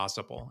quickly as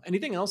possible.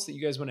 Anything else that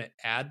you guys want to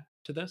add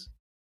to this?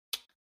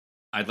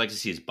 I'd like to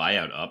see his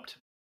buyout upped.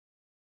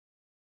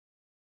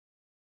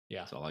 Yeah.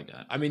 That's all I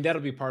got. I mean,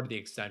 that'll be part of the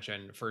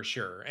extension for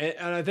sure.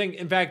 And I think,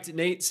 in fact,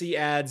 Nate C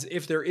adds,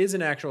 if there is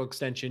an actual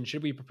extension,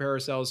 should we prepare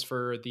ourselves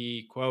for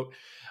the quote,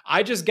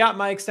 "I just got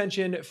my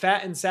extension,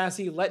 fat and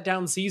sassy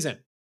letdown season"?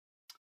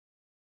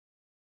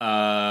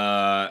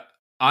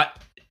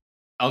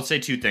 I'll say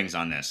two things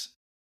on this.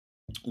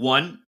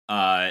 One,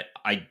 I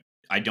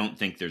don't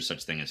think there's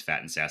such thing as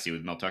fat and sassy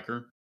with Mel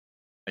Tucker.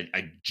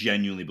 I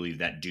genuinely believe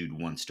that dude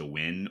wants to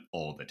win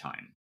all the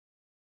time.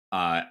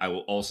 I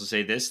will also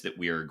say this, that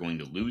we are going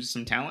to lose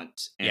some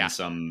talent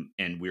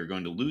and we're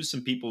going to lose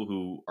some people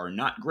who are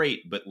not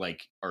great, but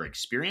like are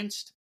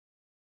experienced.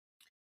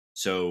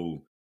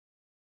 So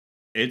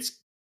it's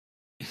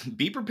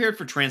be prepared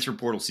for transfer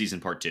portal season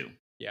part 2.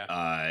 Yeah.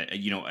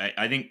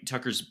 I think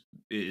Tucker's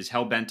is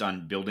hell bent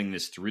on building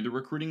this through the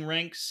recruiting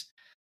ranks,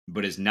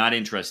 but is not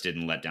interested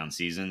in letdown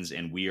seasons.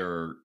 And we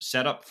are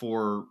set up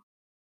for,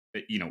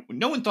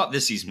 no one thought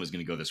this season was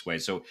going to go this way.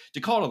 So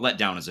to call it a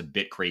letdown is a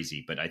bit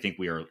crazy, but I think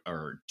we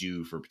are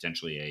due for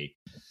potentially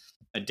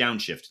a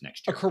downshift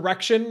next year. A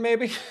correction,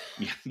 maybe?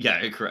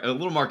 Yeah, a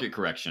little market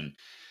correction.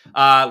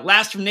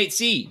 Last from Nate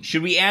C.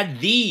 Should we add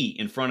 "the"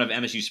 in front of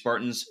MSU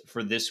Spartans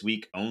for this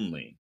week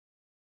only?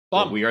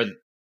 Plum. Well, we are.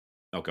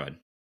 Oh, go ahead.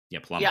 Yeah,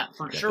 Plum. Yeah,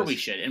 for sure we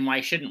should. And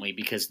why shouldn't we?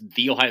 Because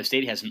the Ohio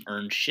State hasn't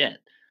earned shit.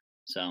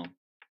 So,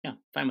 yeah,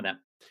 fine with that.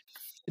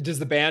 Does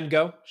the band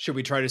go? Should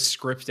we try to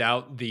script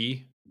out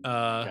the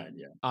God,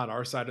 yeah. on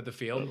our side of the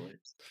field? Totally.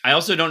 I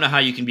also don't know how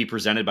you can be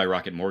presented by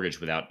Rocket Mortgage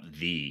without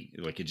 "the."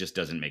 Like, it just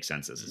doesn't make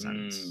sense as a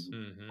sentence.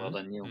 Mm-hmm. Well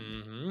done, you.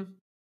 Mm-hmm.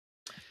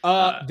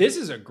 This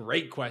is a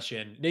great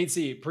question, Nate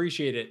C.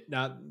 Appreciate it.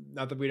 Not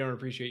that we don't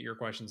appreciate your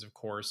questions, of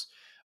course.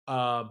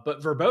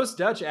 But Verbose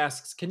Dutch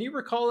asks, can you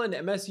recall an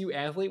MSU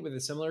athlete with a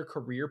similar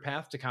career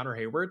path to Connor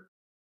Hayward?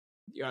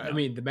 No. I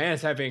mean, the man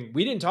is having.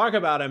 We didn't talk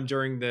about him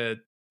during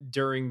the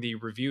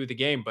review of the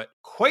game, but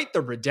quite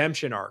the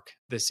redemption arc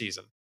this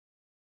season.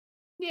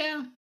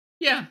 Yeah.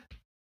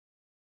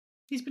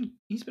 He's been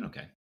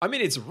okay. I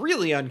mean, it's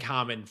really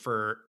uncommon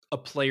for a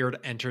player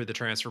to enter the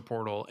transfer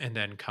portal and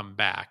then come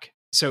back.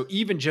 So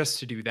even just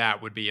to do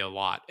that would be a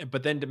lot.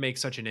 But then to make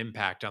such an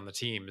impact on the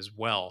team as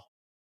well,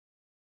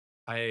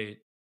 I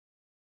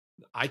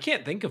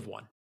can't think of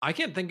one. I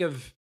can't think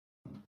of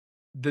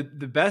the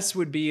best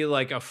would be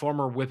like a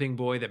former whipping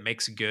boy that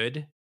makes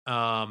good.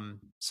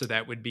 So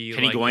that would be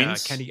Kenny like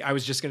Goins. Kenny. I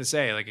was just gonna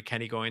say like a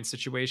Kenny Goins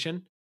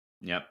situation.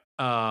 Yep.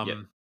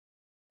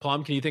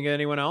 Plum, can you think of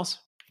anyone else?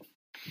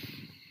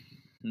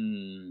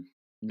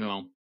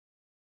 No.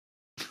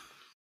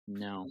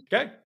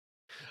 Okay.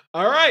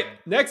 All right.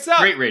 Next up,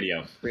 Great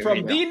radio.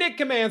 From the Nick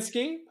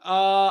Kamansky.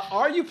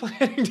 Are you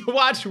planning to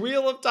watch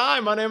Wheel of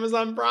Time on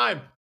Amazon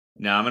Prime?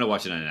 No, I'm gonna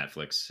watch it on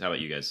Netflix. How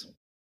about you guys?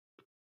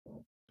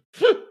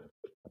 I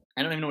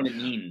don't even know what it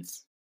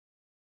means.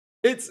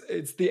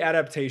 It's the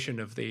adaptation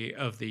of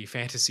the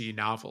fantasy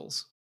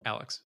novels,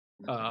 Alex.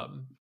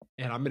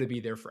 And I'm going to be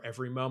there for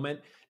every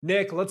moment.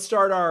 Nick, let's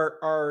start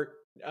our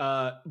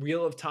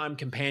Wheel of Time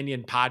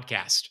companion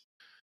podcast.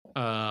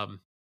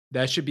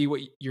 That should be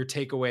what your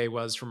takeaway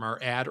was from our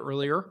ad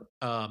earlier.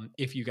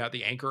 If you got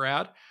the Anchor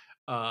ad,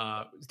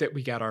 that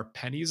we got our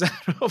pennies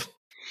out of.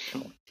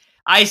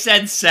 I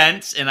said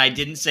cents, and I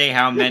didn't say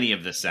how many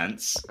of the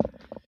cents.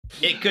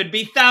 It could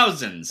be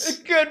thousands.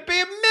 It could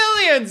be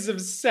millions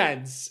of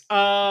cents.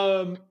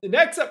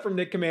 Next up from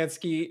Nick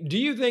Kamansky, do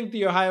you think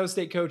the Ohio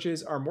State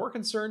coaches are more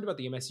concerned about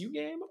the MSU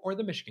game or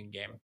the Michigan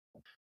game?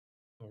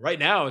 Well, right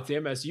now, it's the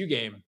MSU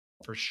game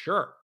for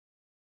sure.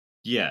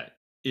 Yeah.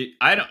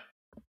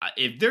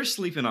 If they're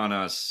sleeping on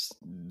us,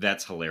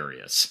 that's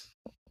hilarious.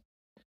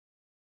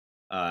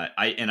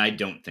 I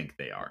don't think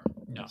they are.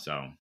 No.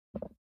 So.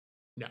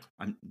 No.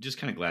 I'm just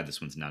kind of glad this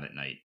one's not at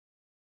night.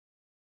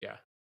 Yeah.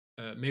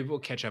 Maybe we'll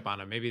catch up on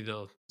them. Maybe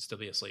they'll still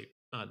be asleep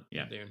on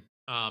noon.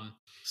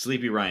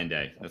 Sleepy Ryan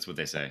Day. That's what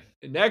they say.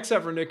 Next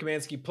up from Nick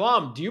Kamansky,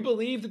 Plum, do you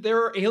believe that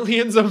there are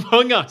aliens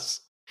among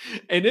us?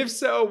 And if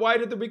so, why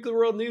did the Weekly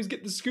World News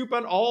get the scoop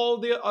on all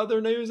the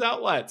other news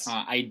outlets?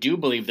 I do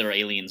believe there are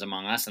aliens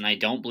among us, and I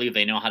don't believe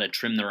they know how to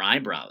trim their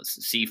eyebrows.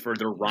 See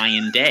further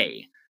Ryan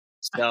Day.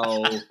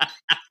 So,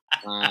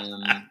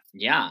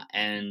 yeah,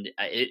 and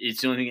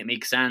it's the only thing that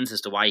makes sense as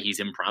to why he's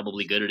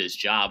improbably good at his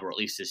job, or at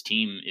least his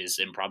team is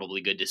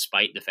improbably good,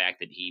 despite the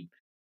fact that he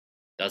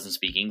doesn't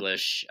speak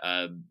English,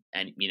 and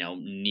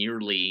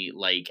nearly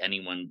like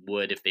anyone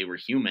would if they were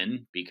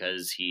human,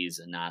 because he's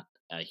not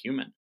a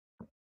human.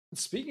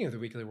 Speaking of the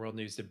Weekly World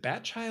News, did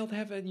Batchild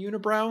have a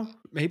unibrow?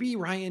 Maybe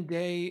Ryan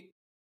Day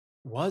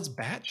was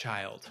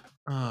Batchild.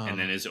 And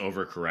then is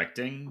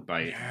overcorrecting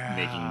by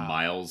making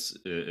miles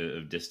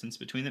of distance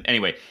between them.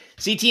 Anyway,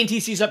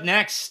 CT&TC's up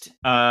next.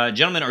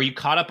 Gentlemen, are you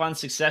caught up on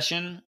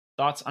Succession?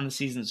 Thoughts on the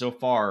season so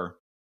far?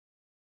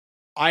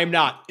 I'm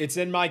not. It's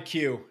in my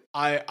queue.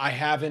 I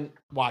haven't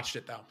watched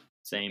it, though.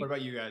 Same. What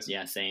about you guys?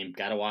 Yeah, same.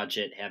 Gotta watch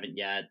it. Haven't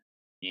yet.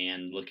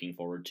 And looking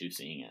forward to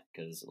seeing it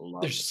because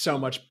there's so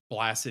much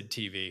blasted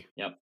TV.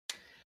 Yep.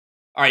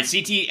 All right,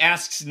 CT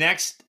asks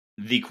next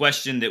the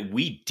question that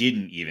we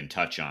didn't even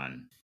touch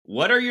on.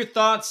 What are your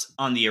thoughts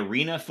on the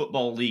Arena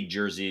Football League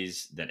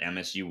jerseys that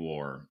MSU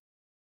wore?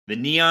 The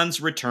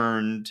neons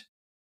returned.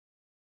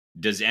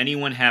 Does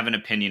anyone have an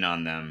opinion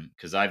on them?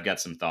 Because I've got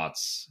some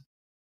thoughts.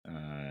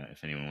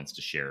 If anyone wants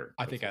to share,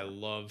 I think I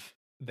love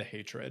the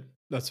hatred.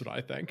 That's what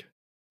I think.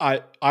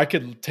 I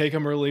could take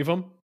them or leave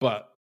them,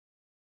 but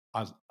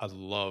I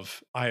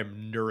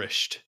am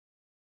nourished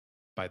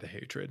by the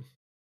hatred.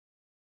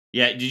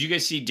 Yeah, did you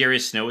guys see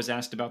Darius Snow was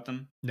asked about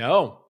them?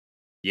 No.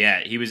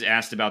 Yeah, he was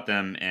asked about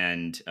them,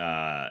 and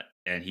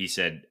he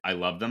said, "I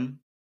love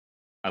them.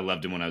 I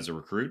loved him when I was a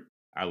recruit.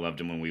 I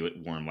loved him when we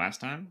wore him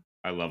last time.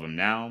 I love him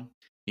now."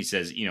 He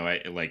says, "You know,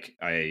 I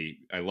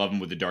love him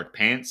with the dark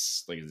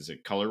pants. Like, it's a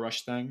color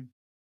rush thing."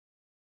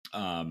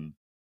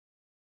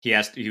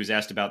 He was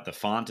asked about the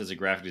font as a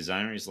graphic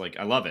designer. He's like,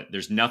 "I love it.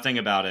 There's nothing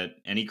about it.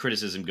 Any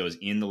criticism goes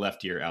in the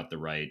left ear, out the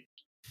right."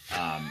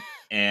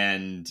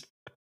 And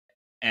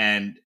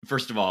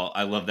first of all,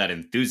 I love that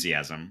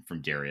enthusiasm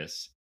from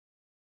Darius.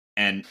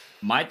 And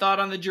my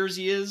thought on the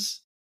jersey is,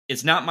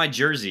 it's not my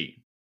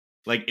jersey.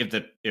 Like, if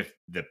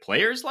the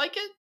players like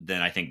it, then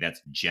I think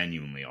that's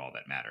genuinely all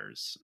that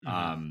matters.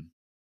 Mm-hmm.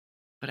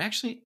 But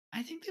actually,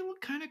 I think they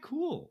look kind of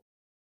cool.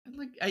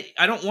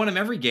 I don't want them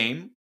every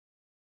game,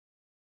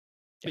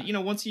 but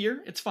once a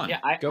year, it's fun. Yeah,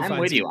 I'm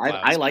with you.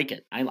 I like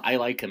it. I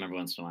like them every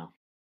once in a while.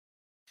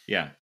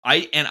 Yeah,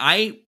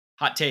 I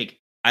hot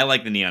take. I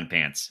like the neon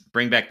pants.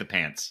 Bring back the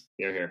pants.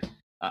 Here.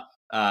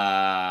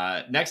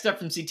 Next up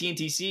from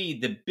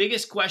CT&TC, the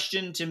biggest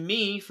question to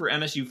me for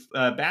MSU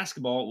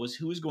basketball was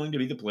who is going to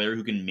be the player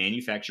who can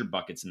manufacture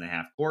buckets in the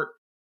half court.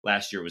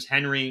 Last year it was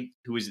Henry.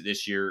 Who is it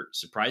this year?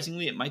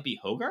 Surprisingly, it might be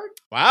Hogard.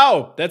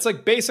 Wow, that's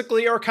like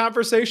basically our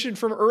conversation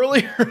from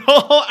earlier,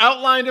 all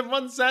outlined in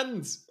one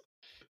sentence.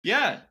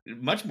 Yeah,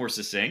 much more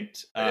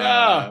succinct.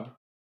 Yeah.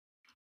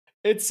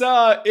 It's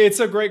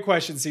a great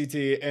question,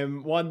 CT,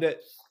 and one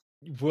that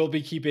we'll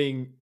be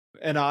keeping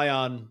an eye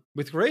on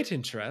with great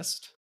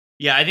interest.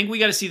 Yeah, I think we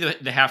got to see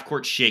the half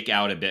court shake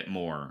out a bit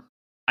more.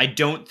 I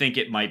don't think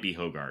it might be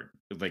Hogard.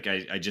 Like,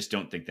 I just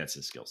don't think that's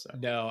his skill set.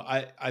 No,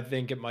 I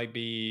think it might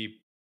be,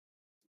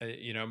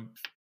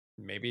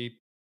 maybe.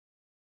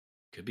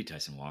 Could be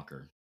Tyson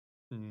Walker.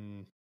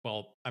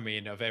 Well, I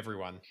mean, of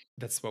everyone,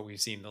 that's what we've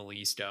seen the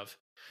least of.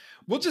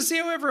 We'll just see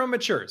how everyone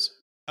matures.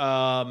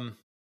 But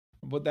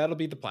that'll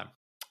be the plan.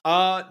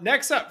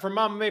 Next up from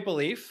Mama Maple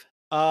Leaf.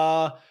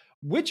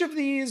 Which of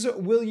these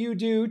will you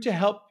do to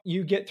help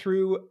you get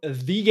through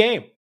the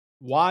game?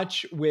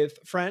 Watch with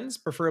friends,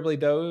 preferably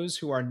those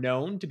who are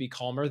known to be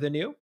calmer than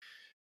you.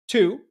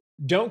 2,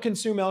 don't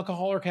consume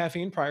alcohol or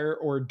caffeine prior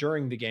or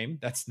during the game.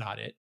 That's not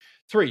it.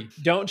 3,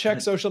 don't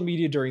check social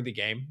media during the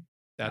game.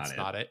 That's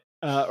not it.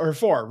 Or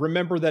 4,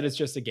 remember that it's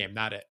just a game.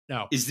 Not it.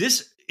 No.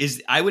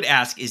 I would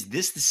ask, is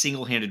this the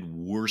single-handed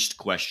worst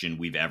question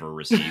we've ever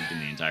received in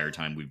the entire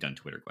time we've done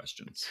Twitter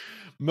questions?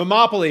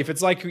 Momopoly,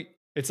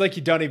 it's like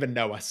you don't even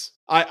know us.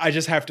 I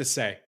just have to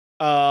say.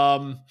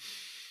 None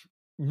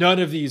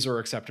of these are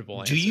acceptable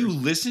answers. Do you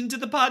listen to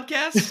the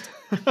podcast?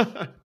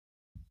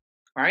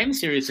 I'm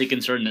seriously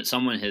concerned that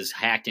someone has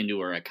hacked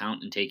into our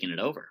account and taken it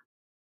over.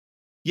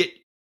 Yeah.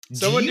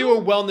 Someone do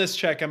a wellness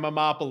check on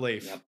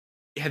Momopoly. Yep.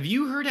 Have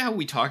you heard how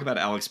we talk about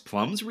Alex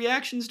Plum's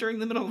reactions during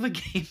the middle of a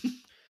game?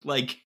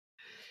 Like,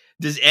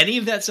 does any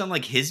of that sound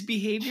like his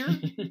behavior?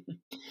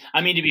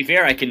 I mean, to be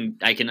fair, I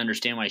can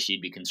understand why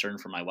she'd be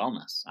concerned for my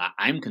wellness.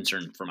 I'm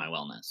concerned for my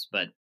wellness,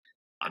 but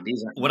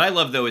these are. What I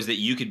love though is that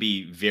you could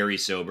be very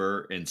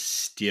sober and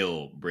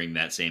still bring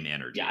that same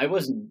energy. Yeah, I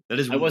wasn't.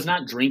 I was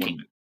not drinking.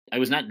 I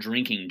was not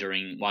drinking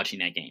during watching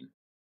that game.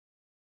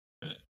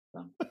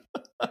 So.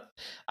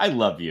 I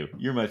love you.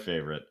 You're my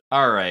favorite.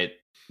 All right.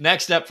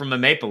 Next up from a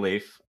Maple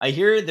Leaf, I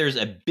hear there's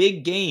a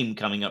big game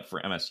coming up for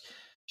MS.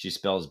 She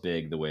spells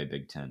big the way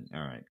Big Ten. All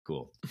right,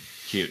 cool,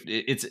 cute.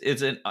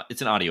 It's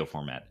an audio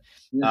format.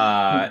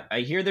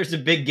 I hear there's a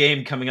big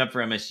game coming up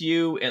for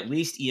MSU. At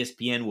least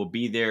ESPN will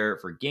be there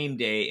for game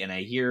day, and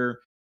I hear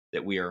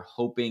that we are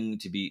hoping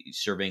to be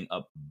serving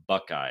up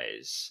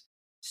Buckeyes.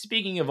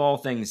 Speaking of all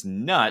things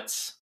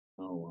nuts,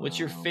 what's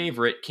your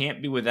favorite?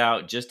 Can't be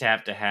without. Just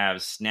have to have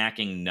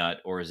snacking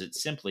nut, or is it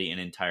simply an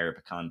entire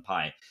pecan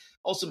pie?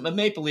 Also,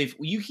 Maple Leaf,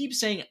 you keep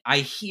saying, I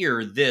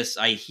hear this,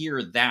 I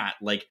hear that.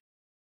 Like,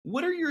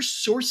 what are your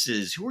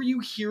sources? Who are you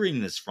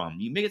hearing this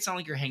from? You make it sound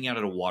like you're hanging out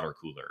at a water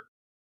cooler.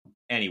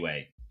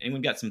 Anyway,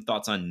 anyone got some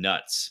thoughts on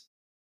nuts?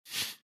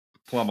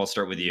 Plum, I'll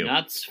start with you.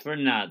 Nuts for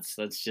nuts.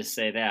 Let's just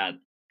say that.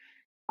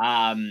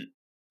 I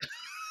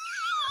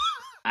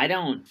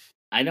don't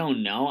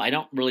know. I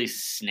don't really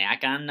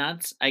snack on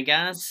nuts, I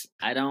guess.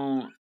 I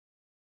don't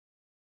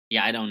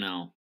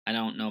know. I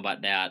don't know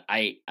about that.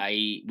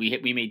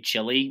 We made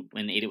chili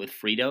and ate it with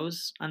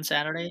Fritos on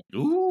Saturday.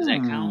 Ooh. Does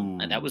that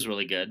count? That was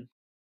really good.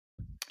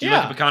 Do you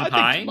like the pecan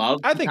pie?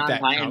 I think that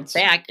pie. counts.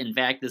 In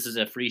fact, this is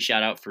a free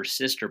shout out for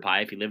Sister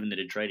Pie. If you live in the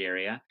Detroit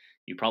area,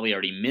 you probably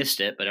already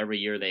missed it, but every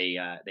year they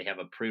have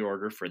a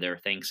pre-order for their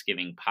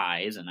Thanksgiving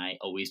pies, and I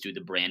always do the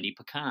brandy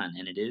pecan,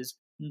 and it is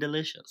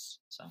delicious.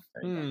 So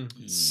there you go.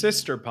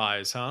 Sister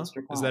pies, huh?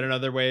 Sister Is that pie.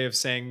 another way of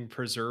saying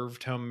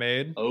preserved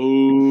homemade? Oh,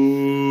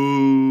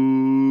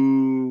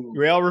 Do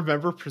we all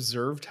remember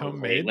preserved wait,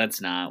 homemade? let's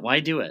not. Why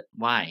do it?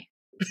 Why?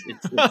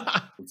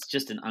 It's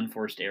just an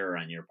unforced error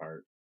on your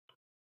part.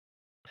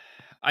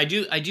 I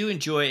do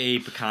enjoy a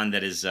pecan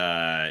that is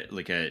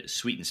like a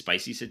sweet and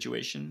spicy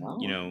situation. Oh.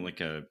 You know,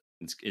 like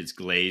it's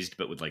glazed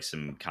but with like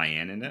some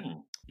cayenne in it.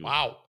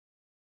 Wow.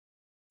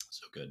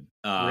 So good.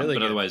 Really but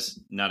good. otherwise,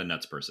 not a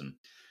nuts person.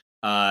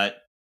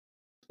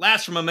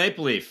 Last from a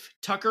Maple Leaf.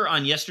 Tucker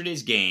on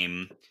yesterday's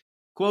game.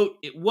 Quote,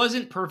 "It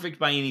wasn't perfect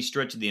by any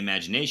stretch of the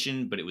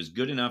imagination, but it was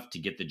good enough to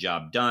get the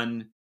job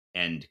done."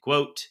 End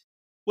quote.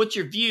 What's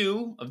your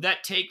view of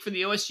that take for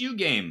the OSU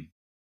game?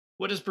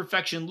 What does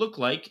perfection look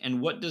like,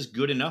 and what does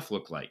good enough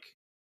look like?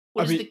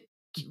 What is the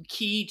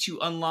key to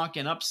unlock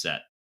an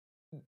upset?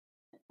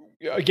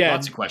 Again,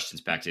 lots of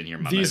questions packed in here.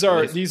 These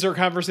are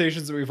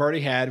conversations that we've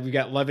already had. We've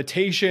got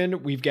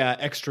levitation, we've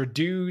got extra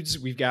dudes,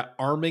 we've got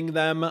arming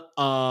them.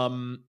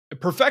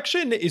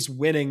 Perfection is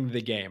winning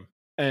the game,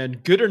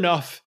 and good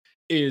enough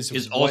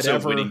is also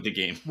winning the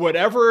game.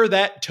 Whatever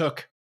that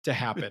took to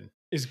happen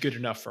is good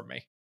enough for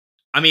me.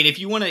 I mean, if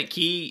you want a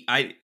key,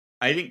 I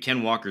think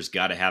Ken Walker's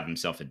got to have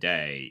himself a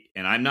day,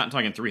 and I'm not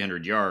talking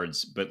 300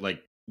 yards, but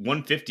like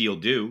 150 will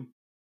do.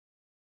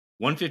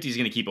 150 is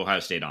going to keep Ohio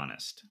State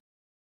honest,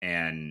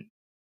 and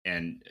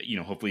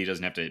hopefully he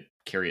doesn't have to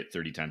carry it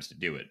 30 times to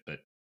do it. But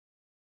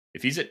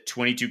if he's at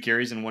 22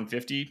 carries and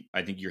 150,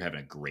 I think you're having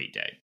a great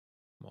day.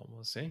 Well,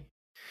 we'll see.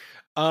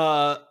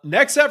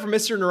 Next up from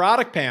Mr.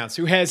 Neurotic Pants,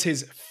 who has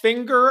his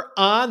finger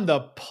on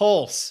the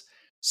pulse,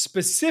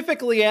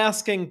 specifically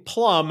asking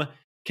Plum,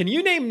 can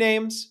you name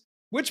names?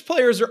 Which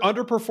players are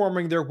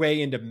underperforming their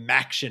way into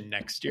Maction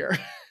next year?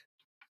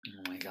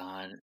 Oh my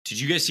God. Did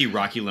you guys see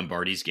Rocky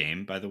Lombardi's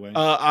game, by the way?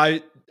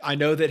 I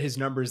know that his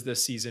numbers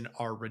this season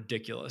are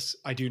ridiculous.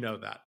 I do know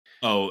that.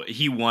 Oh,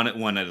 he won at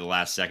the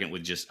last second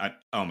with just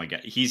oh my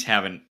God. He's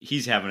having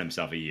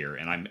himself a year,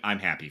 and I'm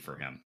happy for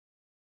him.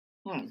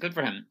 Good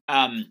for him.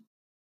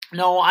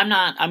 No, I'm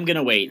not. I'm going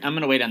to wait. I'm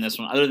going to wait on this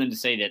one, other than to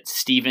say that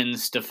Stefanio,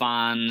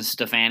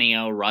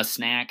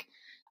 Rusnak,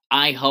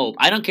 I hope.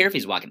 I don't care if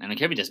he's walking. I don't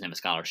care if he doesn't have a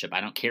scholarship.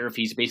 I don't care if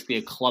he's basically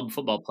a club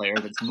football player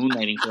that's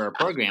moonlighting for our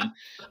program.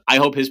 I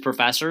hope his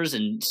professors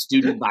and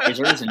student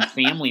advisors and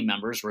family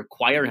members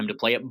require him to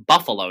play at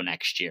Buffalo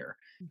next year.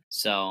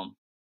 So,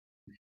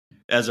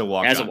 as a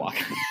walk-on.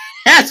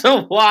 As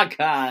a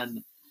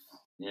walk-on.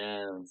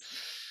 Yes.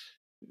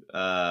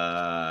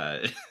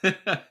 All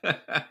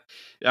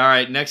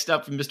right, next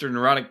up from Mr.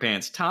 Neurotic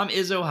Pants, Tom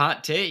Izzo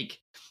hot take.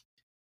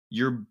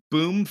 Your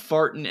boom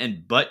farting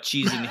and butt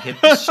cheesing hit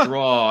the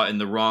straw in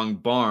the wrong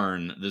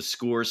barn. The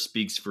score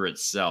speaks for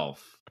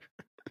itself.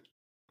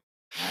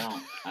 I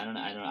don't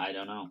know. I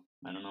don't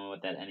know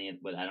what that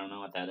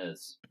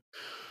is.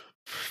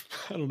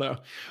 I don't know,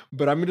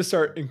 but I'm going to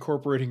start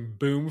incorporating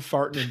boom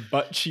farting and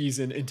butt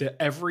cheesing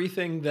into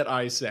everything that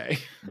I say.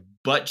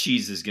 Butt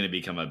cheese is going to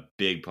become a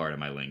big part of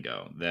my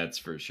lingo. That's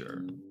for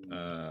sure.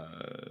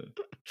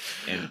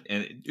 And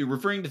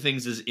referring to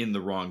things as in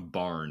the wrong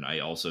barn, I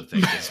also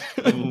think is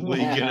probably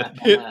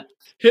good.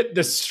 Hit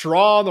the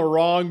straw in the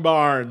wrong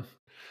barn.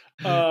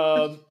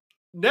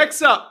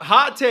 Next up,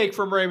 hot take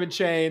from Raymond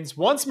Chains.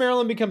 Once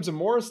Maryland becomes a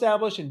more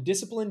established and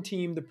disciplined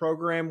team, the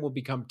program will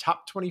become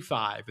top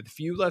 25. With a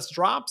few less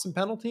drops and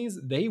penalties,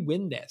 they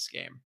win this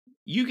game.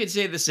 You could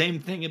say the same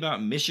thing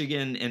about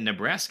Michigan and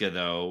Nebraska,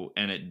 though,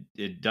 and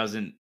it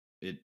doesn't.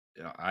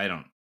 I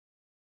don't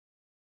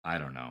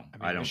know.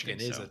 I don't Michigan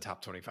think is so. a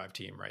top 25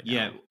 team right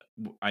now.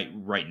 Yeah,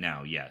 right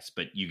now, yes,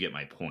 but you get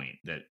my point.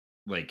 That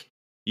like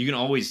you can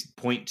always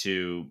point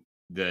to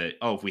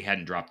if we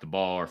hadn't dropped the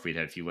ball or if we'd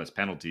had a few less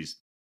penalties,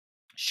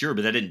 sure,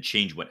 but that didn't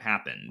change what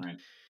happened. Right.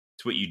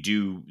 It's what you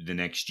do the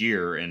next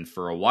year, and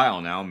for a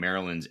while now,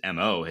 Maryland's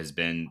MO has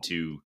been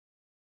to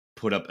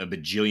put up a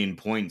bajillion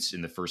points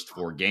in the first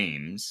 4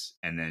 games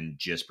and then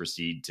just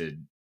proceed to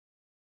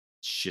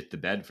shit the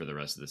bed for the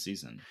rest of the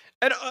season.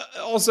 And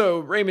also,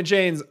 Raymond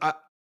Chains,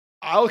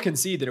 I'll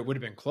concede that it would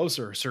have been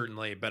closer,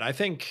 certainly, but I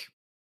think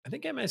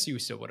MSU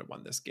still would have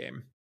won this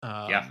game.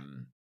 Yeah.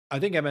 I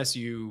think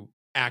MSU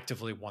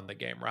actively won the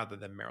game rather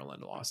than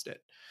Maryland lost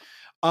it.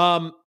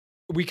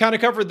 We kind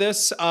of covered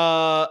this,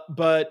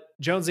 but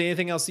Jonesy,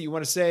 anything else that you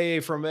want to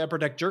say from Upper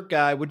Deck Jerk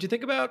Guy? What'd you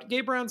think about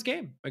Gabe Brown's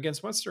game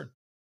against Western?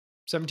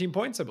 17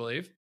 points, I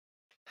believe.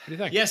 What do you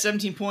think? Yeah,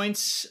 17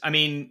 points. I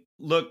mean,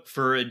 look,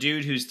 for a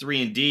dude who's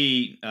 3 and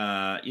D,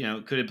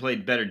 could have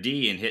played better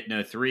D and hit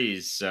no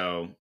threes.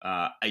 So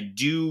I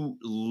do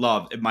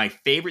love my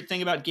favorite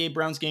thing about Gabe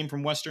Brown's game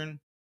from Western.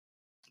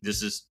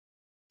 This is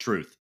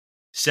truth.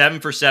 7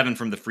 for 7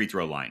 from the free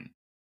throw line.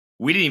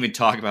 We didn't even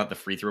talk about the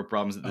free throw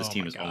problems that this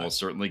team is almost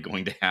certainly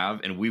going to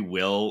have, and we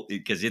will,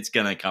 because it's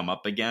going to come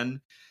up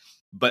again.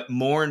 But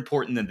more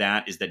important than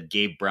that is that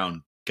Gabe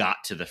Brown got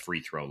to the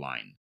free throw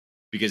line,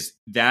 because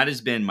that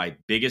has been my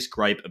biggest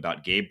gripe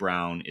about Gabe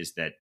Brown, is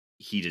that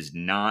he does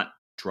not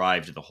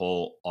drive to the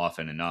hole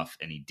often enough,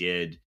 and he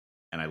did,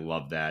 and I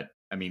love that.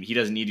 I mean, he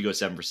doesn't need to go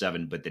 7 for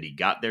 7, but that he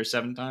got there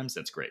 7 times,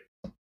 that's great.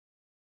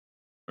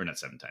 Or not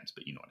 7 times,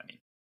 but you know what I mean.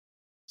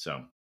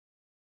 So,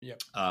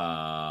 yep.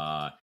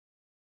 All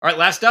right,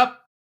 last up.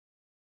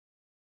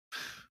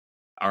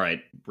 All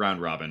right,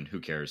 round robin. Who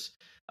cares?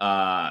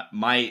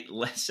 My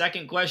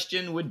second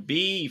question would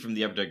be from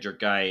the Upper Deck Jerk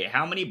guy: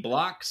 how many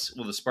blocks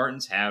will the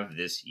Spartans have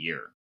this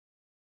year?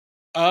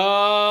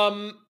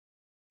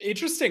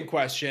 Interesting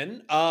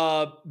question.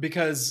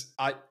 Because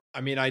I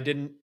mean, I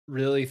didn't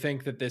really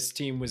think that this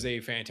team was a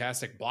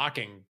fantastic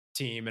blocking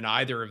team in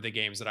either of the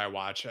games that I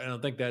watched. I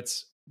don't think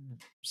that's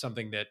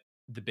something that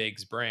the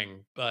bigs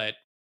bring, but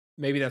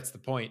maybe that's the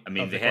point I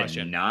mean, of they the had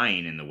question.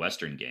 9 in the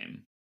Western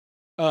game.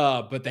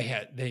 But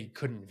they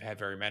couldn't have had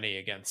very many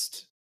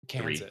against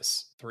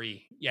Kansas.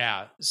 3.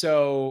 Yeah.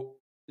 So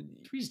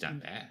 3's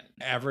not bad.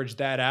 Average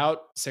that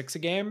out, 6 a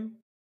game,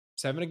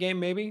 7 a game,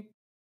 maybe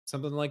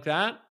something like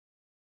that.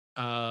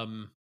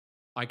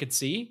 I could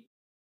see.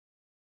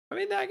 I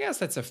mean, I guess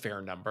that's a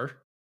fair number.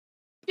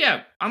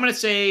 Yeah, I'm gonna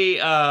say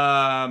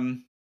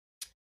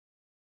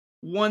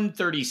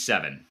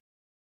 137.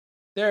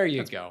 There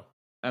you go.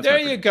 That's there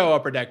you go,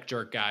 Upper Deck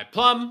Jerk guy.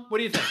 Plum, what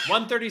do you think?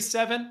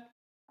 137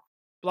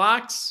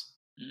 blocks?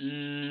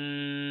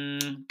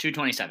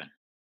 227.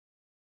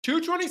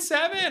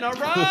 227. All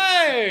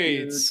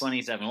right.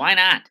 227. Why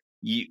not?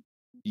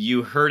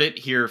 You heard it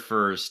here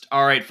first.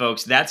 All right,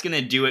 folks, that's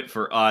gonna do it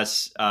for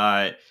us.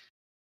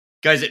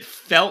 Guys, it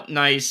felt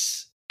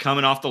nice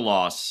coming off the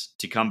loss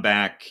to come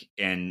back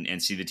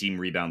and see the team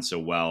rebound so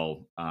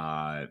well.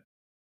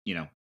 You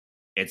know,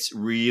 it's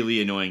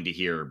really annoying to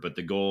hear, but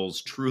the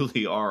goals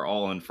truly are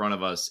all in front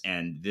of us,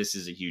 and this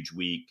is a huge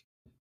week.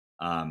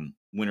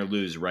 Win or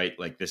lose, right?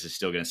 Like, this is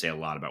still going to say a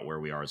lot about where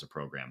we are as a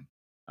program.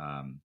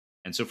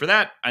 And so for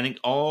that, I think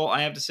all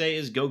I have to say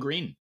is go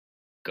green.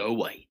 Go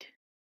white.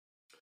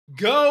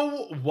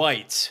 Go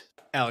white.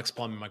 Alex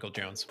Plum and Michael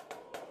Jones.